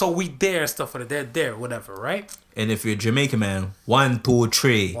 trois. So we there and stuff for they're there, whatever, right? And if you're Jamaican, man, 1, 2,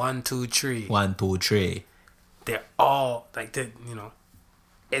 3. 1, 2, 3. 1, 2, 3. They're all like that, you know.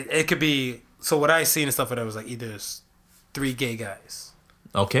 It could be. So what I seen and stuff for that was like either 3 gay guys,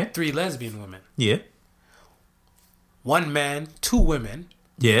 Okay. 3 lesbian women, Yeah. 1 man, 2 women,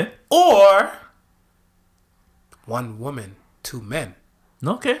 Yeah. or 1 woman, 2 men,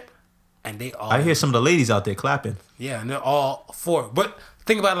 Okay. and they all. I hear some of the ladies out there clapping. Yeah, and they're all 4. But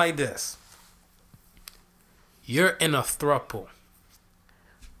think about it like this: you're in a throuple.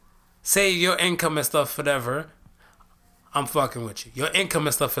 Say your income and stuff, whatever. I'm fucking with you. Your income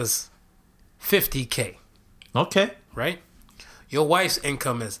and stuff is $50K, Okay. right? Your wife's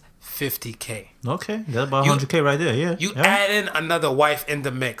income is $50K. Okay. That's about $100K right there. Yeah. You add in another wife in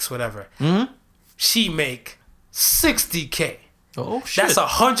the mix, whatever. Mm-hmm. She make $60K. Oh shit. That's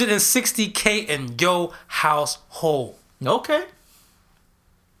 $160K in your household. Okay.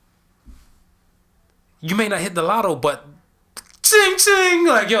 You may not hit the lotto, but ching ching,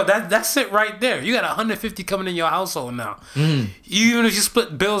 like yo, that's it right there. You got 150 coming in your household now. Mm. Even if you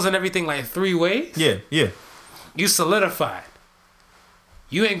split bills and everything like 3 ways, Yeah. you solidified.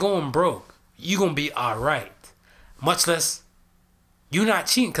 You ain't going broke. You gonna be all right. Much less, you not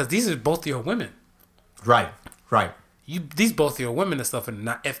cheating because these are both your women. Right. These both your women and stuff. And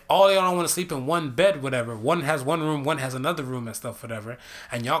not, if all y'all don't want to sleep in one bed, whatever, one has one room, one has another room and stuff, whatever,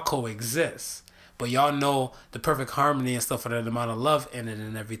 and y'all coexist. But y'all know the perfect harmony and stuff, for the amount of love in it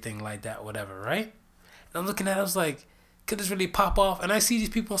and everything like that, whatever, right? And I'm looking at it, I was like, could this really pop off? And I see these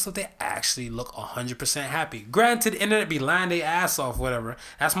people and stuff, they actually look 100% happy. Granted, the internet be lying their ass off, whatever.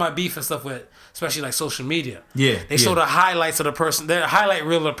 That's my beef and stuff with, especially like social media. Yeah. They show the highlights of the person, they highlight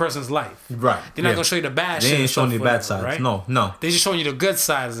reel of the person's life. Right. They're not going to show you the bad shit. They ain't showing you whatever, bad sides. right? No. They just showing you the good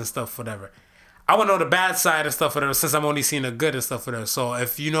sides and stuff, whatever. I want to know the bad side and stuff, whatever, since I'm only seeing the good and stuff, whatever. So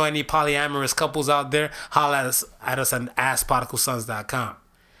if you know any polyamorous couples out there, holla at us at AskParticlesons.com.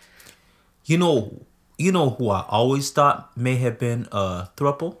 You know who I always thought may have been a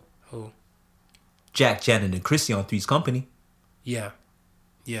throuple? Who? Jack, Janet, and Chrissy on Three's Company. Yeah,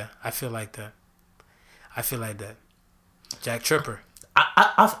 I feel like that. Jack Tripper.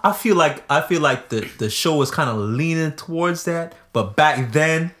 I feel like the show was kind of leaning towards that, but back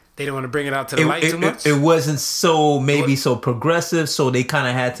then they didn't want to bring it out to the light too much. It wasn't so progressive, so they kind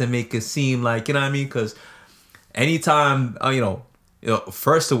of had to make it seem like, you know what I mean? Because anytime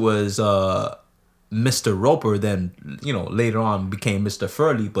first it was Mr. Roper, then later on became Mr.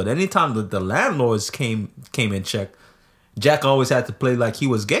 Furley. But anytime the landlords came in check, Jack always had to play like he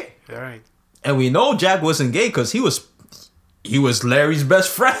was gay. All right. And we know Jack wasn't gay because he was Larry's best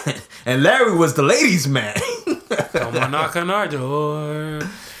friend, and Larry was the ladies' man. Come on, knock on our door.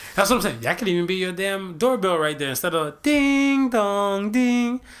 That's what I'm saying. That could even be your damn doorbell right there. Instead of ding dong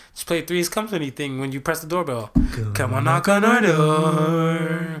ding, just play Three's Company thing when you press the doorbell. Come on, knock on our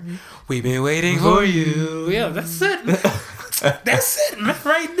door. We've been waiting for you. Yeah, that's it. That's it, man,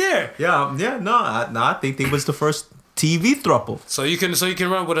 right there. Yeah. No, I think they was the first TV throuple. So you can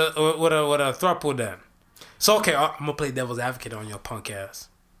run with a throuple then. So okay, I'm gonna play devil's advocate on your punk ass.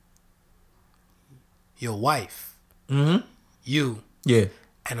 Your wife, you, yeah,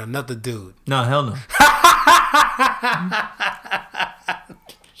 and another dude. No, hell no.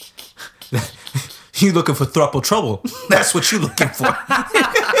 You looking for throuple trouble? That's what you looking for.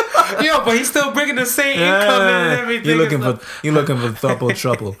 Yo, but he's still bringing the same income in and everything. You looking for throuple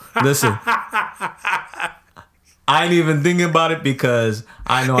trouble? Listen. I ain't even thinking about it because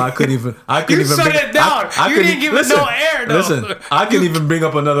I know I couldn't even. You shut it down. You didn't give it no air, though. Listen, I can even bring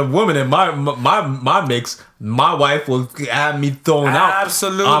up another woman in my mix. My wife will have me thrown out.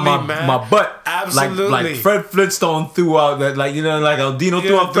 Absolutely, on man. My butt. Absolutely. Like Fred Flintstone threw out that, like Aldino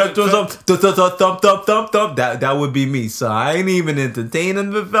threw out Fred Flintstone. Thump. That would be me. So I ain't even entertaining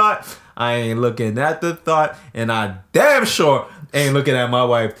the thought. I ain't looking at the thought, and I damn sure ain't looking at my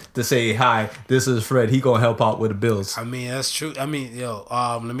wife to say, hi, this is Fred. He gonna help out with the bills. I mean, that's true. I mean,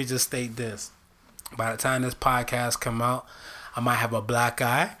 let me just state this. By the time this podcast come out, I might have a black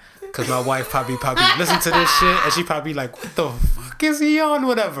eye. Because my wife probably listen to this shit and she probably like, what the fuck is he on?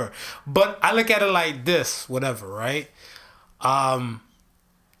 Whatever. But I look at it like this, whatever, right? Yeah,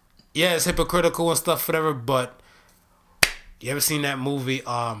 it's hypocritical and stuff, whatever, but you ever seen that movie,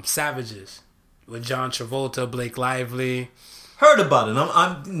 Savages? With John Travolta, Blake Lively. Heard about it.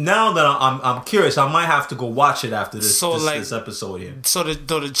 I'm curious. I might have to go watch it after this this episode here. So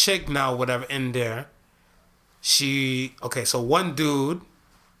the chick now, whatever, in there, so one dude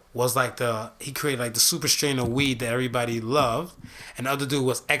was like he created like the super strain of weed that everybody loved, and the other dude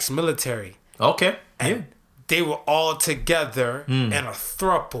was ex-military. Okay. And they were all together in a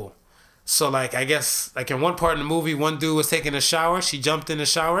throuple. So like I guess like in one part of the movie, one dude was taking a shower, she jumped in the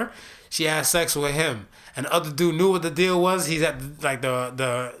shower, she had sex with him. And the other dude knew what the deal was. He's at like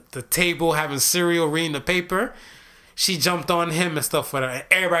the table having cereal, reading the paper. She jumped on him and stuff with her, and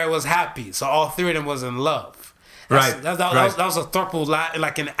everybody was happy. So all three of them was in love. That was a throuple,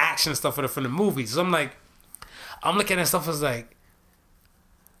 like in action stuff from the movies. So I'm looking at stuff as like,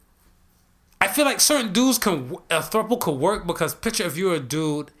 I feel like certain dudes a throuple could work because picture if you're a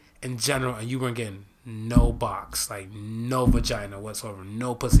dude in general and you weren't getting no box, like no vagina whatsoever,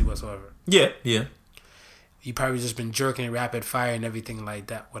 no pussy whatsoever. Yeah. You probably just been jerking it rapid fire and everything like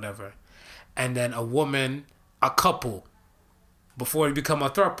that, whatever. And then a couple, before you become a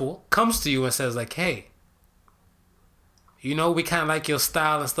throuple, comes to you and says like, hey, you know, we kind of like your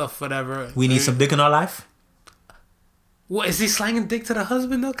style and stuff, whatever. We need some dick in our life. What is he slanging dick to the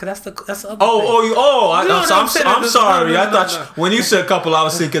husband though? Cause that's the other thing. I'm sorry. I thought when you said couple, I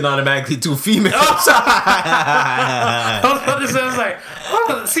was thinking automatically two females. I was like,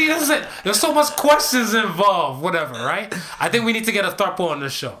 see, this is it. There's so much questions involved, whatever, right? I think we need to get a throuple on the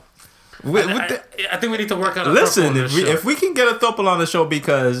show. I think we need to work on a throuple on the show. If we can get a throuple on the show,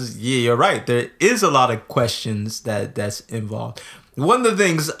 because you're right, there is a lot of questions that's involved. One of the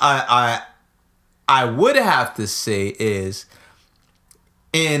things I would have to say is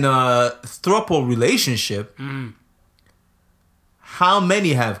in a throuple relationship, how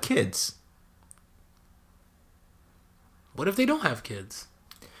many have kids? What if they don't have kids?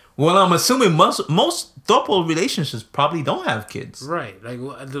 Well, I'm assuming most throuple relationships probably don't have kids. Right. Like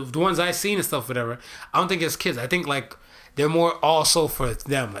the ones I've seen and stuff, whatever. I don't think it's kids. I think like they're more also for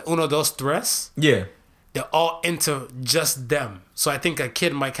them. Like uno, dos, tres. Yeah. They're all into just them. So I think a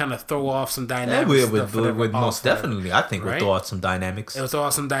kid might kind of throw off some dynamics. With most definitely. I think we'll throw out some dynamics. It'll throw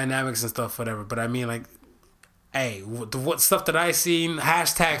out some dynamics and stuff, whatever. But I mean, like, hey, what stuff that I seen,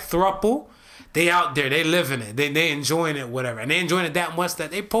 #throuple, they out there, they living it, they enjoying it, whatever, and they enjoying it that much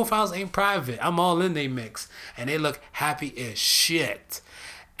that their profiles ain't private. I'm all in they mix, and they look happy as shit.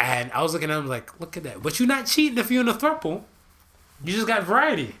 And I was looking at them like, look at that. But you're not cheating if you're in a throuple. You just got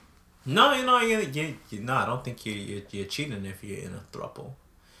variety. No, I don't think you're cheating if you're in a throuple.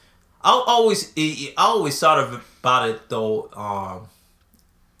 I always thought about it though.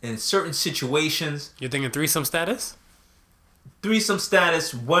 In certain situations, you're thinking threesome status. Threesome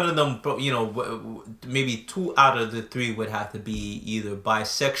status. One of them, maybe 2 out of the 3 would have to be either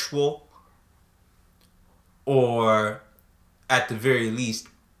bisexual, or at the very least,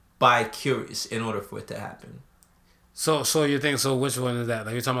 bi-curious in order for it to happen. So you think, so which one is that?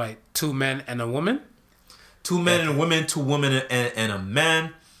 Like you're talking like 2 men and a woman? 2 men and a woman, 2 women and a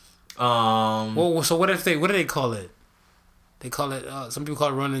man. Well, so what do they call it? They call it, some people call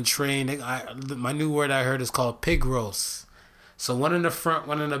it running train. My new word I heard is called pig roast. So one in the front,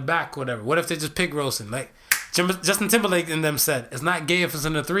 one in the back, whatever. What if they're just pig roasting? Like Justin Timberlake and them said, it's not gay if it's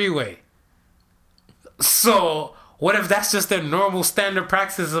in a 3-way. So what if that's just their normal standard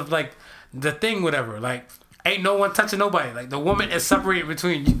practice of like the thing, whatever? Like, ain't no one touching nobody. Like the woman is separated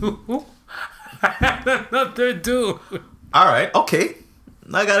between you and another dude. All right, okay.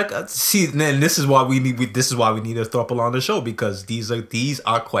 I gotta see. Then this is why we need a throuple on the show, because these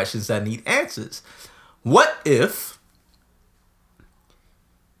are questions that need answers. What if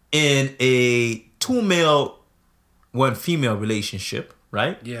in a 2 male, 1 female relationship,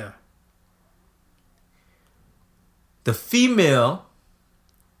 right? Yeah. The female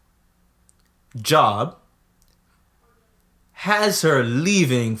job has her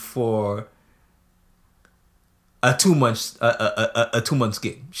leaving for a 2 months a 2 months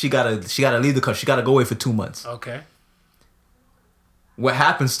gig. She gotta leave the country. She gotta go away for 2 months. Okay. What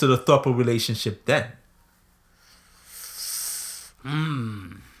happens to the throuple relationship then?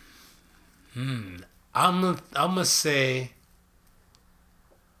 I'm gonna say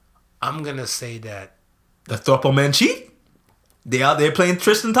that the throuple men cheat. They out there playing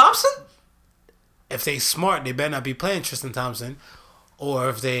Tristian Thompson. If they smart, they better not be playing Tristian Thompson. Or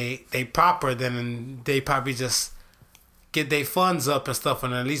if they proper, then they probably just get their funds up and stuff,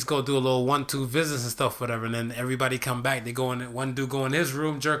 and at least go do a little 1-2 visits and stuff, whatever. And then everybody come back. They go in. One dude go in his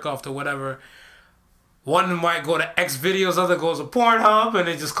room, jerk off to whatever. One might go to X videos, other goes to Pornhub, and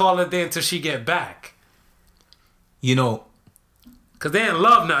they just call it there until she get back. You know, cause they in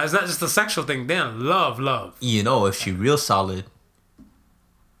love now. It's not just a sexual thing. They in love. You know, if she real solid,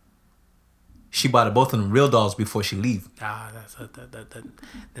 she bought both of them real dolls before she leave.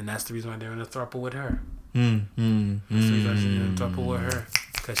 Then that's the reason why they're in a throuple with her. That's the reason why she's in a throuple with her.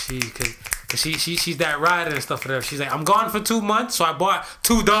 Cause she's that rider and stuff for her. She's like, I'm gone for 2 months, so I bought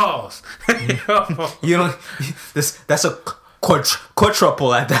 2 dolls. You know, that's a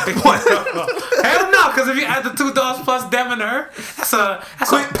quadruple at that point. Hell no, because if you add the 2 dolls plus them and her, that's a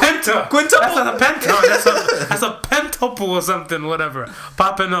penta. Quintuple. That's not a penta. That's a pentuple or something, whatever,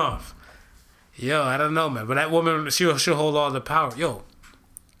 popping off. Yo, I don't know, man. But that woman, she'll hold all the power. Yo,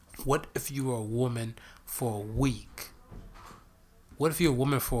 what if you were a woman for a week? What if you're a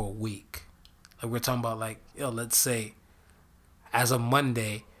woman for a week? Like we're talking about, like, yo, let's say, as of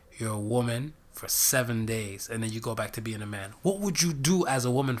Monday, you're a woman for 7 days, and then you go back to being a man. What would you do as a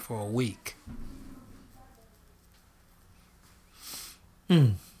woman for a week?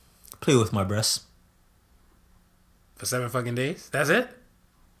 Play with my breasts. For 7 fucking days? That's it?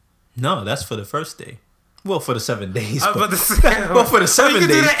 No, that's for the first day. Well, for the 7 days. Well, for the 7 days. You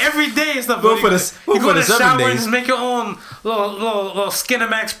can do that every day and stuff. Well, for the 7 shower days. And just make your own little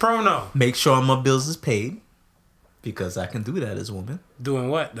Skinamax prono. Make sure my bills is paid. Because I can do that as a woman. Doing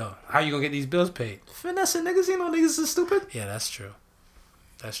what, though? How you gonna get these bills paid? Finessing niggas. You know niggas is stupid. Yeah, that's true.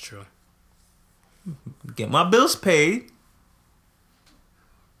 That's true. Get my bills paid.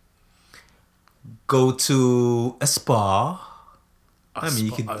 Go to a spa.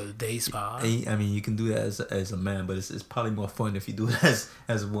 You can a day spa. I mean, you can do that as a man, but it's probably more fun if you do it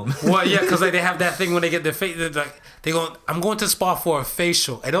as a woman. Well, yeah, because like they have that thing when they get their face. Like I'm going to spa for a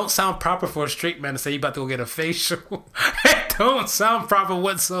facial. It don't sound proper for a straight man to say you about to go get a facial. It don't sound proper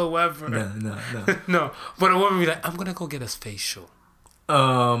whatsoever. No. No, but a woman be like, I'm gonna go get a facial.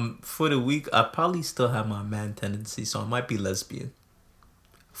 For the week, I probably still have my man tendency, so I might be lesbian.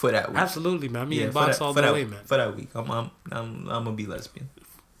 For that week. Absolutely, man. I mean, box all the way, man. For that week, I'm gonna be lesbian.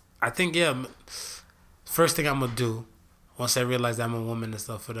 I think, yeah. First thing I'm gonna do, once I realize I'm a woman and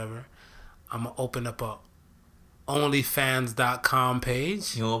stuff, whatever, I'm gonna open up a OnlyFans.com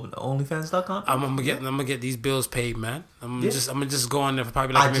page. You open OnlyFans.com? I'm gonna get these bills paid, man. I'm gonna just go on there for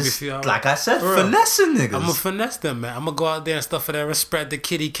probably maybe a few hours. Like I said, finessing niggas. I'm gonna finesse them, man. I'm gonna go out there and stuff, whatever, spread the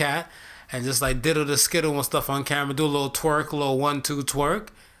kitty cat. And just like diddle the skittle and stuff on camera, do a little twerk, a little 1-2 twerk,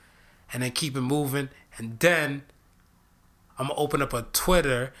 and then keep it moving. And then I'm gonna open up a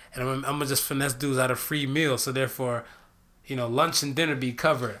Twitter, and I'm gonna just finesse dudes out of free meals. So therefore, lunch and dinner be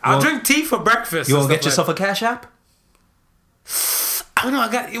covered. I'll drink tea for breakfast. You wanna get yourself a Cash App? I don't know.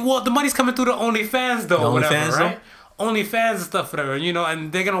 The money's coming through the OnlyFans though, whatever, right? OnlyFans and stuff, whatever.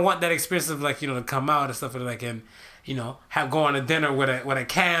 And they're gonna want that experience of to come out and stuff, like and. Have go on a dinner with a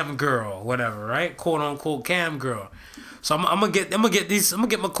cam girl, whatever, right? Quote unquote cam girl. So I'm gonna get my queens. I'm gonna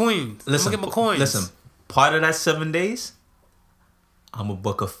get my coins. Listen, part of that 7 days, I'm gonna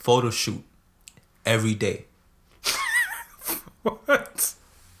book a photo shoot every day. What?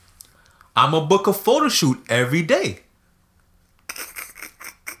 I'm gonna book a photo shoot every day.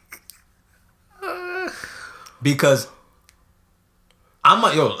 Because I'm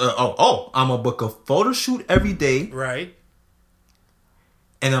gonna book a photo shoot every day. Right.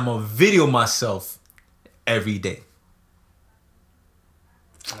 And I'm gonna video myself every day.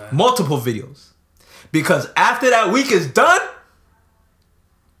 Multiple videos. Because after that week is done,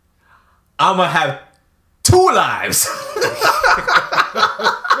 I'm gonna have 2 lives.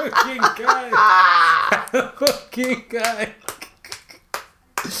 Fucking guy. Fucking guy.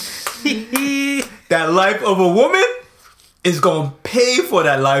 That life of a woman is gonna pay for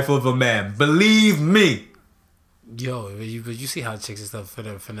that life of a man. Believe me. Yo, you see how chicks and stuff for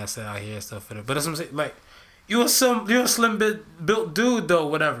the finesse out here and stuff for the. But that's what I'm saying. Like, you're a slim built dude though,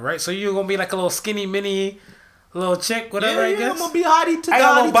 whatever, right? So you're gonna be like a little skinny mini little chick, whatever. I guess I'm gonna be hottie to. I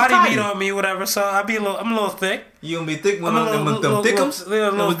got a little body meat on me, whatever. So I'm a little thick. You gonna be thick when I'm them thickums?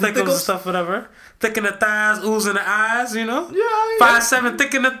 Little thickums and stuff, whatever. Thick in the thighs, ooze in the eyes, Yeah. 5'7",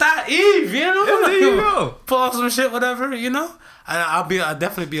 thick in the thigh, Eve, Yeah, there you go. Pull off some shit, whatever, I'll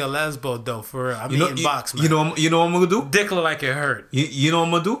definitely be a lesbo though. For real. I'm eating box, man. You know what I'm gonna do? Dick look like it hurt. You know what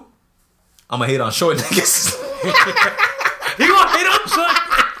I'm gonna do? I'm gonna hate on short niggas. You gonna hate on short?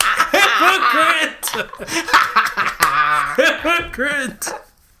 Hypocrite.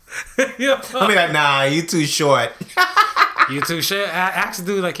 I mean, like, nah, you too short. You too short? I asked the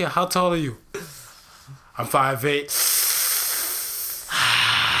dude, like, yeah, how tall are you? I'm 5'8".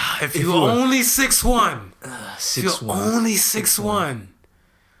 If you're only 6'1", 6'1", you're only 6'1",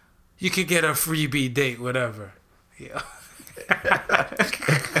 you could get a freebie date, whatever. Yeah.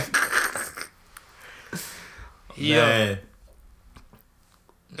 Man.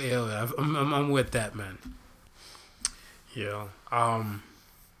 Yo, I'm with that, man. Yo,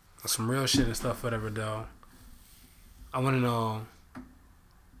 some real shit and stuff, whatever. Though, I want to know,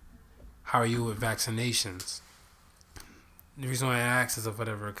 how are you with vaccinations? The reason why I asked is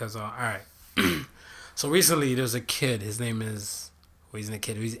whatever, because all right. So recently, there's a kid. His name is. Well, he's a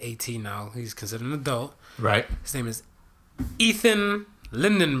kid. He's 18 now. He's considered an adult. Right. His name is Ethan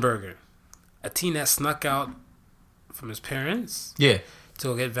Lindenberger, a teen that snuck out from his parents. Yeah.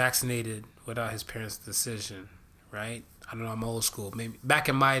 To get vaccinated without his parents' decision. Right. I don't know. I'm old school. Maybe back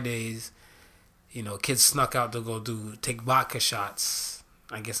in my days, kids snuck out to take vodka shots.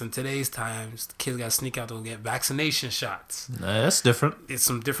 I guess in today's times, the kids got to sneak out to go get vaccination shots. That's different. It's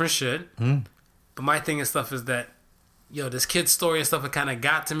some different shit. Mm. But my thing and stuff is that, this kid's story and stuff, it kind of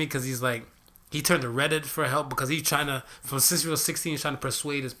got to me because he's like, he turned to Reddit for help because he's trying to, since he was 16, he's trying to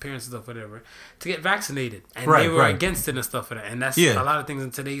persuade his parents and stuff, whatever, to get vaccinated. And they were against it and stuff for that. And that's a lot of things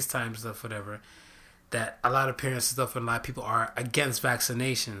in today's times, stuff, whatever, that a lot of parents and stuff and a lot of people are against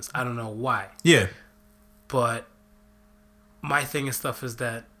vaccinations. I don't know why. Yeah. But my thing and stuff is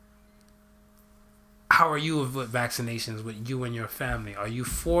that, how are you with vaccinations with you and your family? Are you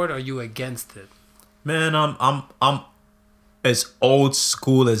for it or are you against it? Man, I'm as old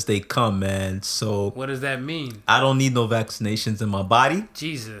school as they come, man. So what does that mean? I don't need no vaccinations in my body.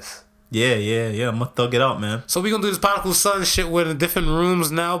 Jesus. Yeah. I'm gonna thug it out, man. So we gonna do this Particle Sun shit with different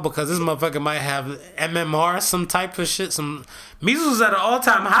rooms now because this motherfucker might have MMR, some type of shit. Some measles at an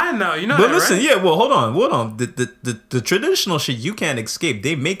all-time high now. You know but that, listen, right? yeah. Well, hold on. The traditional shit you can't escape.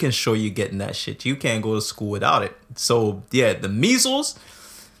 They making sure you're getting that shit. You can't go to school without it. So yeah, the measles,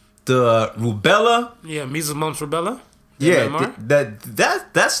 the rubella. Yeah, measles, mumps, rubella. Yeah,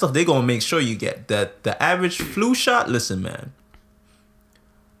 that stuff they gonna make sure you get. That the average flu shot. Listen, man.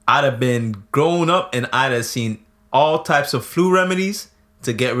 I'd have been grown up and I'd have seen all types of flu remedies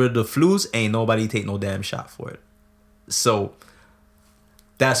to get rid of the flus. Ain't nobody take no damn shot for it. So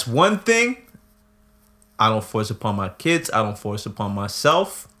that's one thing. I don't force upon my kids. I don't force upon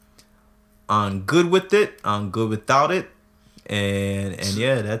myself. I'm good with it. I'm good without it. And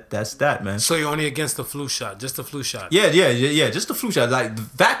yeah, that's that, man. So you're only against the flu shot, just the flu shot. Yeah, just the flu shot. Like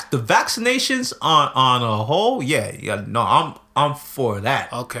the vaccinations on a whole, no, I'm for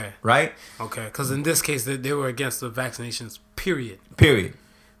that. Okay. Right? Okay, because in this case they were against the vaccinations. Period.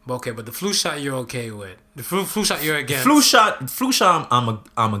 Okay, but the flu shot you're okay with. The flu shot you're against. Flu shot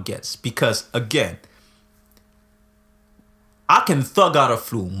I'm against because again, I can thug out a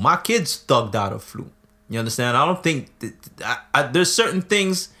flu. My kids thugged out a flu. You understand? I don't think there's certain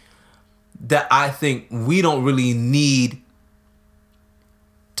things that I think we don't really need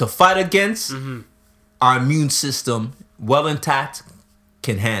to fight against. Mm-hmm. Our immune system, well intact,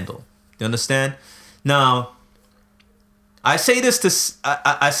 can handle. You understand? Now, I say this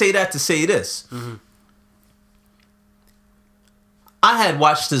I say that to say this. Mm-hmm. I had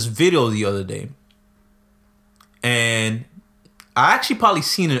watched this video the other day, and I actually probably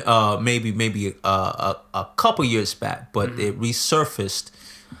seen it maybe a couple years back, but it resurfaced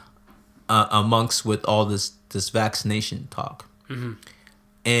amongst with all this vaccination talk. Mm-hmm.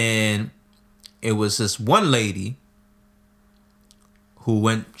 And it was this one lady who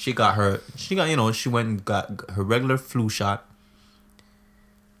went and got her regular flu shot.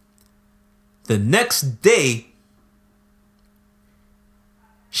 The next day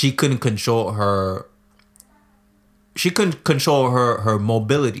she couldn't control her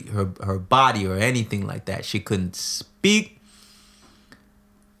mobility, her body or anything like that. She couldn't speak.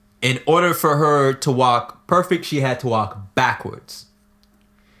 In order for her to walk perfect, she had to walk backwards.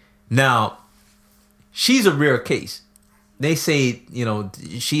 Now, she's a rare case. They say,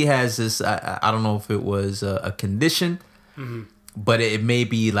 she has this, I don't know if it was a condition, mm-hmm. but it may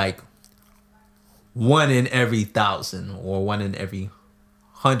be like 1 in every 1,000 or 1 in every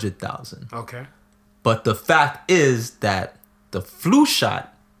 100,000. Okay. But the fact is that the flu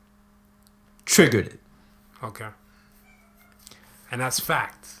shot triggered it. Okay. And that's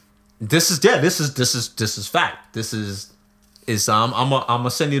fact. This is fact. This is I'm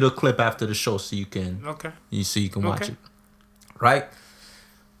gonna send you the clip after the show so you can watch it. Right?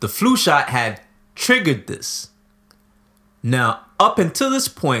 The flu shot had triggered this. Now, up until this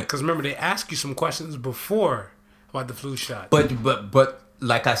point, because remember they asked you some questions before about the flu shot. But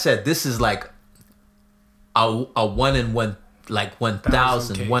like I said, this is like a 1 in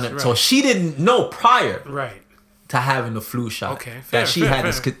 1,000. Right. So she didn't know prior. Right. to having the flu shot. Okay, fair, that she fair, had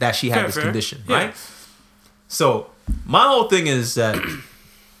fair. this Fair. condition, Yeah. right? So my whole thing is that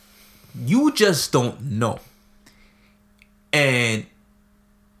you just don't know. And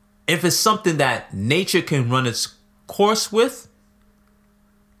if it's something that nature can run its course with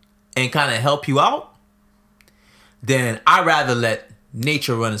and kind of help you out, then I'd rather let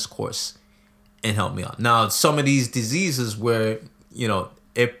nature run its course and help me out. Now, some of these diseases where, you know,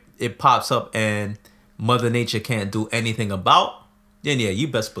 it pops up and Mother Nature can't do anything about, then yeah, you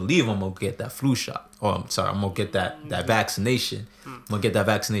best believe I'm going to get that flu shot. Or I'm sorry, I'm going to get that vaccination. I'm going to get that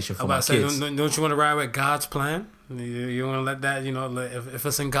vaccination for my kids. Don't you want to ride with God's plan? You want to let that, you know, if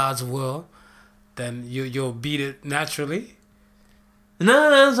it's in God's will, then you'll beat it naturally.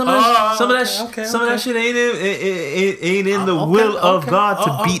 No, some of that shit ain't in the will of God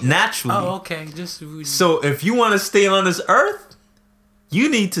to beat naturally. Oh, okay. So if you want to stay on this earth, you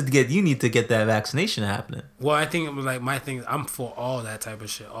need to get that vaccination happening. Well, I think like my thing, I'm for all that type of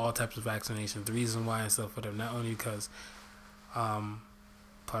shit, all types of vaccinations. The reason why and stuff for them, not only because,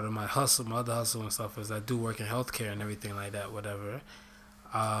 part of my other hustle and stuff is I do work in healthcare and everything like that, whatever.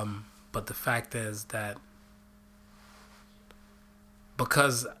 But the fact is that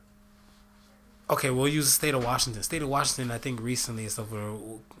because, okay, we'll use the state of Washington. State of Washington, I think recently and stuff were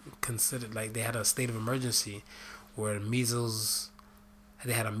considered like they had a state of emergency where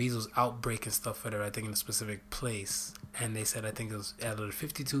they had a measles outbreak and stuff whatever, I think in a specific place. And they said, I think it was out of the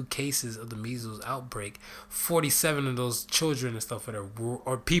 52 cases of the measles outbreak, 47 of those children and stuff whatever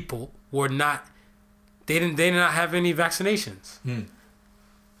or people were not, they did not have any vaccinations.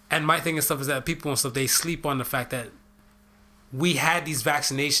 And my thing and stuff is that people and stuff, they sleep on the fact that we had these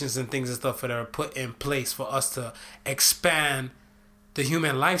vaccinations and things and stuff that are put in place for us to expand the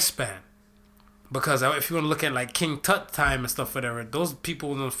human lifespan. Because if you want to look at like King Tut time and stuff, whatever, those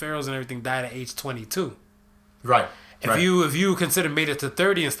people, those pharaohs and everything died at age 22. Right. If you consider made it to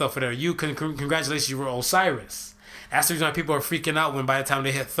 30 and stuff, whatever, you can congratulations, you were Osiris. That's the reason why people are freaking out when by the time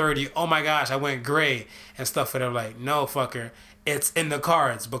they hit 30, oh my gosh, I went gray and stuff. Whatever. Like, no, fucker, it's in the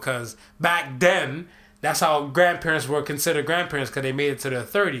cards because back then, that's how grandparents were considered grandparents because they made it to their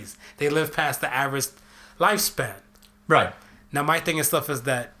 30s. They lived past the average lifespan. Right. Now, my thing and stuff is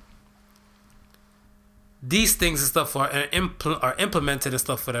that these things and stuff are implemented and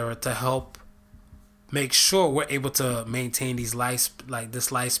stuff whatever to help make sure we're able to maintain these this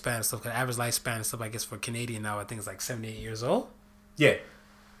lifespan and stuff. The average lifespan and stuff, I guess, for Canadian now, I think it's like 78 years old. Yeah.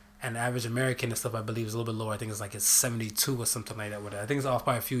 And the average American and stuff, I believe, is a little bit lower. I think it's 72 or something like that. Whatever. I think it's off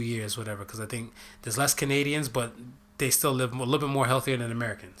by a few years, whatever, because I think there's less Canadians, but they still live a little bit more healthier than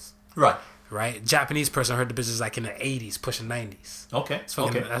Americans. Right. Right? Japanese person, I heard the bitch is like in the 80s, pushing 90s. Okay.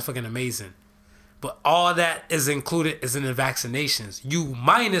 That's fucking amazing. But all that is included is in the vaccinations. You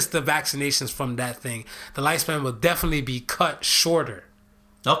minus the vaccinations from that thing, the lifespan will definitely be cut shorter.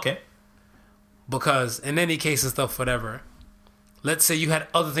 Okay. Because in any case and stuff, whatever, let's say you had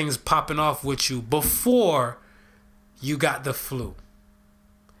other things popping off with you before you got the flu.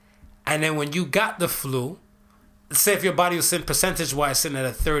 And then when you got the flu, let's say if your body was sitting percentage-wise sitting at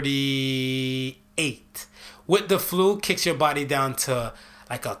a 38. With the flu, kicks your body down to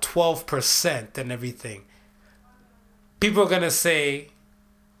like a 12% and everything. People are going to say,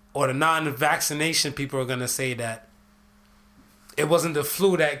 or the non-vaccination people are going to say that it wasn't the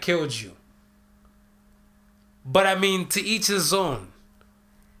flu that killed you. But I mean, to each his own.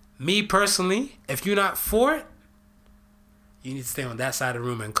 Me personally, if you're not for it, you need to stay on that side of the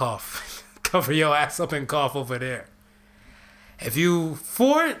room and cough. Cover your ass up and cough over there. If you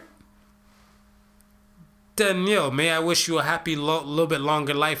for it, then may I wish you a happy little bit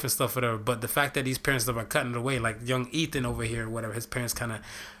longer life and stuff whatever. But the fact that these parents are cutting it away, like young Ethan over here, whatever, his parents kind of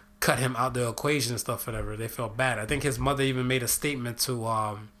cut him out the equation and stuff whatever. They felt bad. I think his mother even made a statement to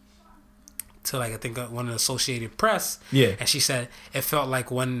like I think one of the Associated Press. Yeah. And she said it felt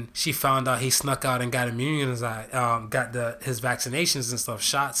like when she found out he snuck out and got immunized, got his vaccinations and stuff,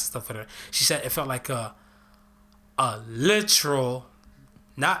 shots and stuff whatever. She said it felt like a literal,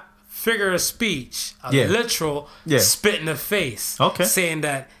 not figure of speech, literal spit in the face. Okay. Saying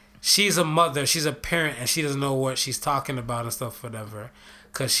that she's a mother, she's a parent, and she doesn't know what she's talking about and stuff, whatever,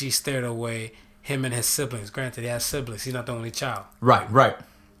 because she stared away him and his siblings. Granted, he has siblings. He's not the only child. Right.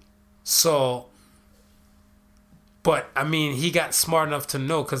 So, but, I mean, he got smart enough to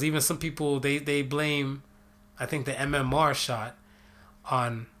know, because even some people, they blame, I think, the MMR shot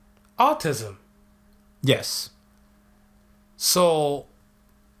on autism. Yes. So,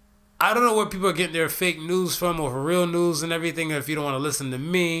 I don't know where people are getting their fake news from or real news and everything. If you don't want to listen to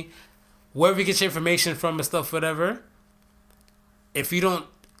me, wherever you get your information from and stuff, whatever. If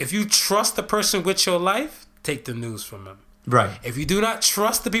you trust the person with your life, take the news from them. Right. If you do not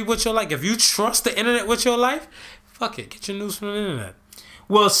trust the people with your life, if you trust the internet with your life, fuck it, get your news from the internet.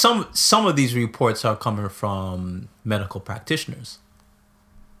 Well, some of these reports are coming from medical practitioners.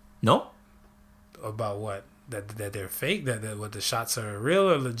 No? About what? That they're fake? That what the shots are real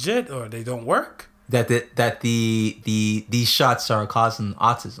or legit or they don't work? That these shots are causing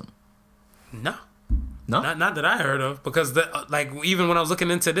autism. No. No? Not that I heard of. Because like even when I was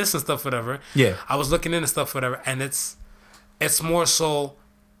looking into this and stuff, whatever. Yeah. I was looking into stuff, whatever, and it's more so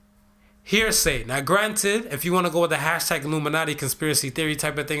hearsay. Now, granted, if you want to go with the hashtag Illuminati conspiracy theory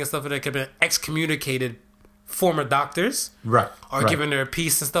type of thing and stuff, that could be excommunicated former doctors, Right. or given their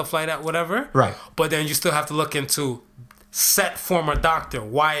peace and stuff like that, whatever. Right. But then you still have to look into set former doctor.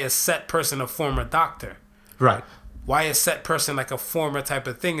 Why is set person a former doctor? Right. Why is set person like a former type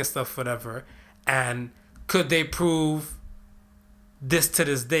of thing and stuff, whatever? And could they prove this to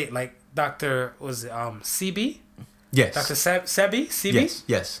this date? Like Dr. was it, CB? Yes. Dr. Sebi? CB? Yes.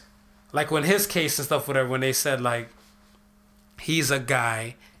 Yes. Like when his case and stuff, whatever, when they said like he's a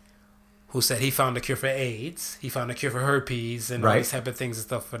guy who said he found a cure for AIDS, he found a cure for herpes and all these type of things and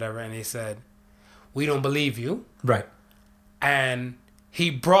stuff, whatever, and he said, we don't believe you. Right. And he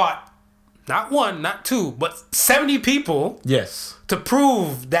brought not one, not two, but 70 people Yes. to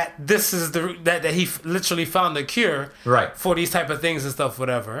prove that this is that he literally found a cure Right. for these type of things and stuff,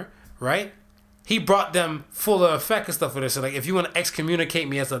 whatever, right? He brought them full of effect and stuff with this. So like, if you want to excommunicate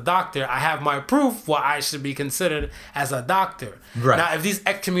me as a doctor, I have my proof why I should be considered as a doctor. Right. Now, if these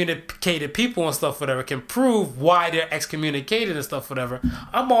excommunicated people and stuff, whatever, can prove why they're excommunicated and stuff, whatever,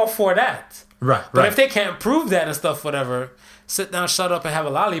 I'm all for that. Right. But if they can't prove that and stuff, whatever, sit down, shut up, and have a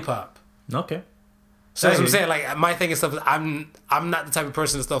lollipop. Okay. So that's what I'm saying. Like my thing and stuff is I'm not the type of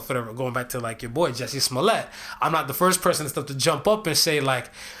person and stuff, whatever. Going back to like your boy Jesse Smollett, I'm not the first person and stuff to jump up and say like,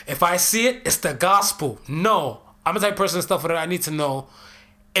 if I see it, it's the gospel. No, I'm the type of person and stuff, whatever. I need to know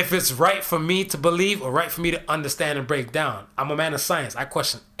if it's right for me to believe or right for me to understand and break down. I'm a man of science. I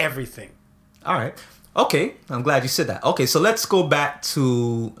question everything. All right. Okay. I'm glad you said that. Okay, so let's go back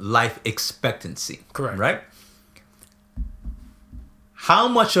to life expectancy. Correct. Right? How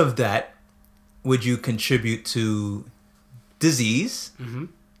much of that would you contribute to disease? Mm-hmm.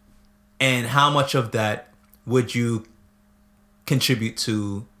 And how much of that would you contribute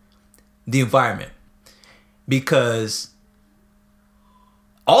to the environment? Because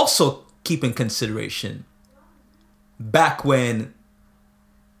also keep in consideration, back when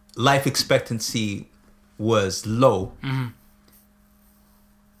life expectancy was low,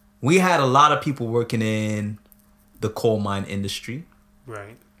 we had a lot of people working in the coal mine industry.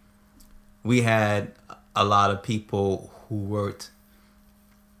 Right. We had a lot of people who worked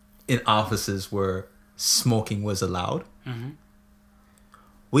in offices where smoking was allowed. Mm-hmm.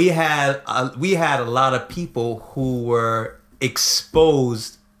 We had a lot of people who were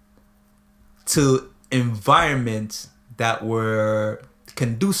exposed to environments that were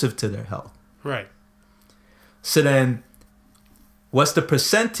conducive to their health. Right. So then, what's the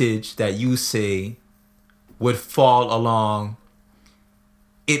percentage that you say would fall along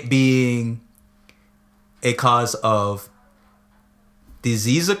it being a cause of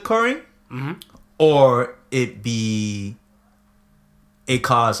disease occurring, or it be a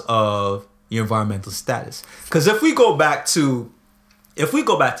cause of your environmental status? Because if we go back to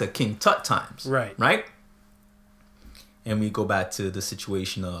King Tut times, right, and we go back to the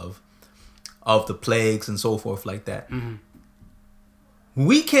situation of the plagues and so forth like that,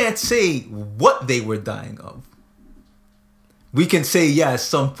 we can't say what they were dying of. We can say, yes,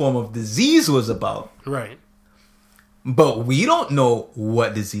 some form of disease was about. Right. But we don't know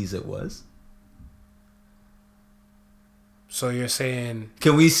what disease it was. So you're saying...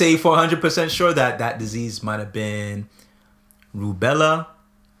 Can we say for 100% sure that disease might have been rubella?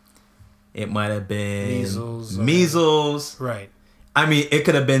 It might have been measles. Right. I mean, it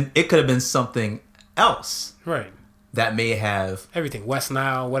could have been something else. Right. That may have... Everything. West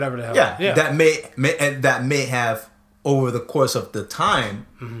Nile, whatever the hell. Yeah. That may have, over the course of the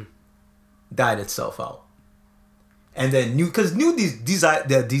time, died itself out. And then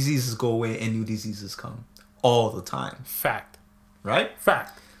the diseases go away and new diseases come all the time. Fact. Right?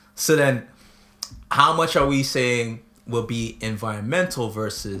 Fact. So then, how much are we saying will be environmental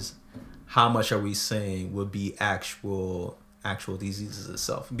versus how much are we saying will be actual diseases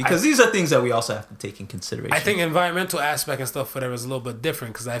itself? Because these are things that we also have to take in consideration. I think environmental aspect and stuff, whatever, is a little bit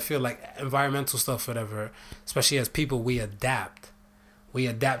different because I feel like environmental stuff, whatever, especially as people, we adapt. We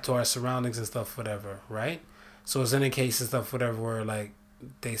adapt to our surroundings and stuff, whatever, right? So it's in a case and stuff, whatever, where like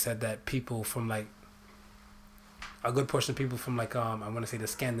they said that people from like a good portion of people from like I want to say the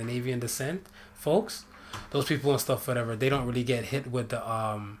Scandinavian descent folks, those people and stuff, whatever, they don't really get hit with the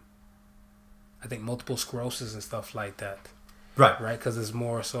I think multiple sclerosis and stuff like that. Right, because it's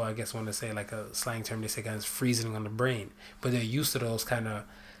more so, I guess, when they say like a slang term, they say kind of freezing on the brain, but they're used to those kind of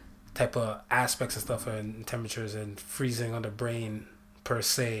type of aspects and stuff and temperatures and freezing on the brain per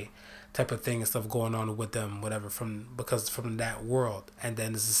se type of thing and stuff going on with them, whatever, because from that world. And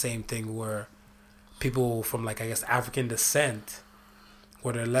then it's the same thing where people from like, I guess, African descent,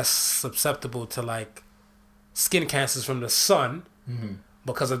 where they're less susceptible to like skin cancers from the sun. Mm-hmm.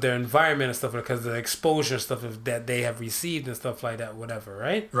 Because of their environment and stuff, because of the exposure and stuff that they have received and stuff like that, whatever,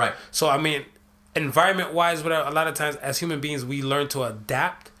 right? Right. So, I mean, environment-wise, whatever, a lot of times as human beings, we learn to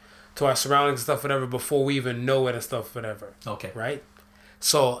adapt to our surroundings and stuff, whatever, before we even know it and stuff, whatever. Okay. Right?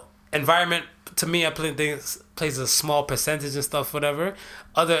 So, environment, to me, I think plays a small percentage and stuff, whatever.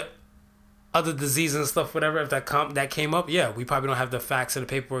 Other diseases and stuff, whatever, if that came up, yeah, we probably don't have the facts and the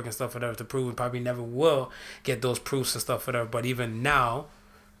paperwork and stuff, whatever, to prove. We probably never will get those proofs and stuff, whatever. But even now,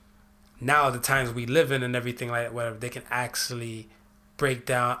 the times we live in and everything like that, whatever, they can actually break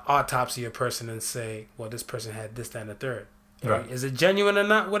down, autopsy a person and say, well, this person had this, that, and the third. Right. Is it genuine or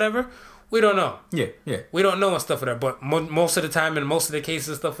not, whatever? We don't know. Yeah. We don't know and stuff, whatever. But most of the time, in most of the cases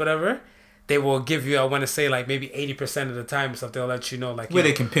and stuff, whatever, they will give you, I want to say, like maybe 80% of the time, stuff they'll let you know, like where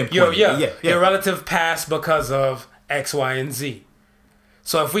they can pinpoint your relative passed because of X, Y, and Z.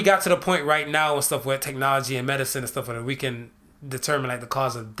 So if we got to the point right now and stuff with technology and medicine and stuff, where we can determine like the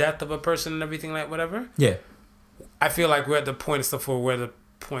cause of death of a person and everything like whatever. Yeah, I feel like we're at the point and stuff where we're at the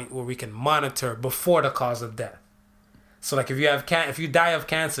point where we can monitor before the cause of death. So like if you die of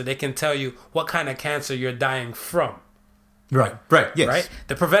cancer, they can tell you what kind of cancer you're dying from. Right, yes. Right?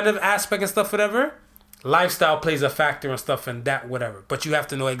 The preventive aspect and stuff, whatever, lifestyle plays a factor and stuff and that, whatever. But you have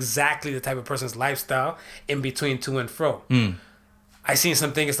to know exactly the type of person's lifestyle in between to and fro. I seen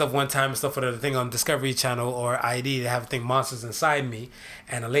some thing and stuff one time and stuff for the thing on Discovery Channel or ID. They have a thing, Monsters Inside Me.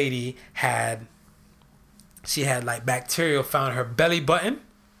 And a lady had like bacteria found her belly button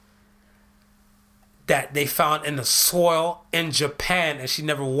that they found in the soil in Japan. And she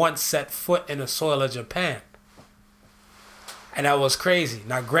never once set foot in the soil of Japan. And that was crazy.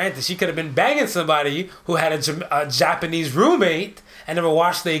 Now, granted, she could have been banging somebody who had a Japanese roommate and never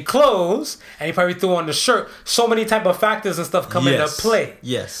washed their clothes, and he probably threw on the shirt. So many type of factors and stuff come into play.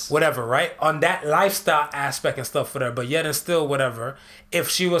 Yes. Whatever, right? On that lifestyle aspect and stuff, whatever. But yet and still, whatever, if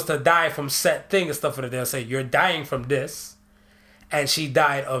she was to die from set thing and stuff, whatever, they'll say, you're dying from this, and she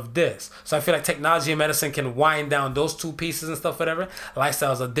died of this. So I feel like technology and medicine can wind down those two pieces and stuff, whatever.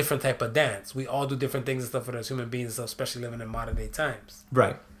 Lifestyle is a different type of dance. We all do different things and stuff as human beings and stuff, especially living in modern day times.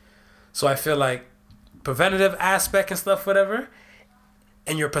 Right. So I feel like preventative aspect and stuff, whatever,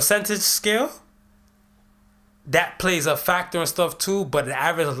 and your percentage scale, that plays a factor and stuff too, but the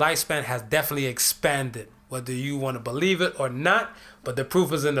average lifespan has definitely expanded, whether you want to believe it or not, but the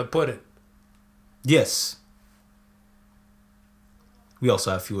proof is in the pudding. Yes. We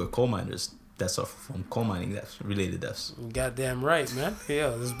also have fewer coal miners that suffer from coal mining deaths, related deaths. Goddamn right, man. Yeah,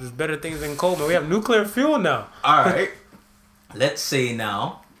 there's better things than coal, man. We have nuclear fuel now. All right. Let's say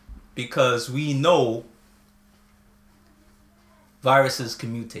now, because we know viruses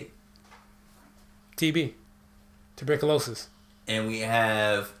can mutate. TB. Tuberculosis. And we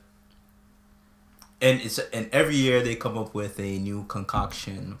have... And every year they come up with a new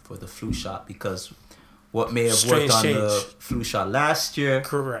concoction for the flu shot because... What may have worked on the flu shot last year,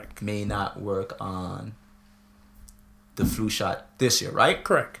 correct, may not work on the flu shot this year, right?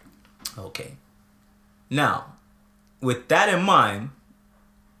 Correct. Okay. Now, with that in mind,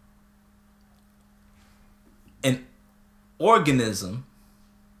 an organism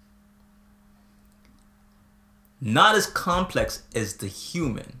not as complex as the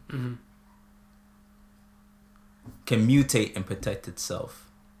human can mutate and protect itself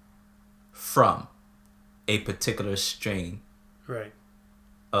from a particular strain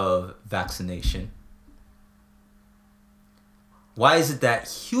of vaccination. Why is it that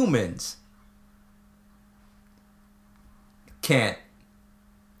humans can't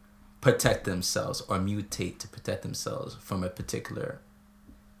protect themselves or mutate to protect themselves from a particular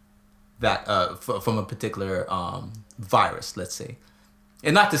virus, let's say?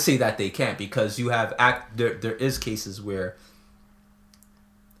 And not to say that they can't, because you have there is cases where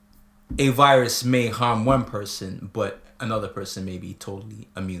a virus may harm one person, but another person may be totally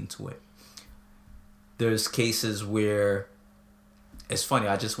immune to it. There's cases where it's funny.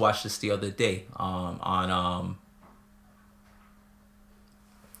 I just watched this the other day on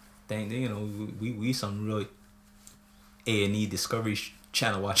we some real A&E Discovery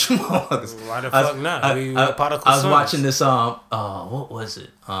channel watch motherfuckers. Why the fuck not? I was watching this. What was it?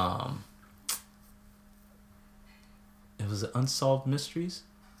 It was Unsolved Mysteries.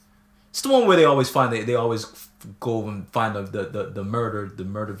 It's the one where they always find they always go and find the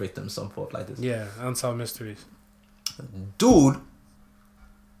murder victim, some forth like this. Yeah, Unsolved Mysteries. Dude,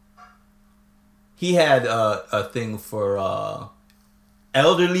 he had a thing for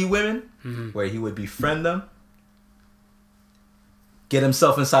elderly women, where he would befriend them, get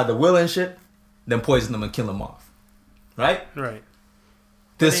himself inside the will and shit, then poison them and kill them off. Right? Right.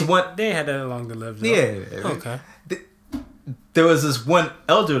 They had that long to live, though. Yeah. Okay. There was this one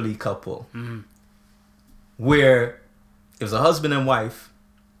elderly couple where it was a husband and wife.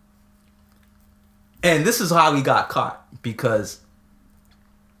 And this is how he got caught, because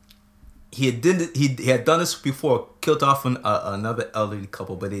he had done this before, killed off another elderly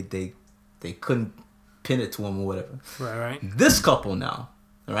couple, but they couldn't pin it to him or whatever. Right. This couple now,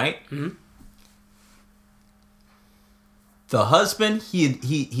 right? The husband,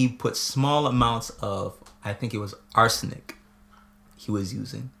 he put small amounts of, I think it was arsenic, he was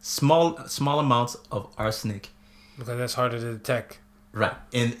using small amounts of arsenic, because that's harder to detect. Right,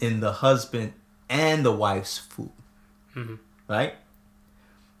 in the husband and the wife's food, right?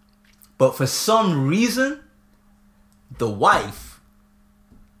 But for some reason, the wife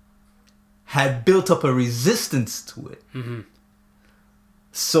had built up a resistance to it.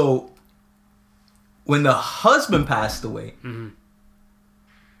 So when the husband passed away,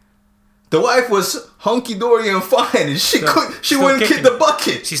 the wife was hunky dory and fine, and she wouldn't kick the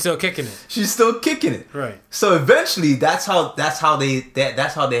bucket. She's still kicking it. She's still kicking it. Right. So eventually, that's how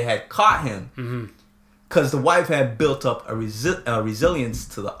they had caught him, because the wife had built up a resilience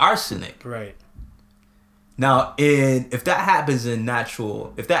to the arsenic. Right. Now, if that happens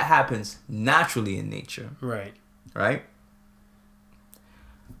naturally in nature, right?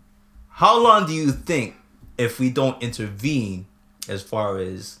 How long do you think, if we don't intervene, as far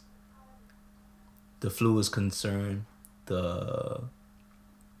as the flu is concerned, the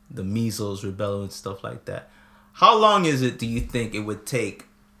measles, rubella, and stuff like that, how long do you think it would take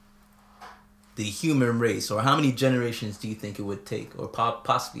the human race, or how many generations do you think it would take, or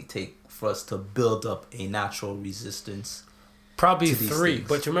possibly take, for us to build up a natural resistance? Probably 3,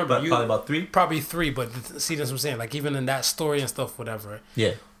 but you remember, probably about 3. Probably 3, but see, that's what I'm saying. Like, even in that story and stuff, whatever.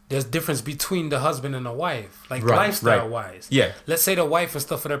 Yeah. There's difference between the husband and the wife, like lifestyle wise. Yeah. Let's say the wife and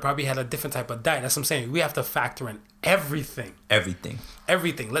stuff, whatever, probably had a different type of diet. That's what I'm saying. We have to factor in everything.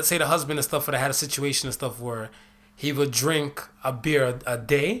 Let's say the husband and stuff, whatever, had a situation and stuff where he would drink a beer a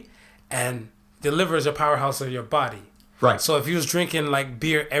day, and the liver is a powerhouse of your body. Right. So if he was drinking like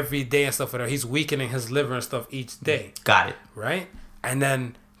beer every day and stuff, whatever, he's weakening his liver and stuff each day. Got it. Right. And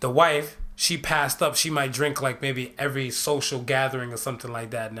then the wife, she passed up. She might drink like maybe every social gathering or something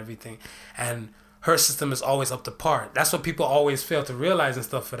like that and everything. And her system is always up to par. That's what people always fail to realize and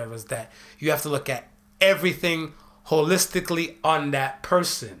stuff, whatever, is that you have to look at everything holistically on that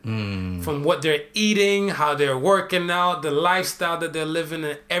person. From what they're eating, how they're working out, the lifestyle that they're living,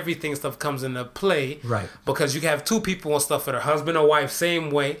 and everything stuff comes into play. Right. Because you have 2 people and stuff that are husband or wife,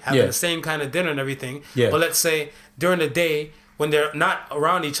 same way, having the same kind of dinner and everything. Yeah. But let's say during the day, when they're not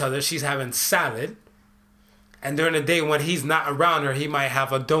around each other, she's having salad. And during the day when he's not around her, he might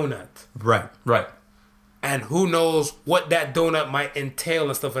have a donut. Right. And who knows what that donut might entail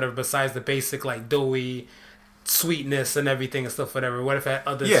and stuff, whatever, besides the basic like doughy sweetness and everything and stuff, whatever. What if it had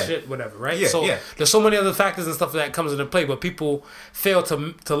other shit, whatever, right? There's so many other factors and stuff that comes into play, but people fail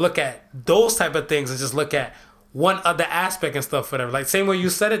to look at those type of things and just look at one other aspect and stuff, whatever. Like, same way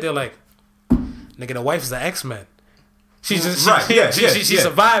you said it, they're like, nigga, the wife is an X-Men. She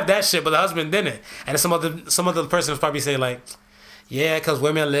survived that shit, but the husband didn't. And some other person was probably saying like, yeah, because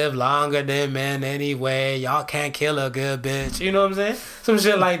women live longer than men anyway. Y'all can't kill a good bitch. You know what I'm saying? Some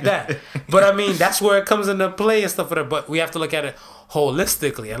shit like that. But I mean, that's where it comes into play and stuff like that. But we have to look at it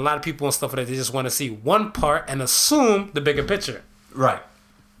holistically. And a lot of people and stuff like that, they just want to see one part and assume the bigger picture. Right.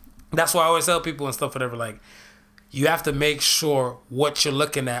 That's why I always tell people and stuff whatever, like, you have to make sure what you're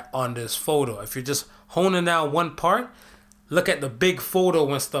looking at on this photo. If you're just honing down one part, look at the big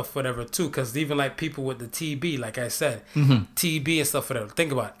photo and stuff, whatever, too. Because even like people with the TB, like I said, TB and stuff, whatever.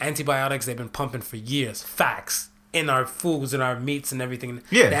 Think about it. Antibiotics, they've been pumping for years. Facts. In our foods and our meats and everything.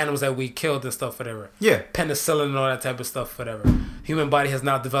 Yeah. The animals that we killed and stuff, whatever. Yeah. Penicillin and all that type of stuff, whatever. Human body has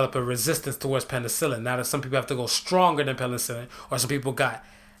now developed a resistance towards penicillin. Now that some people have to go stronger than penicillin, or some people got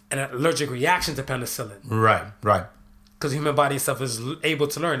an allergic reaction to penicillin. Right. Because the human body and stuff is able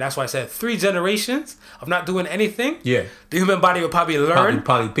to learn. That's why I said 3 generations of not doing anything. Yeah. The human body will probably learn.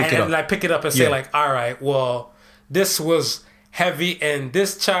 Probably pick it up. Like pick it up and say like, all right, well, this was heavy in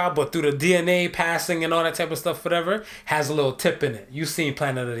this child, but through the DNA passing and all that type of stuff, whatever, has a little tip in it. You seen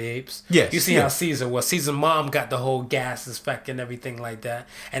Planet of the Apes? Yes. You seen how Caesar was. Caesar's mom got the whole gas effect and everything like that,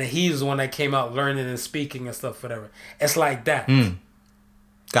 and he was the one that came out learning and speaking and stuff, whatever. It's like that.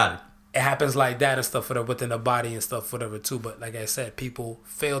 Got it. It happens like that and stuff, whatever, within the body and stuff, whatever, too. But like I said, people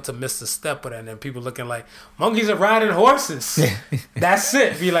fail to miss the step with it, and then people looking like monkeys are riding horses. That's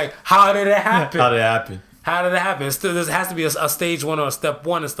it. Be like, how did it happen? How did it happen? How did it happen? Still, there has to be a stage one or a step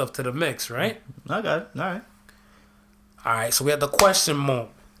one and stuff to the mix, right? I got it. All right. All right, so we have the question moment.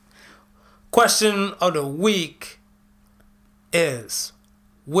 Question of the week is,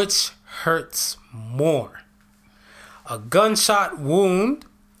 which hurts more? A gunshot wound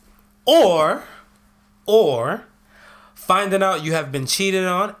or finding out you have been cheated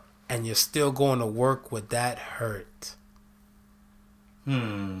on and you're still going to work with that hurt?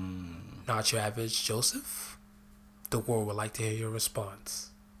 Not your average Joseph. The world would like to hear your response.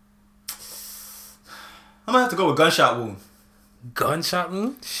 I'm gonna have to go with gunshot wound. Gunshot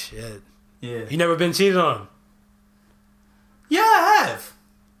wound? Shit. Yeah. You never been cheated on? Yeah, I have.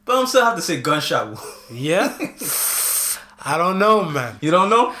 But I'm still have to say gunshot wound. Yeah? I don't know, man. You don't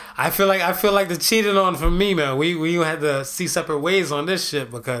know? I feel like the cheating on for me, man. We had to see separate ways on this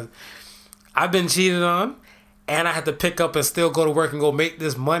shit because I've been cheated on and I had to pick up and still go to work and go make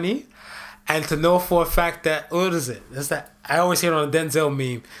this money. And to know for a fact that, what is it? It's that I always hear it on the Denzel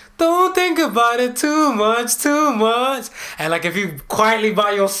meme. Don't think about it too much. And like if you quietly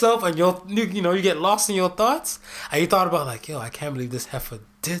by yourself and you get lost in your thoughts, and you thought about like, yo, I can't believe this heifer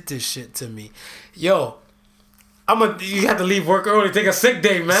did this shit to me. Yo, you have to leave work early, take a sick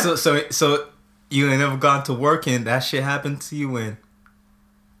day, man. So you ain't never gone to work and that shit happened to you when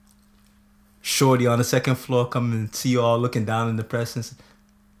Shorty on the second floor come and see you all looking down in the press and say,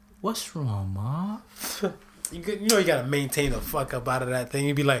 what's wrong, Mom? You gotta maintain the fuck up out of that thing.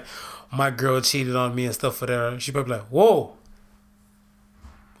 You'd be like, my girl cheated on me and stuff for that. She'd probably be like, whoa.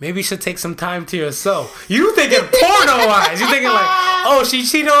 Maybe you should take some time to yourself. You thinking porno-wise. You thinking like, oh, she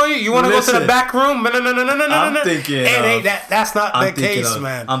cheated on you? You want to go to the back room? No. I'm thinking. That's not the case,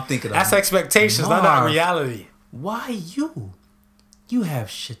 man. I'm thinking. That's expectations, not reality. Why you? You have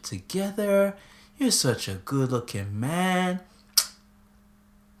shit together. You're such a good-looking man.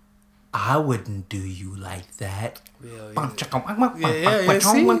 I wouldn't do you like that. Yeah,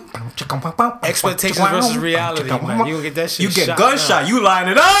 see? Expectations versus reality, man. You gonna get that shit. You get gunshot. You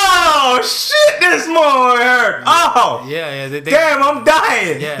lining. Oh shit! This more hurt. Oh yeah. Damn, I'm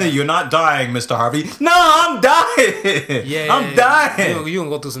dying. Yeah. You're not dying, Mr. Harvey. No, I'm dying. I'm dying. You gonna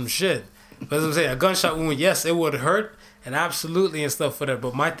go through some shit. But as I'm saying, a gunshot wound, yes, it would hurt, and absolutely and stuff for that.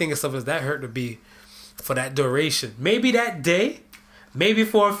 But my thing and stuff is that hurt to be for that duration. Maybe that day. Maybe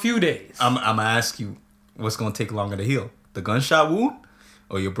for a few days. I'm gonna ask you, what's gonna take longer to heal? The gunshot wound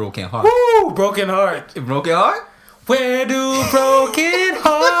or your broken heart? Woo! Broken heart. Broken heart? Where do broken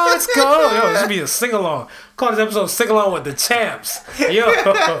hearts go? Yo, this should be a sing-along. Call this episode Sing-Along with the Champs. Yo.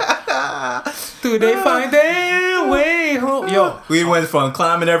 Do they find their way home? Yo. We went from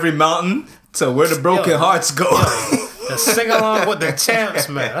climbing every mountain to where the broken hearts go. The Sing-Along with the Champs,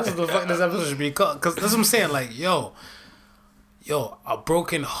 man. That's what the fuck this episode should be called. Because that's what I'm saying. Like, yo, a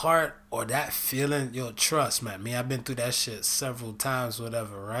broken heart or that feeling, trust, man. I've been through that shit several times,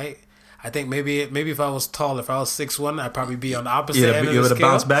 whatever, right? I think maybe if I was tall, if I was 6'1", I'd probably be on the opposite end of the scale. You would have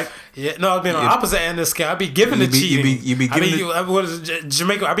bounced back? Yeah, no, I'd be on the opposite end of the scale. I'd be giving the cheating.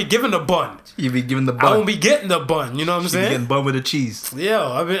 Jamaica, I'd be giving the bun. You'd be giving the bun. I won't be getting the bun, you know what I'm saying? Getting bun with the cheese.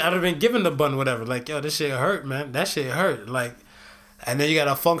 Yo, I'd have been giving the bun, whatever. Like, yo, this shit hurt, man. That shit hurt. Like, and then you got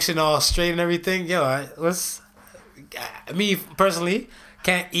to function all straight and everything. Yo, me personally,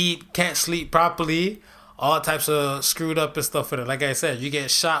 can't eat, can't sleep properly, all types of screwed up and stuff with it. Like I said, you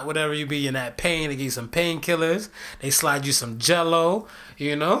get shot, whatever, you be in that pain, they give you some painkillers, they slide you some Jello,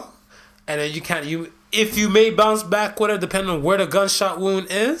 and then if you may bounce back with it, depending on where the gunshot wound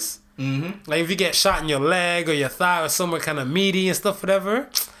is. Like if you get shot in your leg or your thigh or somewhere kind of meaty and stuff, whatever,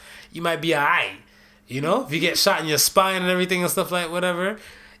 you might be alright. If you get shot in your spine and everything and stuff like whatever,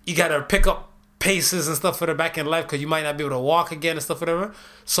 you gotta pick up paces and stuff for the back in life because you might not be able to walk again and stuff whatever.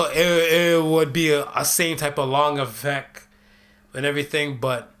 So it would be a same type of long effect and everything,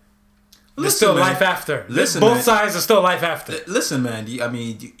 but there's still life after. Both sides are still life after. Listen, man.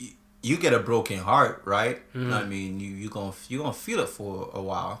 You get a broken heart, right? I mean, you gonna feel it for a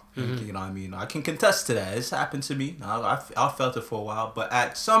while. You know what I mean? I can contest to that. It's happened to me. I felt it for a while, but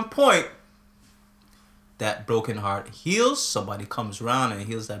at some point, that broken heart heals. Somebody comes around and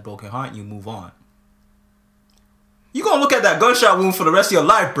heals that broken heart, and you move on. You gonna look at that gunshot wound for the rest of your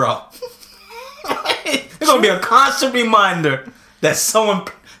life, bro. It's gonna be a constant reminder that someone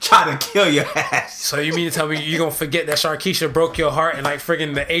tried to kill your ass. So you mean to tell me you gonna forget that Sharkeisha broke your heart in like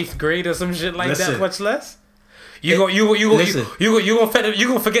friggin' the 8th grade or some shit like that? Much less. You gonna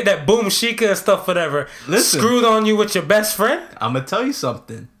forget that Boom Shika and stuff, whatever. Screwed on you with your best friend. I'm gonna tell you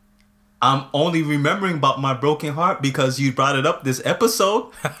something. I'm only remembering about my broken heart because you brought it up this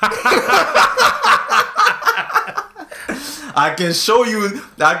episode. I can show you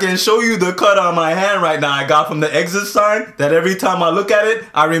the cut on my hand right now I got from the exit sign, that every time I look at it,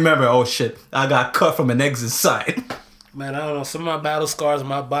 I remember, oh shit, I got cut from an exit sign. Man, I don't know. Some of my battle scars in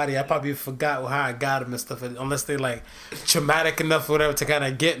my body, I probably forgot how I got them and stuff, unless they like traumatic enough or whatever to kind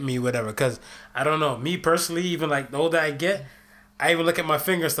of get me, whatever. Because I don't know. Me personally, even like the older I get, I even look at my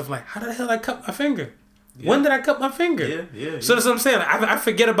finger and stuff like, how the hell did I cut my finger? Yeah. When did I cut my finger? Yeah. So that's what I'm saying. I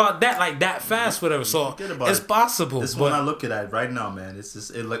forget about that like that fast, whatever. So it's possible. This one I look at it right now, man. It's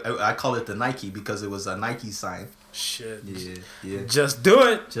just like I call it the Nike because it was a Nike sign. Shit. Yeah. Just do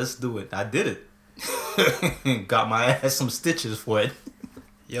it. I did it. Got my ass some stitches for it.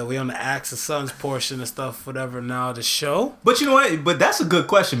 Yo, we on the Axe of Sons portion and stuff, whatever. Now the show. But you know what? But that's a good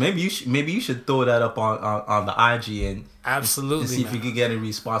question. Maybe you should throw that up on the IG and absolutely see if you can get any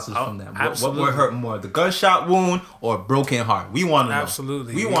responses from that. What would hurt more, the gunshot wound or broken heart? We want to know.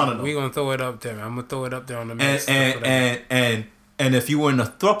 Absolutely, we want to know. We gonna throw it up there. I'm gonna throw it up there on the mix. And if you were in a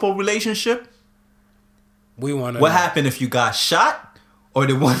throuple relationship, we want to. What happened if you got shot? Or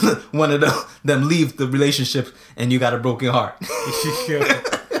did one of them leave the relationship and you got a broken heart?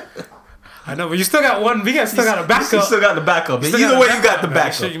 I know, but you still got one. We still got a backup. You still got the backup. Either way, you got the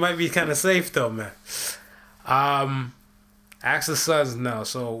backup. You might be kind of safe though, man. Axe of Sons now.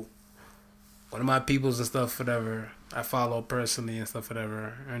 So one of my peoples and stuff, whatever, I follow personally and stuff,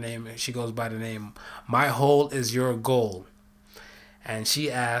 whatever. Her name, she goes by the name My Hole Is Your Goal. And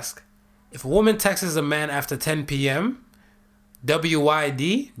she asked, if a woman texts a man after 10 p.m.,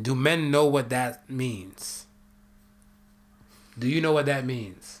 WYD, do men know what that means? Do you know what that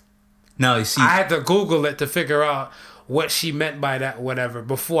means? No, you see, I had to Google it to figure out what she meant by that, whatever,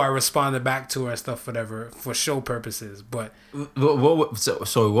 before I responded back to her and stuff, whatever, for show purposes. But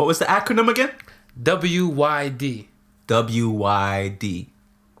so what was the acronym again? WYD. WYD.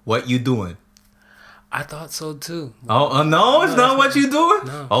 What you doing? I thought so too. Oh no, it's not what you doing.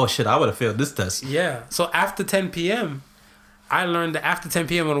 No. Oh shit, I would have failed this test. Yeah. So after 10 p.m. I learned that after 10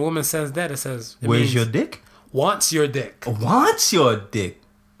 p.m. when a woman says that, it where's your dick? Wants your dick. Wants your dick.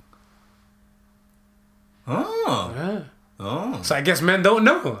 Oh. Yeah. Oh. So I guess men don't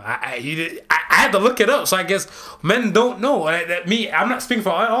know. I had to look it up. So I guess men don't know. I'm not speaking for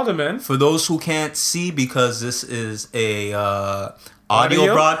all the men. For those who can't see, because this is a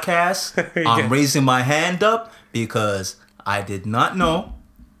audio broadcast, I'm raising my hand up because I did not know.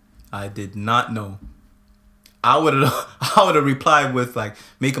 I would have replied with like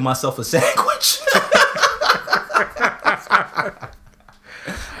making myself a sandwich.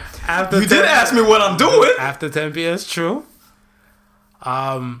 You did ask me what I'm doing. After 10 p.m. It's true.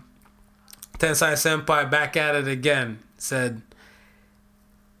 Tensai Senpai back at it again. Said,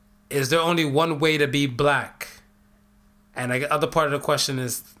 is there only one way to be black? And the other part of the question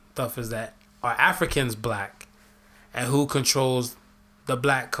is that are Africans black? And who controls the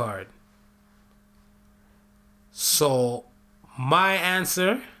black card? So, my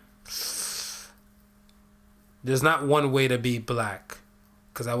answer, there's not one way to be black.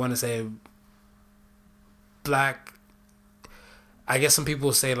 Because I want to say black, I guess some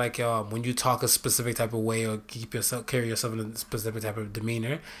people say like when you talk a specific type of way or carry yourself in a specific type of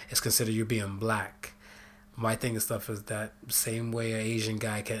demeanor, it's considered you being black. My thing and stuff is that same way an Asian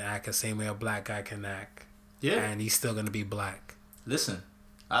guy can act, the same way a black guy can act. Yeah. And he's still going to be black. Listen.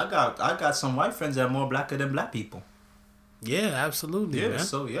 I got some white friends that are more blacker than black people. Yeah, absolutely. Yeah, man.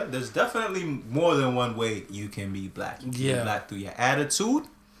 so yeah, there's definitely more than one way you can be black. You can be black through your attitude.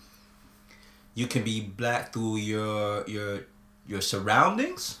 You can be black through your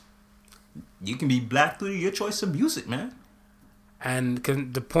surroundings. You can be black through your choice of music, man. And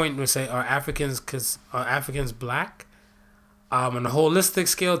the point was say, are Africans black? On a holistic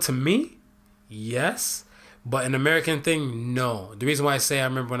scale, to me, yes. But an American thing, no. The reason why I say, I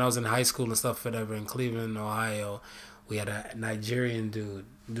remember when I was in high school and stuff, whatever, in Cleveland, Ohio, we had a Nigerian dude.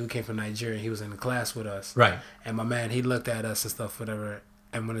 Dude came from Nigeria. He was in the class with us. Right. And my man, he looked at us and stuff, whatever.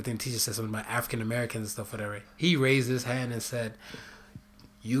 And when the teacher said something about African Americans and stuff, whatever, he raised his hand and said,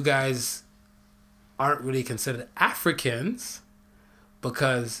 you guys aren't really considered Africans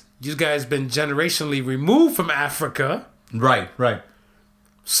because you guys been generationally removed from Africa. Right.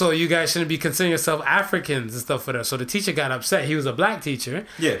 So you guys shouldn't be considering yourself Africans and stuff for that. So the teacher got upset. He was a black teacher.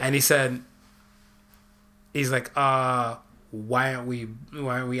 Yeah. And he said, he's like, why aren't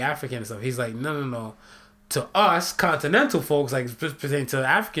we African and stuff? He's like, no. To us, continental folks, like pertaining to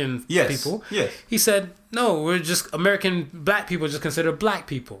African people, he said, no, we're just American black people, just considered black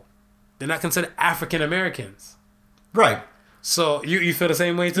people. They're not considered African Americans. Right. So you feel the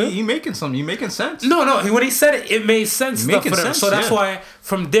same way too? You making sense. No. When he said it made sense. Making sense. So that's why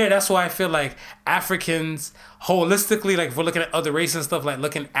from there, that's why I feel like Africans holistically, like if we're looking at other races and stuff, like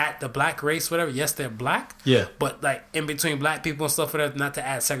looking at the black race, whatever. Yes, they're black. Yeah. But like in between black people and stuff, whatever, not to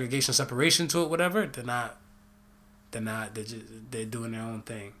add segregation, separation to it, whatever. They're not. They're doing their own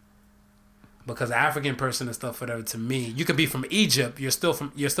thing. Because an African person and stuff, whatever. To me, you could be from Egypt. You're still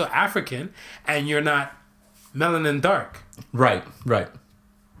African, and you're not melanin dark. Right.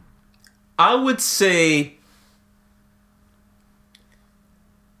 I would say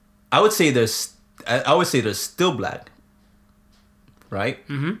they're still black. Right?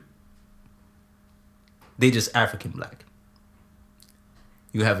 Mm-hmm. They just African black.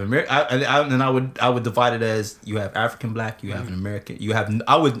 You have American, and I would divide it as you have African black, you have an American, you have.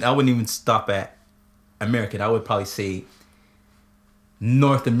 I wouldn't even stop at American. I would probably say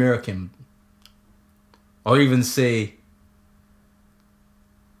North American, or even say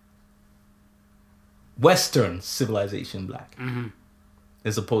Western civilization black,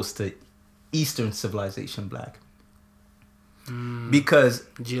 as opposed to Eastern civilization black. Because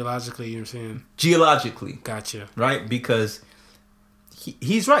geologically, you're saying geologically, gotcha, right? Because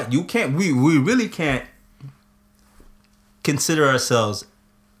he's right. You can't. We really can't consider ourselves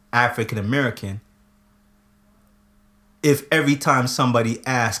African American if every time somebody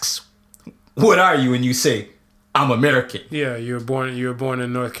asks, "What are you?" and you say, "I'm American." Yeah, you were born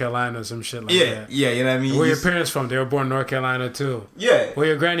in North Carolina or some shit like that. Yeah, you know what I mean? Where your parents from? They were born in North Carolina too. Yeah. Where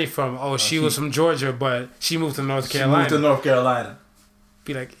your granny from? Oh, she was from Georgia, but she moved to North Carolina. She moved to North Carolina.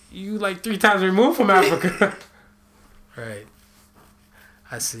 Be like, you like 3 times removed from Africa. Right.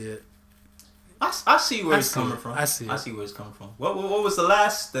 I see it. I see where it's coming from. I see where it's coming from. What was the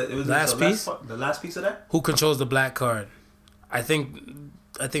last? It was last piece. The last piece of that. Who controls the black card? I think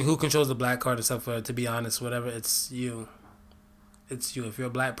who controls the black card itself. To be honest, whatever, it's you. It's you. If you're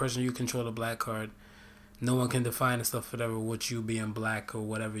a black person, you control the black card. No one can define and stuff, whatever, what you being black or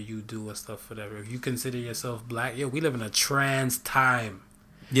whatever you do or stuff, whatever. If you consider yourself black, we live in a trans time.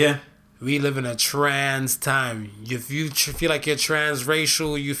 Yeah. We live in a trans time. If you feel like you're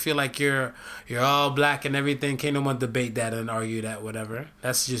transracial, you feel like you're all black and everything, can't no one debate that and argue that, whatever.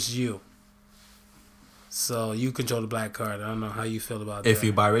 That's just you. So you control the black card. I don't know how you feel about that. If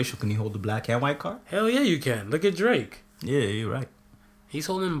you're biracial, can you hold the black and white card? Hell yeah, you can. Look at Drake. Yeah, you're right. He's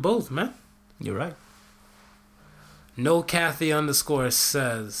holding both, man. You're right. No Kathy _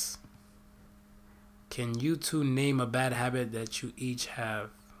 says, can you two name a bad habit that you each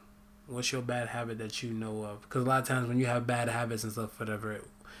have? What's your bad habit that you know of? Because a lot of times when you have bad habits and stuff, whatever,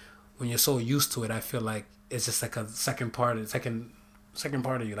 when you're so used to it, I feel like it's just like a second part of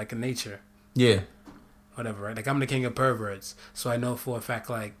you, like a nature. Yeah. Whatever, right? Like I'm the king of perverts, so I know for a fact,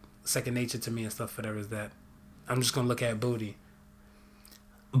 like second nature to me and stuff, whatever, is that I'm just gonna look at booty.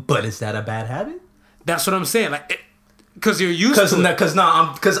 But is that a bad habit? That's what I'm saying. Like, because you're used to it. Because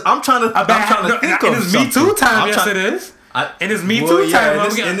I'm trying to think of something. Me Too time. Yes, it is. And it's Me Too time.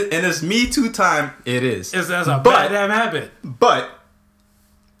 And it's Me Too time. It is. That's a bad damn habit. But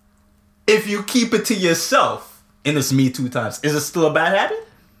if you keep it to yourself in this Me Too times, is it still a bad habit?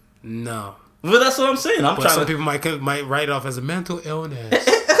 No. Well, that's what I'm saying. Some people might write off as a mental illness.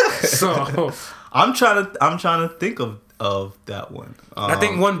 So I'm trying to think of that one. I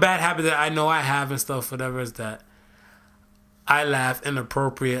think one bad habit that I know I have and stuff, whatever, is that I laugh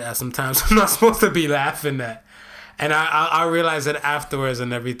inappropriate at sometimes I'm not supposed to be laughing at. And I realized it afterwards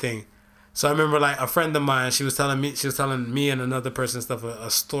and everything. So I remember like a friend of mine, she was telling me and another person stuff, a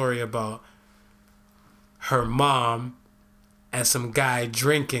story about her mom and some guy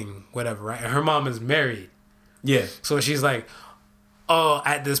drinking, whatever, right? And her mom is married. Yeah. So she's like, oh,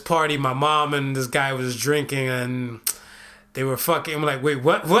 at this party, my mom and this guy was drinking and they were fucking. I'm like, wait,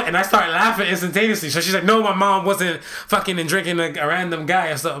 what? And I started laughing instantaneously. So she's like, no, my mom wasn't fucking and drinking a random guy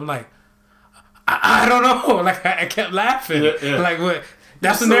and stuff. I'm like, I don't know. Like, I kept laughing. Yeah. Like, what?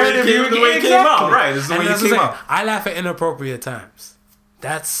 That's the narrative the way it came out. Right. That's the way it came out. I laugh at inappropriate times.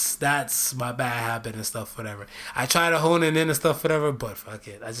 That's my bad habit and stuff, whatever. I try to hone it in and stuff, whatever, but fuck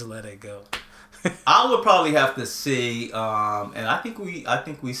it. I just let it go. I would probably have to say, and I think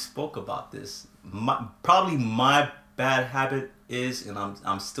we spoke about this. Probably my bad habit is, and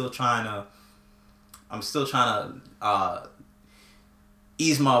I'm still trying to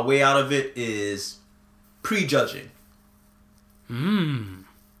ease my way out of it, is prejudging.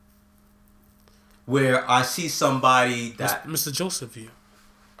 where I see somebody that Mr. Joseph,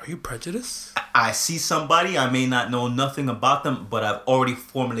 are you prejudiced? I see somebody, I may not know nothing about them, but I've already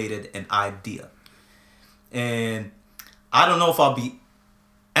formulated an idea. And I don't know if I'll be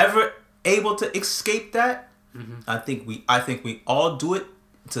ever able to escape that. Mm-hmm. I think we all do it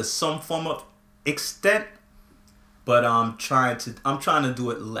to some form of extent, but I'm trying to do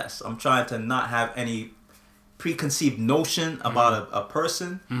it less. I'm trying to not have any preconceived notion about a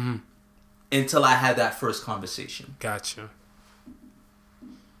person until I had that first conversation. Gotcha.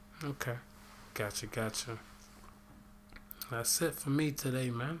 Okay. Gotcha. That's it for me today,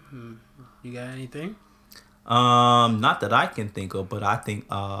 man. You got anything? Not that I can think of, but I think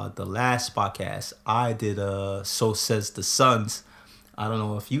the last podcast I did So Says the Suns. I don't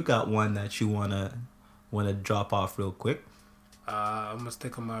know if you got one that you wanna drop off real quick. I'm gonna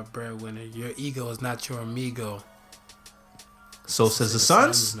stick on my breadwinner. Your ego is not your amigo. So says the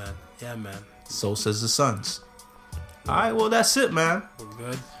Suns? Man. Yeah, man. So says the Suns. Alright, well that's it, man. We're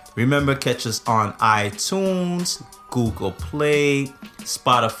good. Remember, catch us on iTunes, Google Play,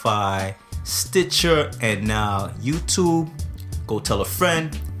 Spotify, Stitcher, and now YouTube. Go tell a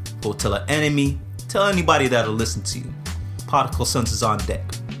friend, go tell an enemy, tell anybody that'll listen to you. Particle Sons is on deck.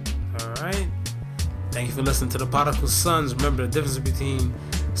 Alright. Thank you for listening to the Particle Sons. Remember, the difference between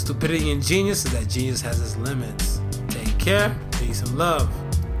stupidity and genius is that genius has its limits. Take care, peace and love.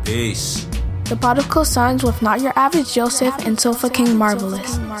 Peace. The Particle Sons with Not Your Average Joseph and Sofa King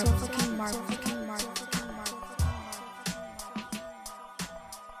Marvelous.